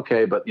were like,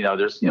 "Okay, but,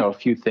 there's, a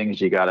few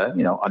things you got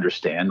to,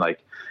 understand. Like,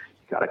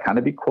 you got to kind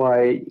of be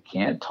quiet. You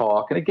can't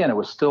talk." And again, it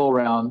was still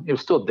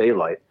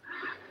daylight.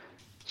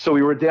 So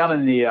we were down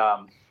in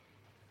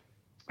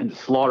the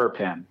slaughter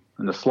pen.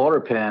 And the slaughter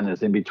pen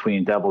is in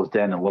between Devil's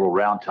Den and Little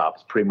Round Top.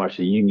 It's pretty much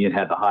the Union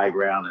had the high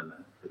ground and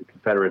the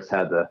Confederates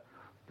had the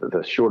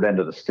short end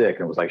of the stick.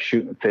 And it was like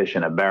shooting fish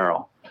in a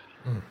barrel.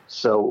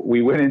 So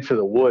we went into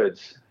the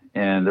woods,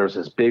 and there's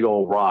this big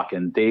old rock,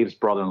 and Dave's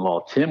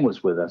brother-in-law, Tim,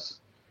 was with us.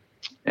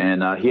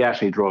 And he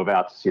actually drove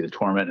out to see the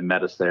tournament and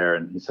met us there.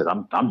 And he said,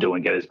 I'm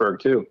doing Gettysburg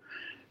too.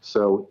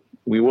 So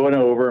we went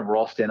over, and we're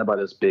all standing by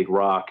this big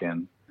rock.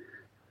 And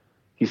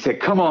he said,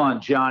 "Come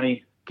on,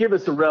 Johnny, give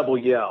us a rebel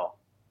yell."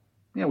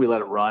 We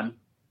let it run,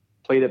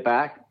 played it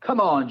back. "Come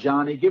on,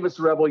 Johnny, give us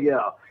a rebel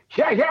yell."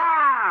 "Yeah,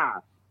 yeah."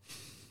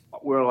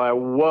 We're like,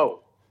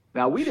 whoa.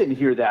 Now, we didn't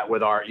hear that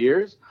with our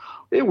ears.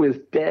 It was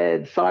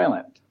dead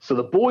silent. So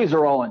the boys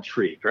are all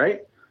intrigued,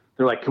 right?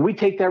 They're like, "Can we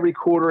take that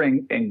recorder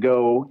and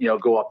go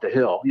up the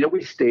hill?"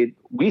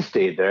 We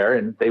stayed there,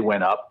 and they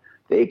went up.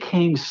 They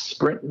came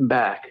sprinting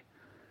back.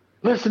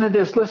 Listen to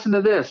this, listen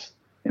to this.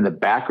 In the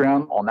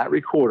background on that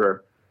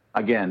recorder,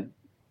 again,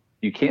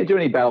 you can't do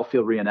any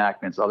battlefield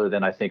reenactments other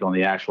than I think on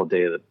the actual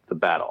day of the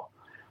battle.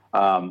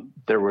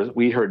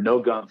 We heard no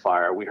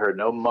gunfire, we heard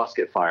no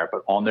musket fire,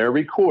 but on their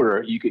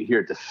recorder, you could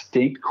hear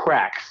distinct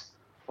cracks,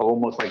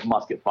 almost like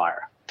musket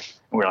fire.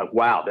 And we're like,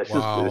 wow, this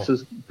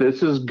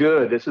is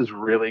good. This is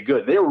really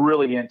good. They were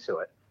really into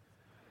it.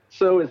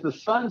 So as the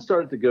sun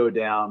started to go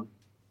down,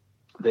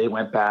 they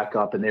went back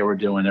up and they were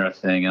doing their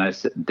thing. And I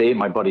said,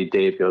 my buddy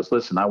Dave goes,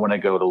 listen, I want to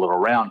go to Little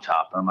Round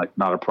Top. I'm like,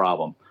 not a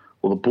problem.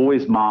 Well, the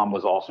boy's mom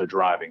was also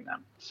driving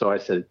them. So I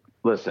said,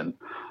 listen,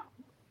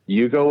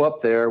 you go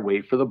up there,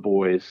 wait for the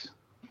boys.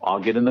 I'll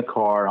get in the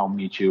car. I'll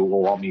meet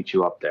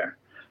you up there.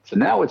 So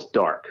now it's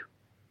dark.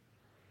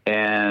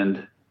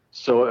 And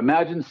so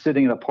imagine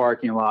sitting in a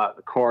parking lot.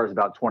 The car is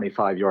about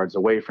 25 yards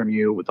away from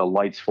you with the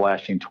lights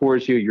flashing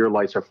towards you. Your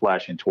lights are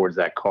flashing towards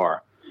that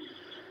car.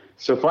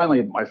 So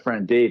finally, my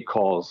friend Dave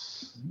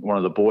calls one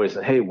of the boys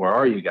and said, hey, where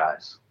are you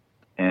guys?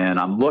 And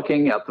I'm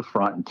looking at the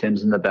front and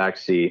Tim's in the back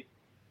seat.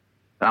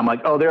 And I'm like,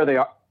 oh, there they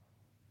are.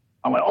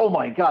 I'm like, oh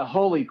my God,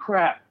 holy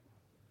crap.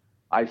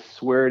 I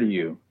swear to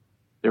you,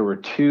 there were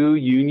 2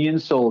 Union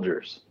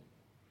soldiers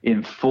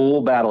in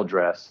full battle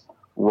dress,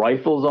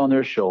 rifles on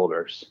their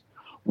shoulders,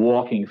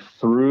 walking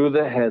through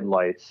the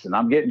headlights. And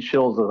I'm getting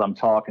chills as I'm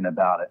talking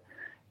about it.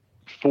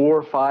 4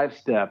 or 5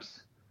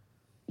 steps.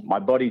 My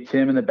buddy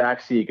Tim in the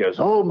back seat goes,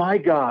 oh my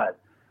God.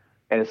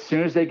 And as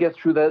soon as they get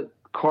through that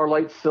car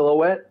light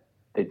silhouette,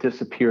 they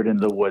disappeared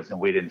into the woods and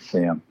we didn't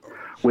see them.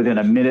 Within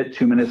a minute,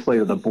 2 minutes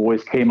later, the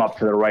boys came up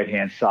to the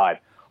right-hand side.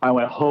 I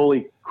went,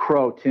 holy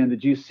crow, Tim,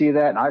 did you see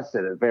that? And I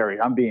said,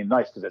 I'm being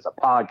nice because it's a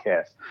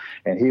podcast.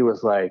 And he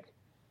was like,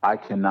 I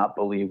cannot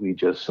believe we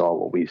just saw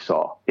what we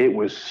saw. It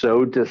was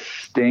so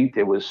distinct.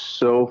 It was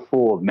so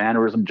full of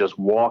mannerism, just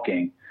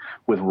walking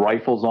with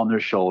rifles on their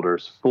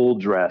shoulders, full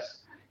dress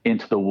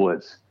into the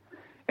woods.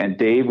 And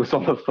Dave was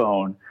on the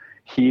phone.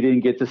 He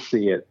didn't get to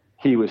see it.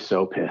 He was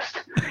so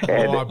pissed.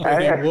 And I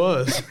bet he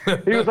was.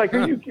 He was like,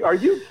 are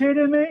you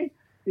kidding me?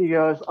 He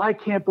goes, I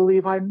can't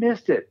believe I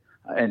missed it.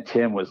 And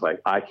Tim was like,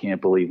 I can't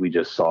believe we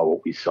just saw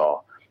what we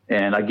saw.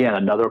 And again,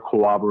 another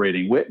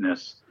corroborating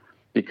witness,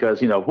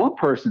 because, if one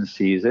person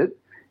sees it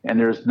and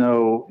there's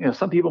no,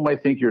 some people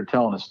might think you're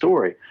telling a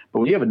story, but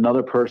when you have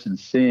another person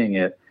seeing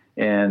it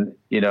and,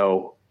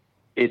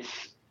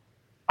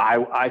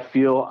 I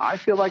feel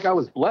like I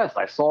was blessed.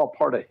 I saw a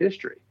part of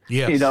history.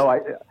 Yes.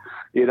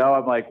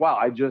 I'm like, wow,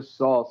 I just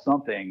saw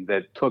something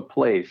that took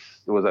place.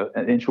 It was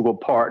an integral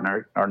part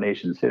in our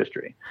nation's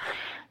history.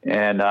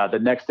 And the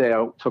next day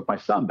I took my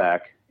son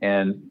back,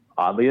 and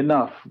oddly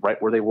enough,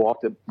 right where they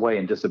walked away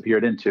and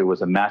disappeared into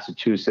was a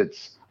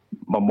Massachusetts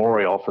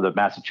memorial for the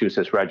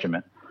Massachusetts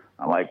Regiment.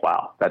 I'm like,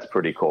 wow, that's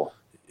pretty cool.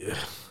 Yeah.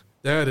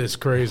 That is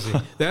crazy.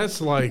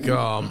 That's like,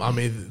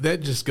 that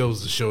just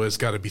goes to show it's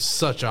got to be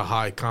such a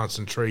high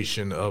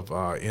concentration of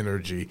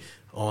energy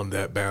on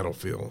that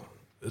battlefield.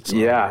 It's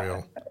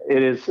unreal.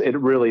 It is. It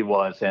really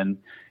was. And,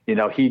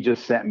 he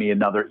just sent me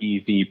another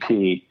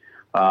EVP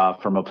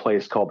from a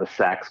place called the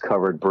Sachs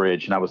Covered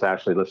Bridge. And I was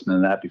actually listening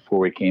to that before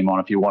we came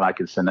on. If you want, I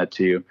can send that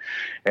to you.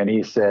 And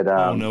he said,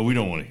 oh, no, we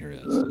don't want to hear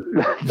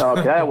that. No,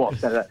 okay, I won't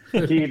send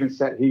that. He even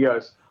said, he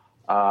goes,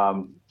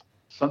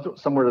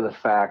 somewhere to the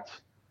fact,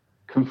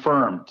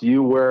 confirm, do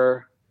you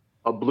wear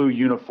a blue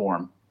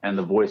uniform? And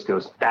the voice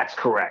goes, that's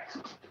correct.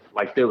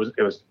 Like it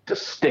was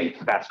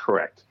distinct. That's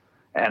correct.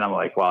 And I'm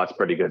like, wow, that's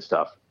pretty good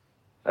stuff.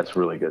 That's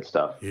really good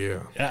stuff.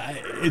 Yeah.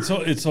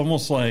 It's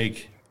almost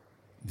like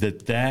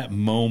that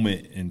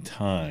moment in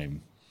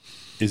time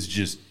is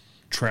just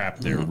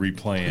trapped there,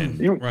 replaying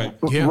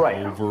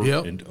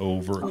over and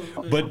over.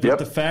 But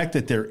the fact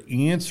that they're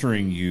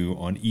answering you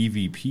on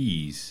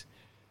EVPs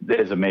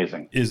is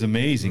amazing.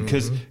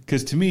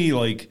 Because to me,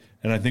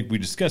 and I think we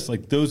discussed,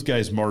 those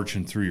guys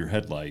marching through your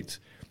headlights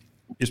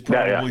is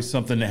probably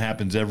something that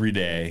happens every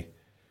day.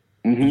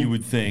 Mm-hmm. You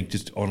would think,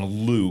 just on a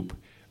loop.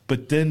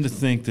 But then to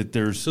think that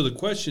there's the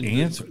question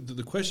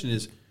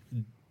is,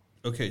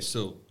 okay,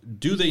 so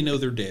do they know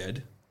they're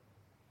dead?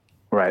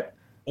 Right.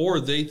 Or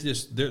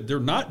they're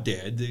not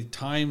dead. The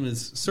time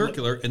is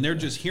circular, and they're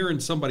just hearing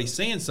somebody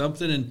saying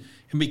something, and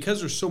because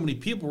there's so many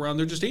people around,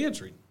 they're just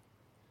answering.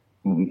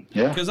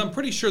 Yeah, because I'm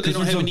pretty sure they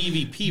don't have an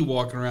EVP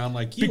walking around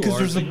like you because are.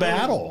 There's a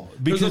battle.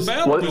 There's a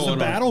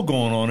battle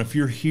going on. If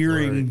you're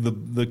hearing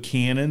the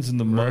cannons and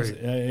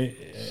the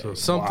so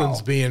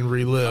something's being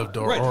relived,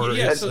 or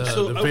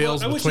the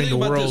veils between the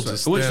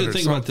worlds. I want you to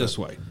think about it this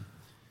way.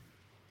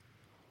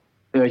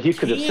 He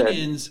could have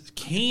said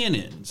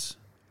cannons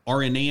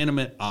are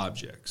inanimate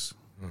objects.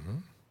 Mm-hmm.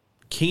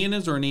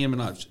 Cannons are inanimate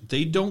objects.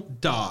 They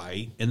don't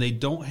die and they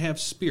don't have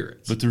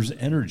spirits. But there's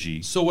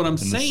energy. So what I'm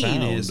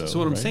saying is,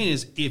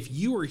 if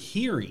you are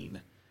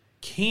hearing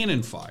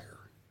cannon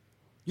fire,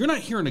 you're not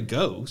hearing a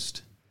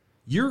ghost.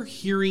 You're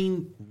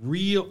hearing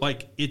real,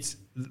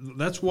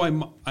 that's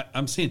why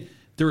I'm saying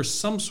there is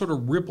some sort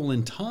of ripple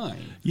in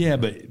time. Yeah,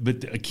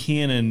 but a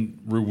cannon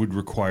would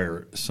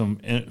require some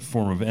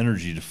form of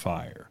energy to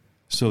fire.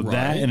 So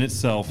that in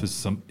itself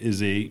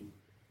is a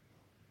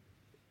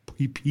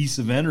piece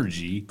of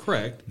energy.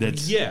 Correct.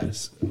 That's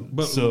yes.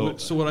 But so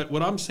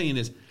what I'm saying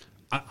is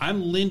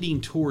I'm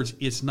lending towards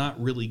it's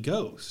not really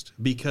ghost,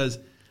 because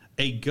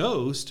a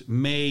ghost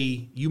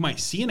you might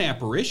see an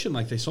apparition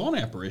like they saw an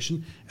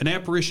apparition. An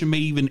apparition may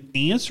even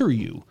answer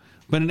you,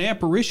 but an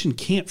apparition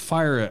can't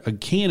fire a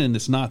cannon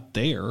that's not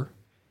there.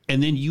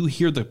 And then you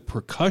hear the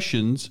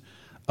percussions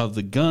of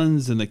the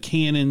guns and the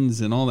cannons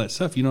and all that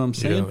stuff. You know what I'm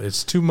saying? Yeah,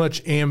 it's too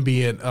much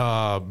ambient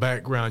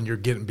background you're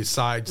getting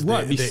besides the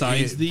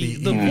voice,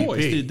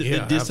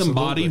 the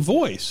disembodied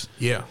voice.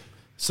 Yeah.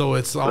 So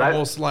it's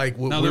almost like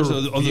what now. There's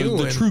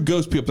the true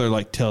ghost people are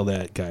like, tell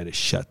that guy to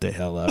shut the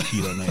hell up.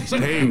 You don't know.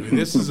 Hey,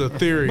 this is a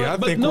theory.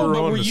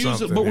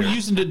 We're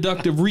using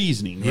deductive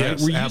reasoning, right?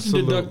 Yes, we're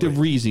using deductive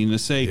reasoning to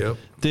say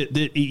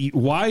that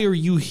why are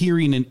you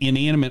hearing an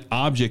inanimate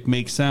object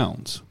make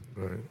sounds?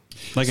 Right.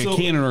 Like a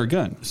cannon or a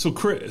gun. So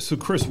Chris,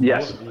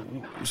 yes.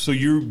 So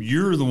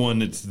you're the one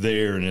that's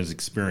there and has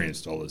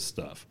experienced all this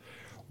stuff.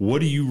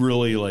 What do you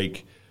really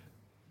like?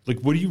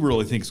 What do you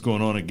really think is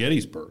going on at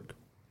Gettysburg?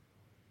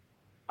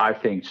 I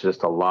think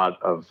it's a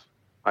lot of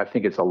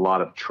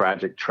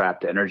tragic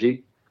trapped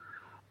energy.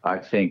 I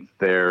think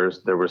there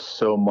was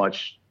so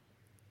much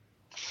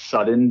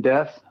sudden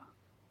death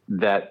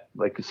that,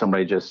 like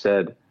somebody just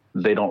said,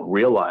 they don't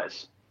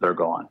realize they're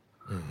gone,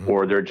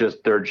 or they're just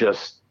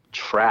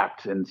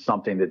trapped in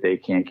something that they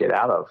can't get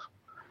out of,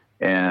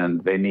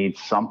 and they need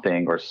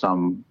something or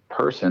some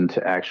person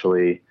to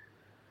actually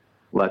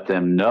let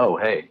them know,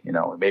 hey,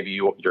 maybe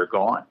you're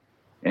gone,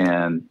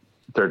 and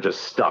they're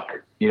just stuck.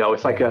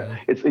 It's like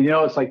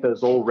it's like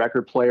those old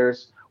record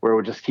players where it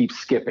would just keep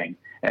skipping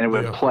and it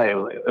would play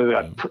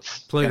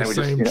the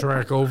same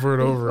track over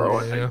and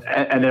over again.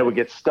 And then it would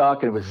get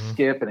stuck and it would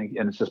skip and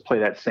it's just play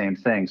that same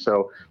thing.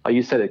 So like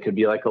you said, it could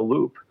be like a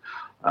loop.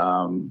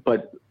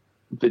 But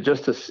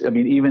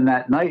even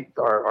that night,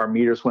 our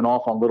meters went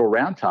off on Little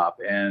Round Top,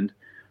 and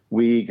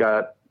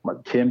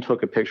Tim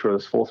took a picture of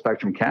this full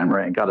spectrum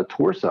camera and got a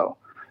torso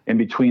in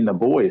between the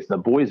boys. The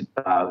boys'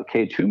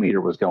 K2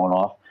 meter was going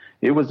off.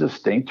 It was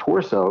distinct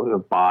torso, the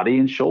body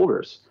and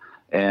shoulders.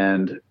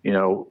 And,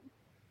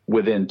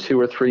 within 2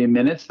 or 3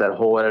 minutes, that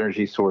whole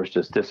energy source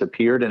just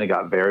disappeared and it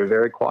got very,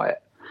 very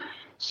quiet.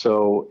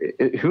 So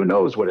who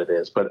knows what it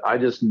is, but I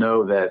just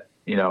know that,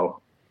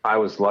 I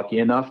was lucky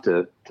enough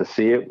to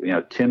see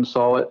it. Tim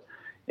saw it.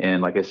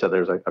 And like I said,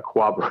 there's a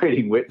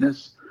cooperating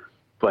witness,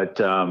 but,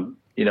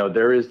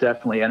 there is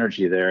definitely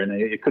energy there. And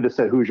it could have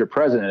said, who's your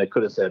president? It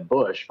could have said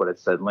Bush, but it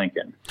said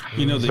Lincoln.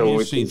 The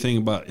interesting thing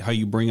about how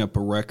you bring up a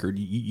record,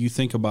 you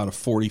think about a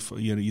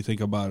 40, you think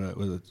about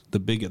the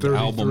big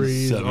album,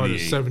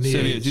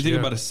 78. You think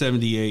about a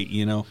 78,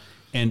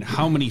 and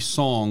how many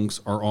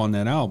songs are on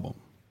that album?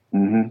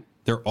 Mm-hmm.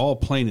 They're all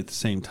playing at the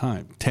same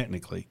time,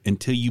 technically,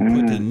 until you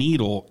put the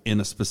needle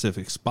in a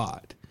specific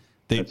spot.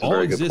 They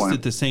all exist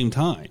at the same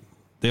time.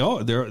 They all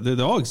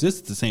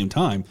exist at the same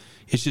time.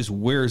 It's just,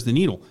 where's the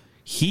needle?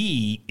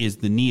 He is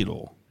the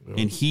needle,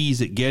 and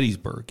he's at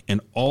Gettysburg,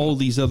 and all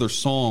these other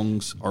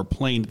songs are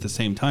playing at the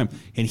same time,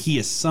 and he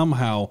is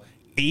somehow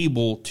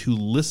able to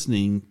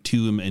listening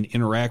to him and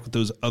interact with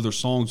those other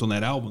songs on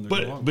that album.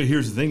 But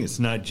here's the thing: it's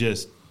not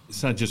just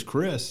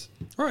Chris,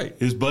 right?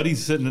 His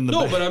buddy's sitting in the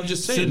back. No, but I'm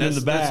just saying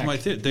that's my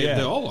thing. They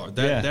all are.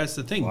 That's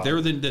the thing.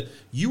 Wow.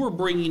 You are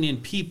bringing in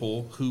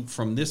people who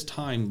from this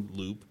time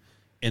loop,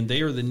 and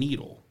they are the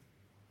needle.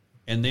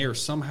 And they are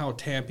somehow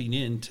tapping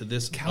into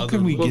this. How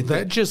can we get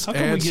that? Just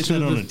adds to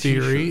the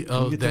theory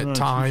of that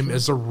time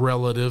as a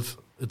relative.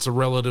 It's a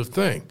relative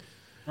thing,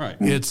 right?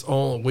 It's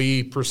all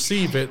we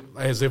perceive it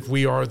as if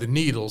we are the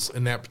needles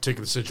in that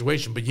particular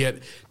situation, but yet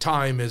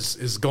time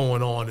is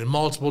going on in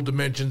multiple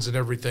dimensions and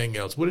everything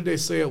else. What did they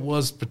say it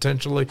was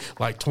potentially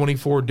like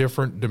 24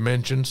 different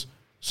dimensions,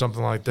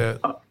 something like that?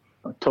 I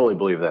totally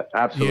believe that.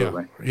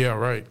 Absolutely. Yeah.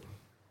 Right.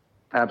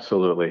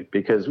 Absolutely,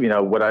 because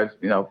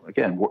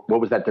again, what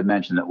was that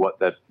dimension that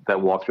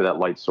walked through that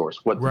light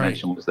source? What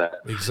dimension was that?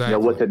 Exactly.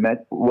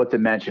 What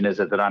dimension is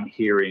it that I'm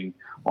hearing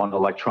on an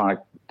electronic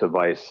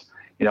device?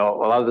 A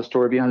lot of the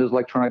story behind those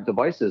electronic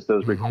devices,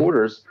 those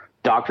recorders,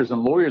 doctors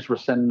and lawyers were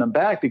sending them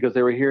back because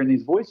they were hearing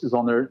these voices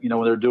on their,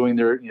 when they're doing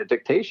their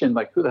dictation.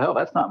 Like, who the hell?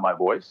 That's not my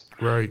voice.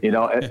 Right.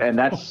 And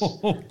that's,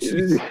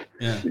 and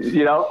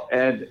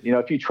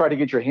if you try to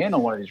get your hand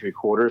on one of these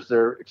recorders,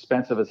 they're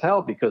expensive as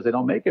hell because they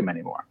don't make them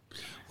anymore.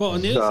 Well,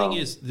 and the other thing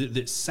is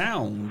that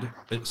sound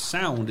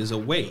is a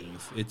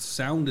wave.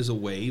 Sound is a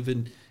wave.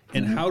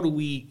 And how do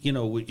we,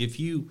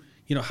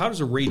 how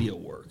does a radio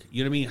work?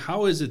 You know what I mean?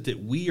 How is it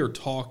that we are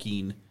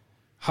talking?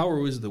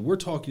 How is it that we're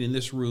talking in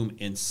this room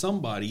and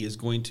somebody is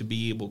going to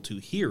be able to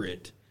hear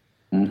it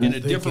in a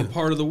different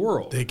part of the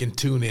world? They can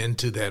tune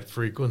into that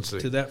frequency.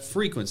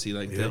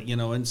 That,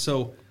 and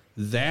so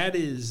that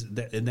is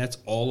that, and that's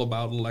all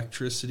about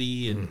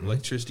electricity, and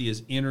electricity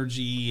is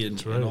energy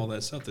and all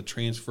that stuff. The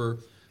transfer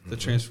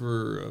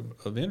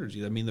of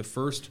energy. I mean, the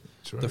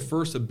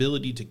first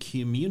ability to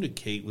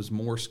communicate was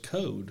Morse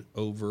code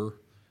over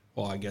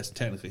well, I guess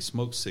technically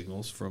smoke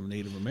signals from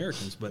Native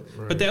Americans, but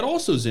that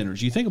also is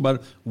energy. You think about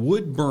it,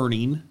 wood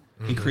burning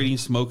and creating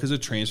smoke is a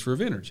transfer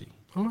of energy.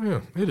 Oh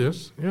yeah, it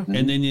is. Yeah.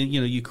 And then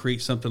you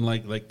create something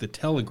like the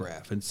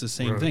telegraph, and it's the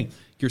same thing.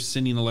 You're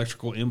sending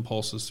electrical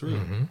impulses through.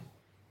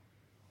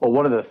 Well,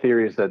 one of the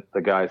theories that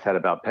the guys had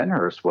about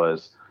Pennhurst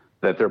was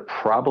that they're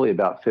probably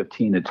about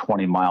 15 to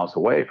 20 miles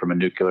away from a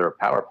nuclear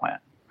power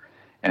plant.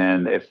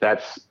 And if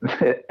that's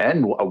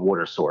and a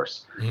water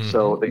source,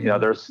 so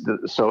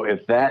so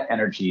if that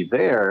energy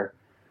there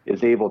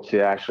is able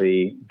to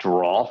actually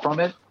draw from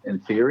it, in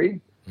theory,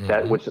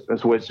 that which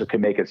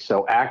can make it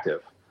so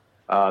active.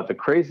 The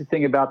crazy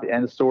thing about the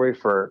end story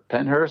for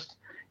Pennhurst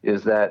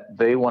is that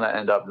they want to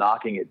end up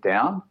knocking it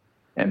down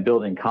and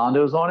building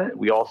condos on it.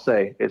 We all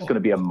say it's going to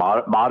be a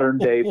modern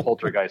day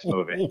poltergeist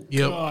movie.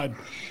 Yep.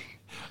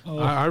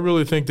 I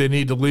really think they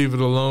need to leave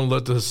it alone,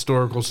 let the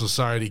Historical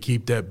Society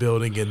keep that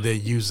building, and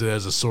then use it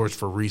as a source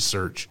for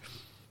research.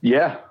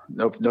 Yeah,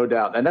 no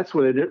doubt. And that's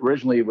what it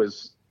originally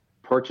was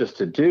purchased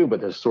to do, but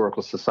the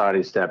Historical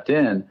Society stepped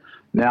in.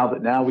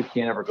 Now we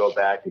can't ever go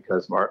back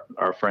because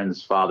our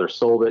friend's father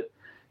sold it.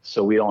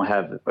 So we'd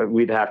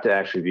have to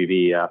actually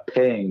be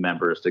paying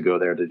members to go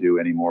there to do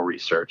any more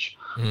research.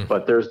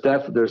 But there's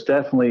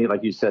definitely,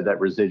 like you said, that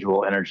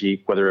residual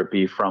energy, whether it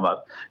be from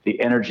the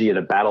energy at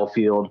a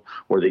battlefield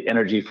or the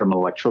energy from an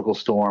electrical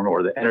storm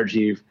or the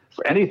energy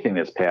for anything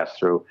that's passed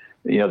through.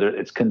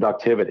 It's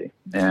conductivity,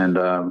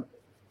 and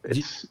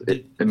it's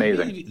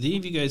amazing. Did any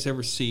of you guys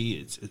ever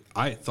see?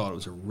 I thought it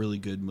was a really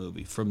good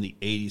movie from the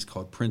 '80s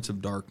called Prince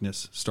of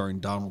Darkness, starring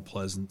Donald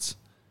Pleasance.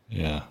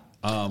 Yeah.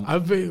 I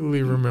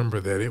vaguely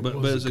remember that. It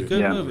was a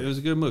good movie. It was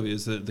a good movie.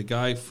 It's the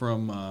guy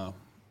from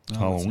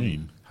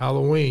Halloween.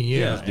 Halloween,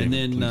 yeah. And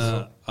then,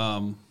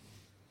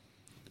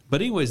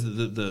 but anyways,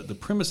 the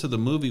premise of the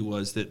movie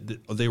was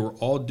that they were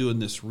all doing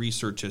this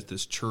research at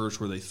this church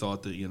where they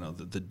thought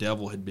that the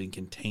devil had been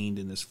contained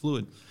in this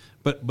fluid,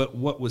 but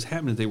what was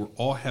happening? They were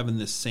all having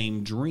this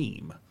same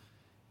dream,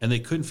 and they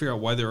couldn't figure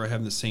out why they were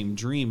having the same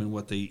dream. And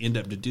what they end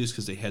up deduced,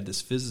 because they had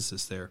this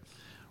physicist there,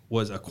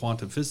 was a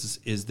quantum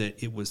physicist, is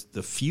that it was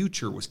the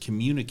future was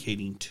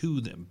communicating to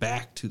them,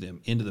 back to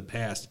them, into the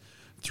past,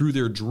 through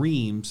their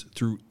dreams,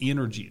 through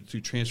energy,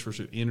 through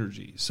transfers of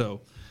energy. So,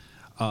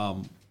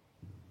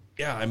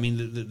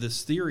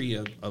 this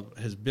theory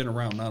has been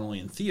around not only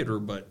in theater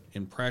but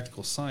in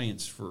practical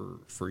science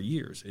for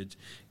years.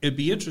 It'd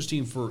be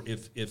interesting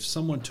if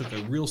someone took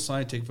a real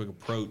scientific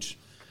approach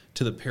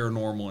to the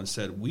paranormal and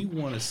said, we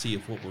want to see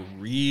if what we're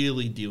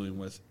really dealing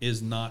with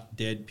is not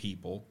dead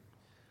people.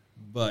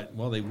 But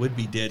they would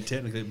be dead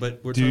technically. But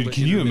we're dude,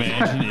 can you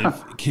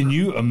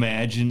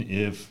imagine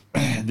if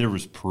there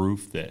was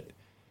proof that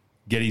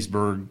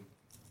Gettysburg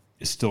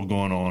is still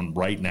going on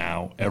right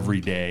now,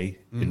 every day,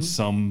 in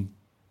some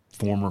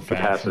form or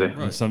fashion?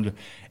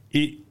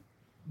 Capacity.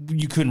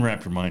 You couldn't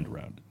wrap your mind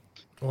around it.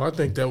 Well, I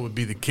think that would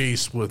be the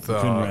case with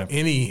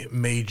any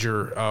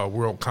major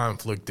world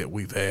conflict that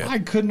we've had. I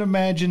couldn't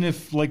imagine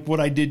if, like, what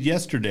I did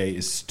yesterday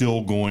is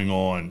still going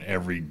on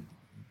every day.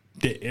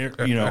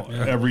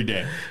 Every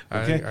day,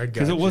 okay?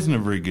 Because it wasn't a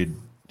very good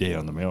day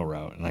on the mail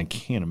route, and I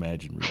can't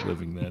imagine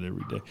reliving that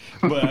every day.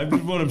 But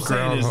what I'm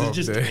saying is, it's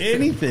just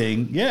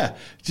anything,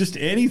 just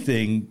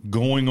anything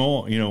going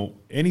on.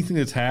 Anything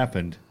that's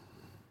happened,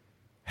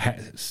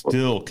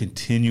 still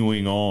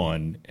continuing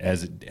on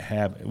as it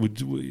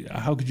happened.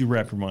 How could you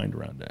wrap your mind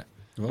around that?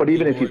 But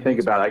even if you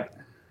think about it,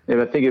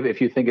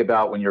 if you think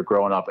about when you're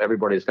growing up,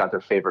 everybody's got their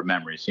favorite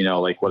memories.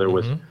 Like whether it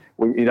was.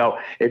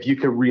 If you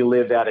could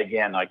relive that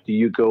again, like, do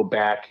you go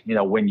back,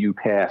 when you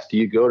pass, do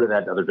you go to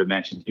that other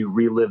dimension? Do you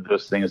relive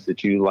those things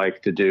that you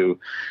like to do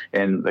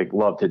and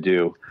love to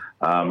do?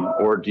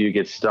 Or do you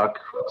get stuck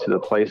to the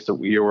place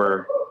that you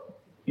were,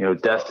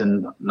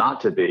 destined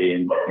not to be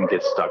and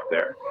get stuck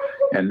there?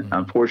 And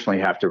unfortunately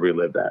have to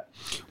relive that.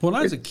 When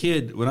I was a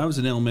kid, when I was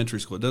in elementary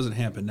school, it doesn't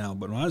happen now,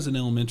 but when I was in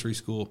elementary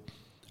school,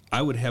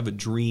 I would have a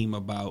dream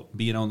about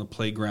being on the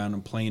playground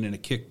and playing in a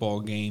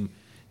kickball game.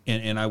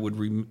 And I would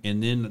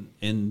and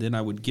then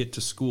I would get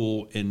to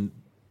school, and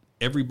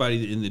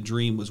everybody in the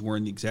dream was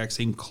wearing the exact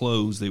same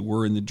clothes they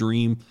were in the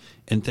dream,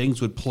 and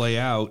things would play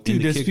out.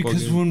 Dude, that's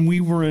because when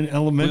we were in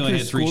elementary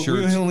school,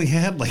 we only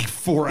had like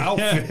 4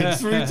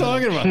 outfits. What are you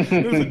talking about?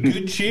 There was a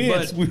good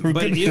chance we were.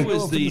 But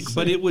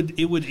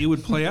it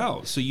would play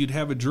out. So you'd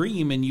have a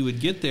dream, and you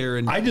would get there.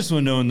 And I just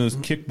want to know, in those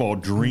kickball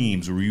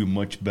dreams, were you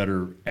much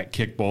better at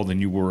kickball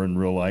than you were in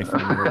real life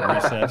when you were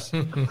at recess?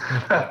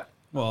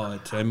 Well,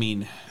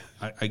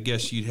 I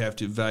guess you'd have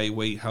to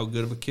evaluate how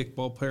good of a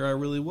kickball player I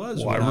really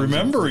was. Well, I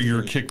remember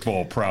your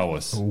kickball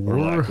prowess.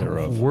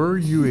 Were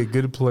you a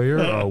good player,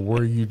 or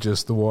were you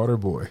just the water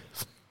boy?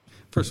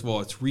 First of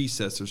all, it's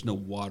recess. There's no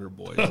water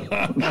boys. Oh,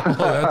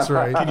 that's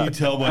right. Can you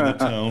tell by the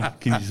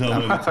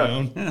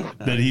tone?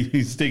 That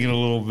he's taking a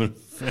little bit?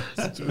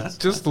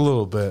 Just a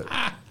little bit.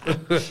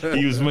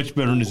 He was much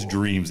better in his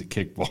dreams at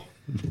kickball.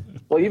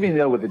 Well, even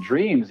though with the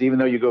dreams, even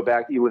though you go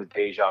back even with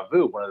deja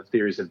vu, one of the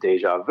theories of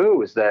deja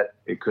vu is that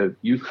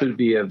you could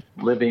be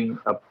reliving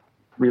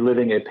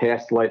a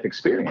past life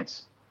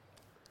experience.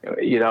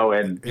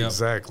 and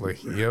Exactly.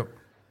 Yep.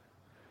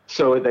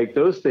 so like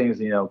those things,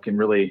 can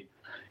really,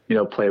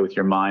 play with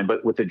your mind.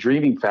 But with the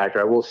dreaming factor,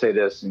 I will say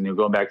this, and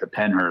going back to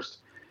Pennhurst,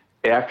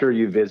 after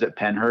you visit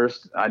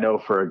Pennhurst, I know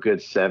for a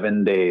good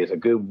 7 days, a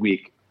good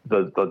week,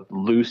 the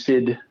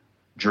lucid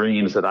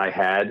dreams that I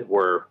had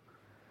were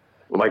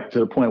like to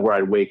the point where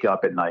I'd wake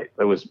up at night.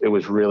 It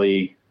was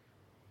really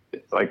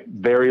like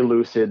very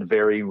lucid,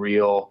 very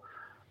real,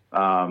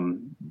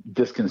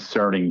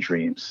 disconcerting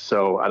dreams.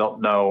 So I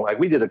don't know, like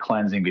we did a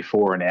cleansing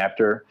before and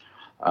after,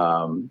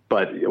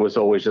 but it was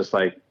always just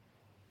like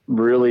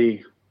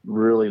really,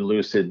 really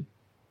lucid,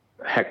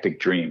 hectic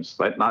dreams,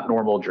 like not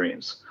normal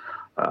dreams.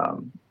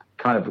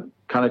 Kind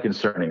of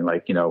concerning,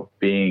 like,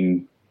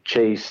 being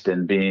chased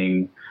and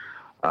being,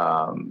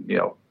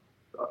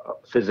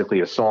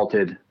 physically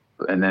assaulted,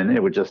 and then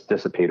it would just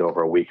dissipate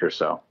over a week or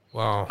so.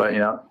 Wow. But,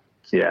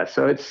 yeah,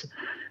 so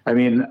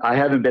I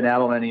haven't been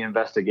out on any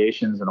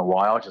investigations in a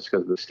while just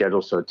because the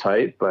schedule's so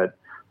tight, but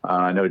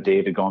I know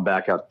David going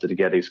back out to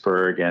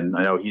Gettysburg, and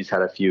I know he's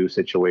had a few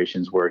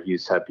situations where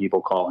he's had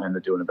people call him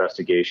to do an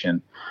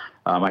investigation.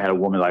 I had a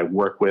woman that I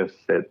work with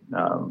that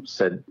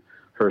said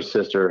her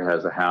sister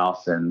has a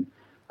house, and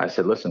I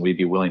said, listen, we'd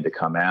be willing to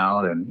come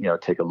out and,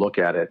 take a look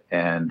at it.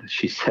 And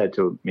she said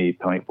to me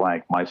point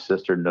blank, my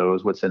sister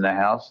knows what's in the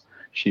house.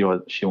 She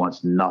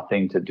wants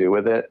nothing to do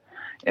with it.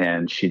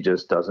 And she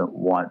just doesn't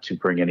want to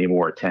bring any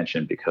more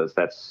attention because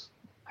that's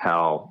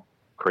how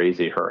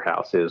crazy her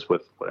house is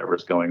with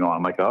whatever's going on.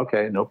 I'm like,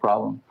 okay, no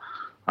problem.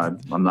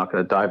 I'm not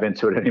going to dive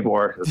into it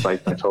anymore. It's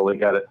like, I totally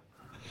get it.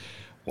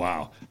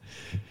 Wow.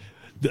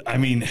 I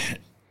mean,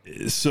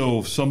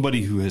 so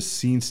somebody who has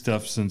seen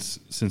stuff since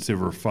they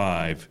were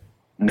 5,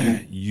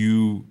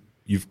 you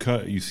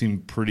seem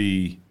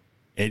pretty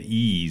at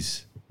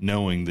ease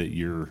knowing that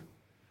you're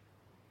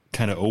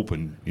kind of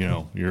open,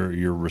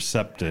 you're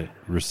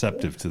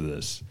receptive to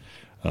this.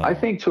 I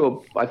think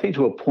to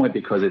a point,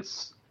 because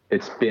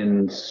it's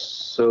been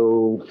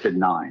so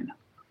benign.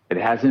 It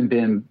hasn't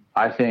been,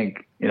 I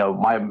think,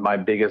 my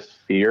biggest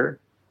fear,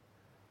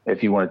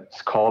 if you want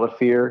to call it a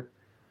fear,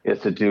 is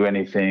to do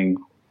anything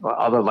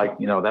other, like,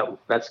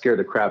 that scared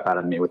the crap out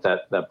of me with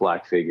that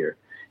black figure.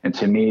 And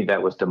to me,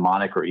 that was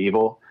demonic or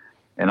evil.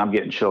 And I'm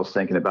getting chills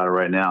thinking about it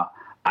right now.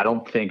 I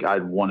don't think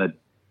I'd want to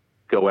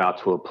go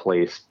out to a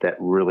place that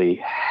really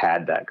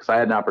had that, because I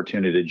had an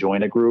opportunity to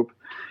join a group,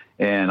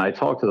 and I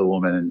talked to the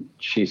woman, and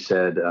she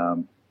said,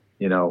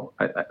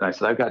 I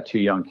said, I've got 2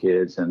 young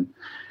kids, and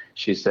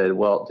she said,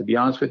 well, to be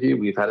honest with you,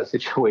 we've had a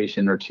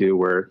situation or two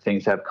where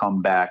things have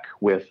come back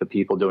with the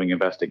people doing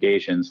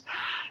investigations.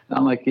 And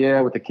I'm like,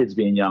 yeah, with the kids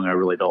being young, I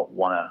really don't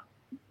want to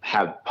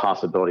have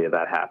possibility of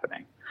that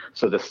happening.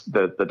 So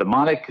the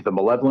demonic, the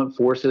malevolent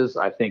forces,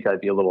 I think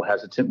I'd be a little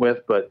hesitant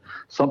with, but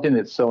something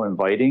that's so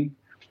inviting,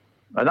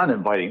 not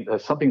inviting,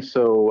 something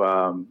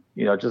so,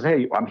 just,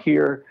 hey, I'm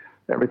here,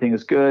 everything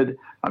is good.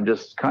 I'm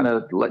just kind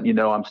of letting you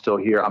know I'm still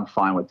here. I'm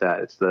fine with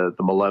that. It's the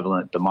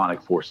malevolent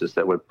demonic forces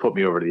that would put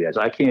me over the edge.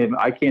 I can't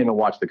even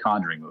watch the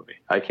Conjuring movie.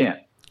 I can't.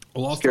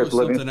 Well, I'll throw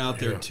something out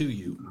there to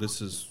you.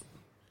 This is,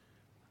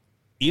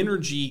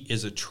 energy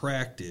is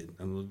attracted.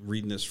 I'm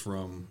reading this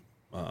from.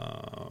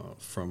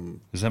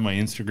 Is that my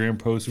Instagram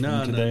post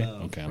from today?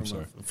 No. Okay, I'm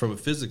sorry. From a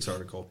physics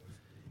article.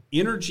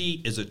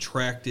 Energy is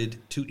attracted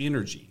to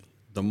energy.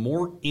 The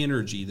more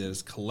energy that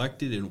is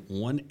collected in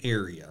one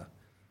area,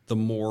 the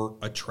more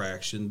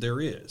attraction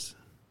there is.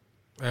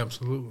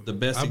 Absolutely. The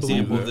best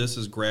example of this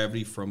is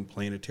gravity from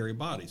planetary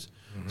bodies.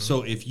 Mm-hmm.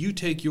 So if you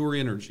take your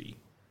energy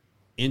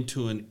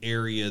into an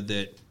area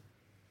that,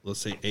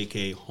 let's say,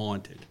 AKA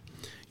haunted,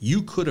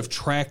 you could have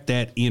tracked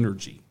that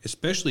energy,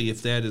 especially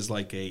if that is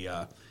like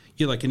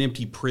like an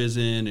empty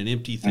prison, an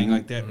empty thing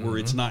like that, where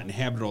it's not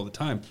inhabited all the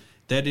time.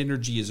 That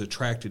energy is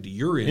attracted to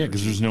your energy. Yeah,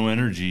 because there's no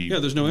energy. Yeah,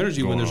 there's no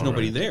energy when there's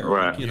nobody there.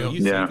 Right. Like,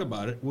 think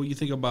about it. Well, you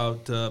think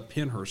about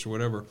Pennhurst or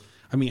whatever.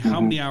 I mean, how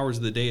many hours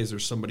of the day is there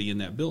somebody in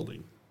that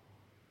building?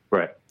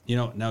 Right.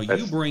 Now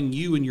you bring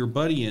you and your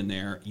buddy in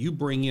there. You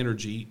bring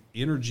energy.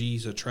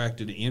 Energy's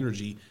attracted to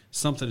energy.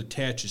 Something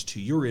attaches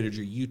to your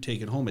energy. You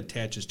take it home,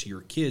 attaches to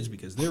your kids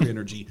because their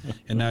energy,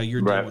 and now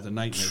you're dealing with a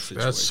nightmare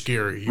situation. That's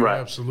scary. You're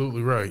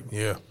absolutely right.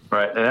 Yeah.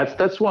 Right, and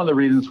that's one of the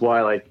reasons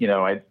why,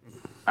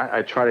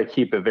 I try to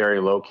keep it very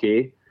low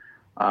key,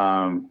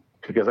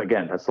 because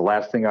again, that's the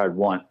last thing I'd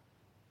want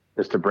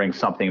is to bring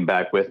something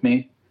back with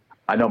me.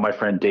 I know my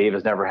friend Dave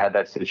has never had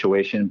that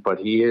situation, but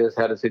he has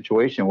had a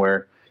situation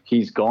where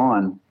he's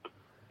gone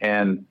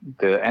and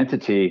the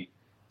entity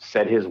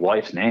said his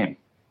wife's name.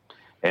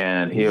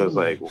 And he was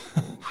like,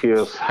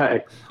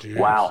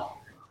 wow.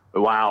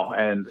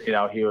 And,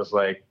 he was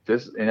like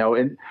this,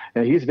 and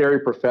he's very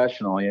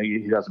professional.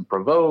 He doesn't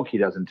provoke. He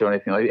doesn't do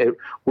anything like it.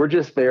 We're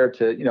just there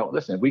to,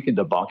 listen, if we can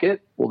debunk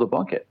it, we'll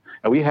debunk it.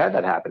 And we had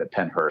that happen at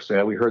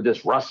Pennhurst. We heard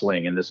this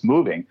rustling and this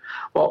moving.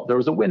 Well, there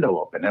was a window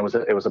open. It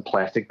was a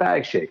plastic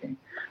bag shaking.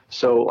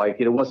 So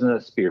it wasn't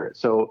a spirit.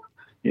 So,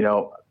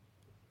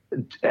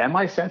 Am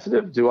I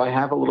sensitive? Do I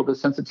have a little bit of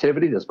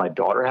sensitivity? Does my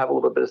daughter have a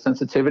little bit of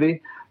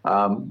sensitivity?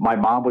 My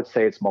mom would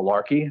say it's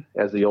malarkey,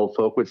 as the old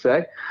folk would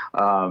say.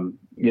 But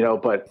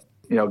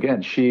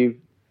again,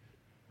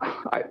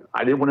 I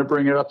didn't want to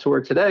bring it up to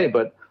her today,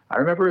 but I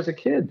remember as a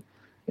kid,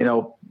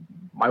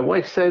 my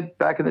wife said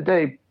back in the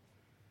day,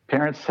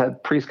 parents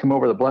had priests come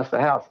over to bless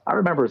the house. I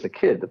remember as a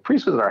kid, the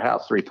priest was at our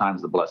house 3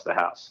 times to bless the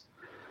house.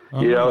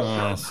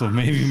 So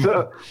maybe.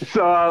 So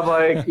I'm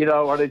like,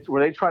 were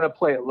they trying to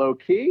play it low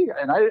key?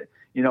 And I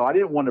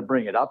didn't want to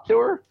bring it up to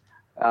her.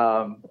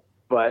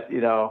 But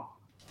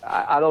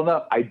I don't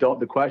know.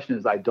 The question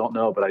is, I don't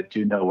know, but I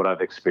do know what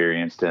I've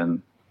experienced.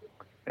 And,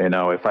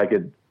 if I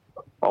could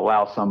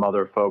allow some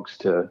other folks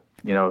to,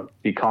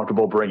 be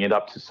comfortable bringing it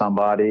up to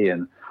somebody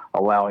and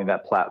allowing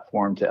that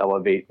platform to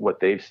elevate what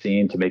they've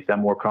seen to make them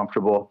more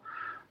comfortable,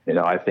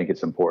 I think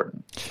it's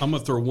important. I'm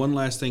going to throw one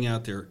last thing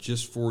out there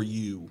just for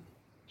you.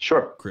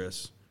 Sure.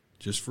 Chris,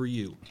 just for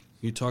you.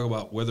 You talk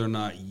about whether or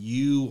not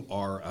you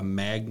are a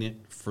magnet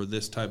for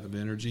this type of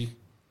energy.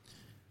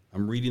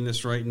 I'm reading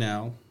this right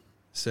now.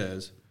 It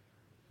says,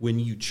 when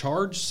you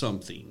charge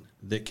something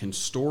that can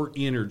store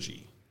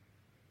energy,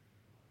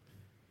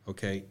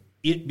 okay,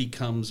 it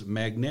becomes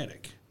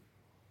magnetic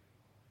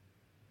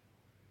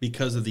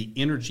because of the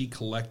energy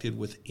collected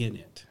within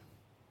it.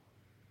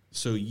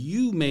 So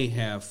you may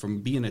have, from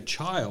being a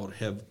child,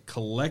 have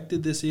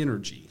collected this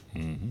energy,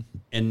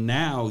 and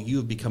now you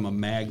have become a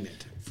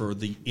magnet for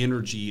the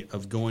energy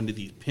of going to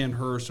these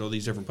Pennhurst or all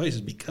these different places.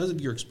 Because of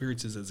your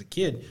experiences as a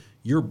kid,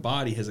 your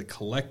body has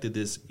collected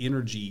this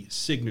energy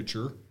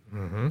signature,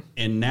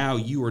 and now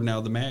you are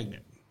now the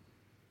magnet.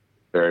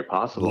 Very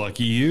possible.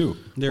 Lucky you.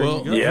 There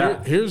you go.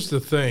 Yeah. Here's the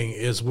thing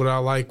is what I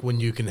like when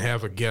you can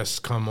have a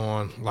guest come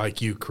on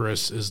like you,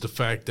 Chris, is the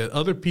fact that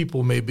other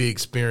people may be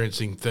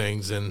experiencing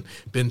things and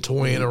been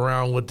toying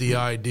around with the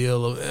idea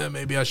of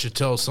maybe I should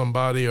tell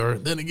somebody, or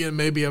then again,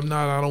 maybe I'm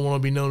not. I don't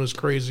want to be known as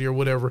crazy or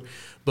whatever.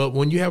 But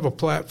when you have a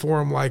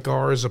platform like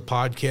ours, a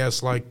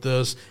podcast like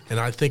this, and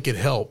I think it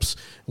helps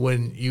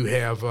when you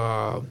have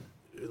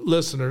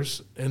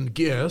listeners and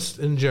guests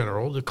in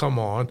general to come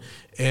on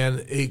and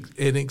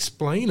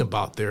explain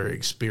about their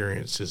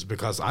experiences,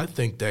 because I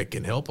think that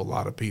can help a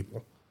lot of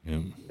people. Yeah.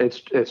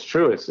 It's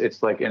true.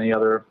 It's like any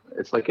other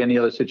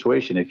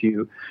situation. If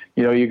you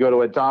go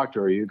to a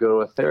doctor or you go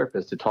to a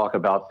therapist to talk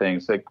about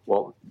things, like,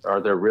 well,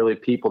 are there really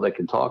people that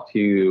can talk to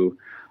you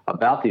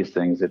about these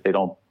things if they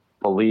don't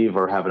believe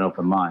or have an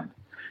open mind?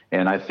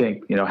 And I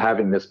think,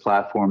 having this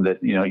platform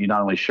that, you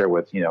not only share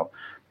with,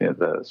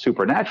 the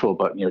supernatural,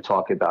 but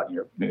talk about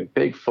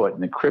Bigfoot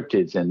and the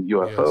cryptids and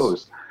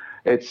UFOs.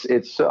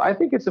 Yes. I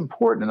think it's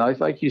important, and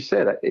like you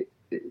said,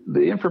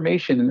 the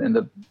information and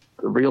the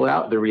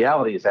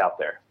reality is out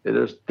there.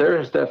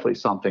 There's definitely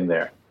something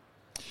there,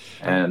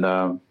 and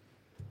I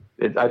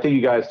think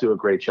you guys do a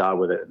great job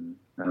with it,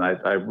 and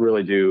I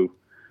really do.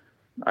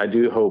 I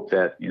do hope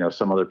that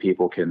some other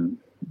people can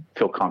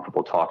feel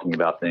comfortable talking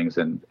about things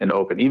and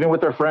open, even with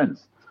their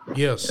friends.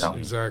 Yes,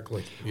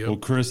 exactly. Yep. Well,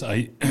 Chris,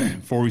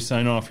 before we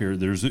sign off here,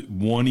 there's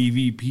one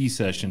EVP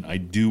session I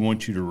do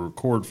want you to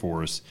record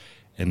for us,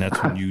 and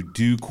that's when you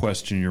do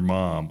question your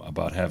mom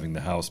about having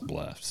the house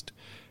blessed.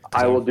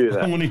 I will do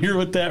that. I want to hear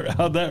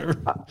how that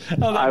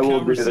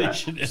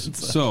conversation is.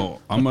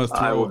 So I'm going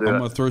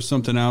to throw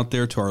something out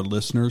there to our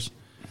listeners.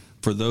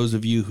 For those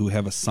of you who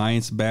have a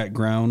science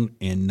background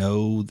and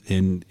know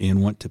and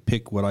want to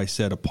pick what I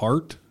said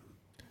apart,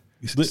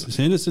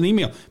 send us an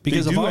email,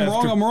 because if I'm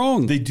wrong, I'm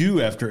wrong. They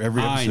do after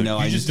every episode. I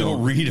know. You just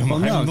don't read them. Well,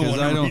 no,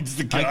 because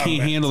I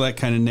can't handle that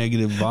kind of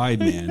negative vibe,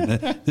 man.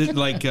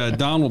 Like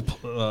Donald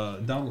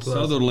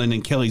Sutherland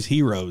in Kelly's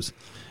Heroes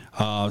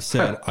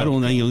said, I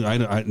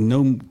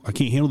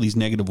can't handle these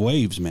negative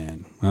waves,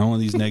 man. I don't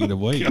want these negative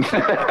waves.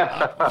 But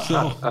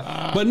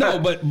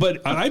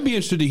I'd be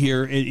interested to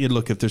hear.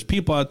 Look, if there's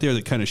people out there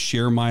that kind of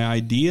share my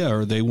idea,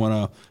 or they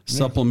want to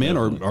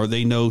supplement, or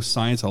they know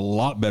science a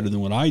lot better than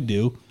what I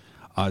do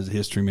as a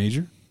history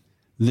major,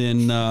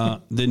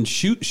 then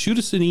shoot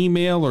us an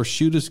email, or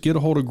get a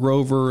hold of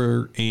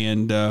Grover,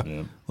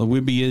 and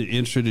we'd be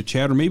interested to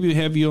chat, or maybe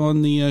have you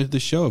on the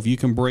show if you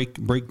can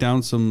break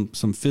down some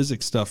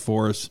physics stuff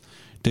for us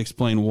to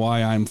explain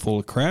why I'm full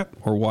of crap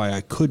or why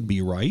I could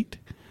be right.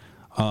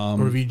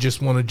 Or if you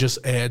just want to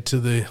add to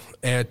the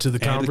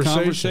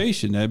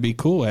conversation, that'd be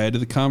cool. Add to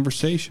the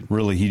conversation.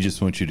 Really, he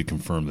just wants you to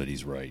confirm that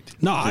he's right.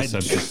 No, I'm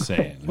just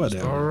saying.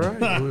 Whatever. All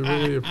right, we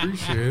really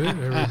appreciate it,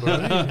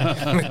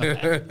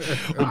 everybody.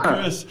 Well,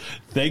 Chris,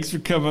 thanks for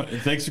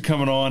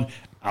coming on.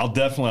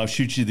 I'll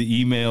shoot you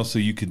the email so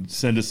you can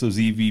send us those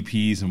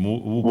EVPs, and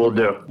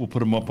we'll put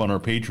them up on our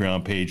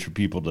Patreon page for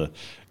people to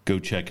go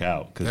check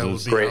out, because that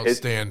would be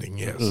outstanding.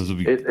 Yes,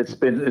 it's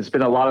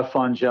been a lot of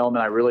fun,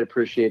 gentlemen. I really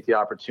appreciate the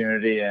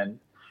opportunity, and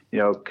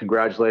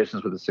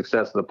congratulations with the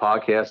success of the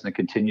podcast and the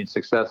continued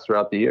success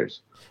throughout the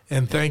years.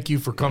 And thank you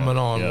for coming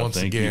on once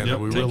again. Yep,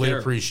 we really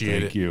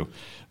appreciate it. Thank you.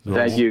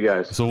 Thank you,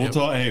 guys. So we'll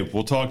talk. Hey,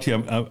 we'll talk to you.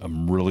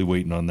 I'm really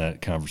waiting on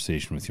that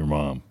conversation with your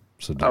mom.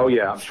 So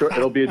I'm sure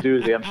it'll be a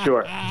doozy. I'm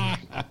sure.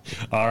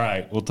 All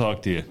right. We'll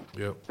talk to you.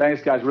 Yep.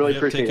 Thanks, guys. Really Yep,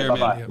 appreciate take it. care,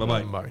 Bye-bye. man.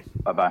 Bye-bye. Bye.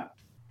 Bye-bye.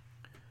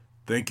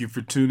 Thank you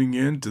for tuning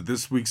in to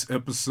this week's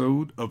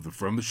episode of the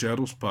From the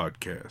Shadows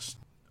podcast.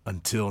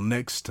 Until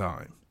next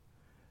time,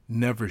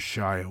 never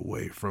shy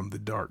away from the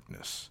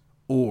darkness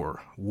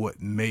or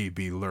what may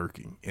be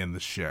lurking in the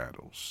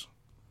shadows.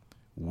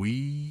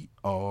 We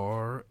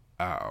are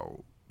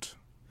out.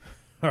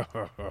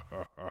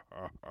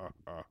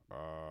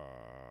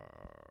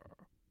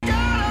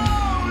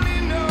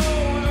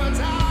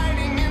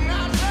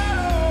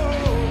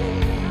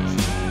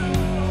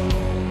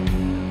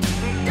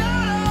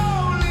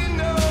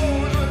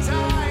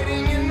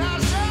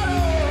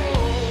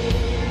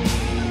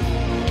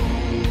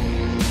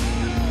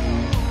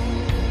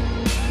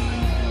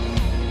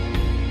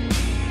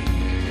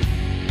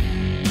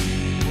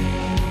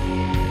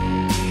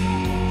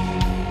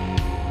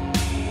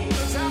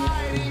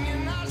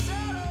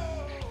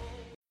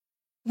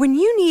 When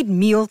you need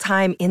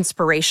mealtime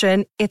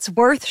inspiration, it's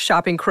worth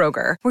shopping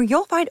Kroger, where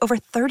you'll find over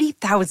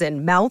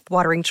 30,000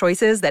 mouth-watering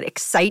choices that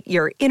excite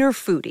your inner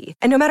foodie.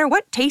 And no matter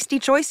what tasty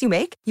choice you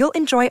make, you'll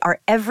enjoy our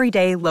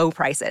everyday low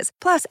prices,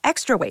 plus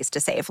extra ways to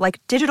save,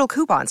 like digital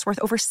coupons worth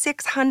over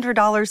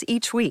 $600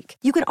 each week.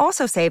 You can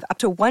also save up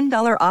to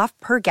 $1 off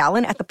per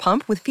gallon at the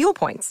pump with fuel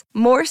points.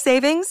 More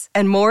savings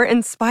and more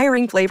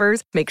inspiring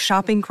flavors make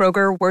shopping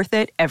Kroger worth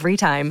it every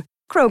time.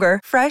 Kroger,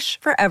 fresh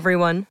for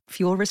everyone.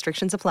 Fuel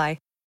restrictions apply.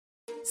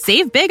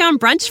 Save big on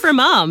brunch for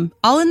mom,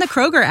 all in the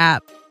Kroger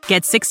app.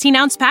 Get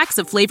 16-ounce packs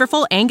of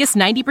flavorful Angus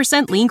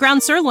 90% lean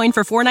ground sirloin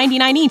for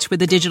 $4.99 each with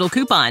a digital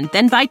coupon.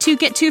 Then buy 2,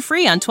 get 2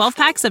 free on 12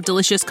 packs of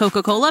delicious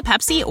Coca-Cola,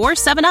 Pepsi, or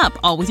 7-Up,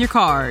 all with your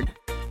card.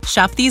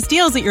 Shop these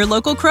deals at your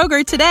local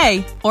Kroger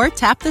today, or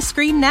tap the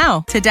screen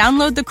now to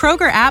download the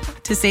Kroger app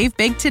to save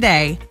big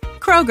today.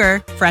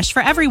 Kroger, fresh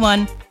for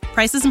everyone.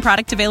 Prices and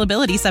product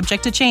availability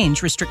subject to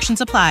change. Restrictions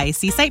apply.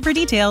 See site for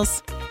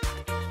details.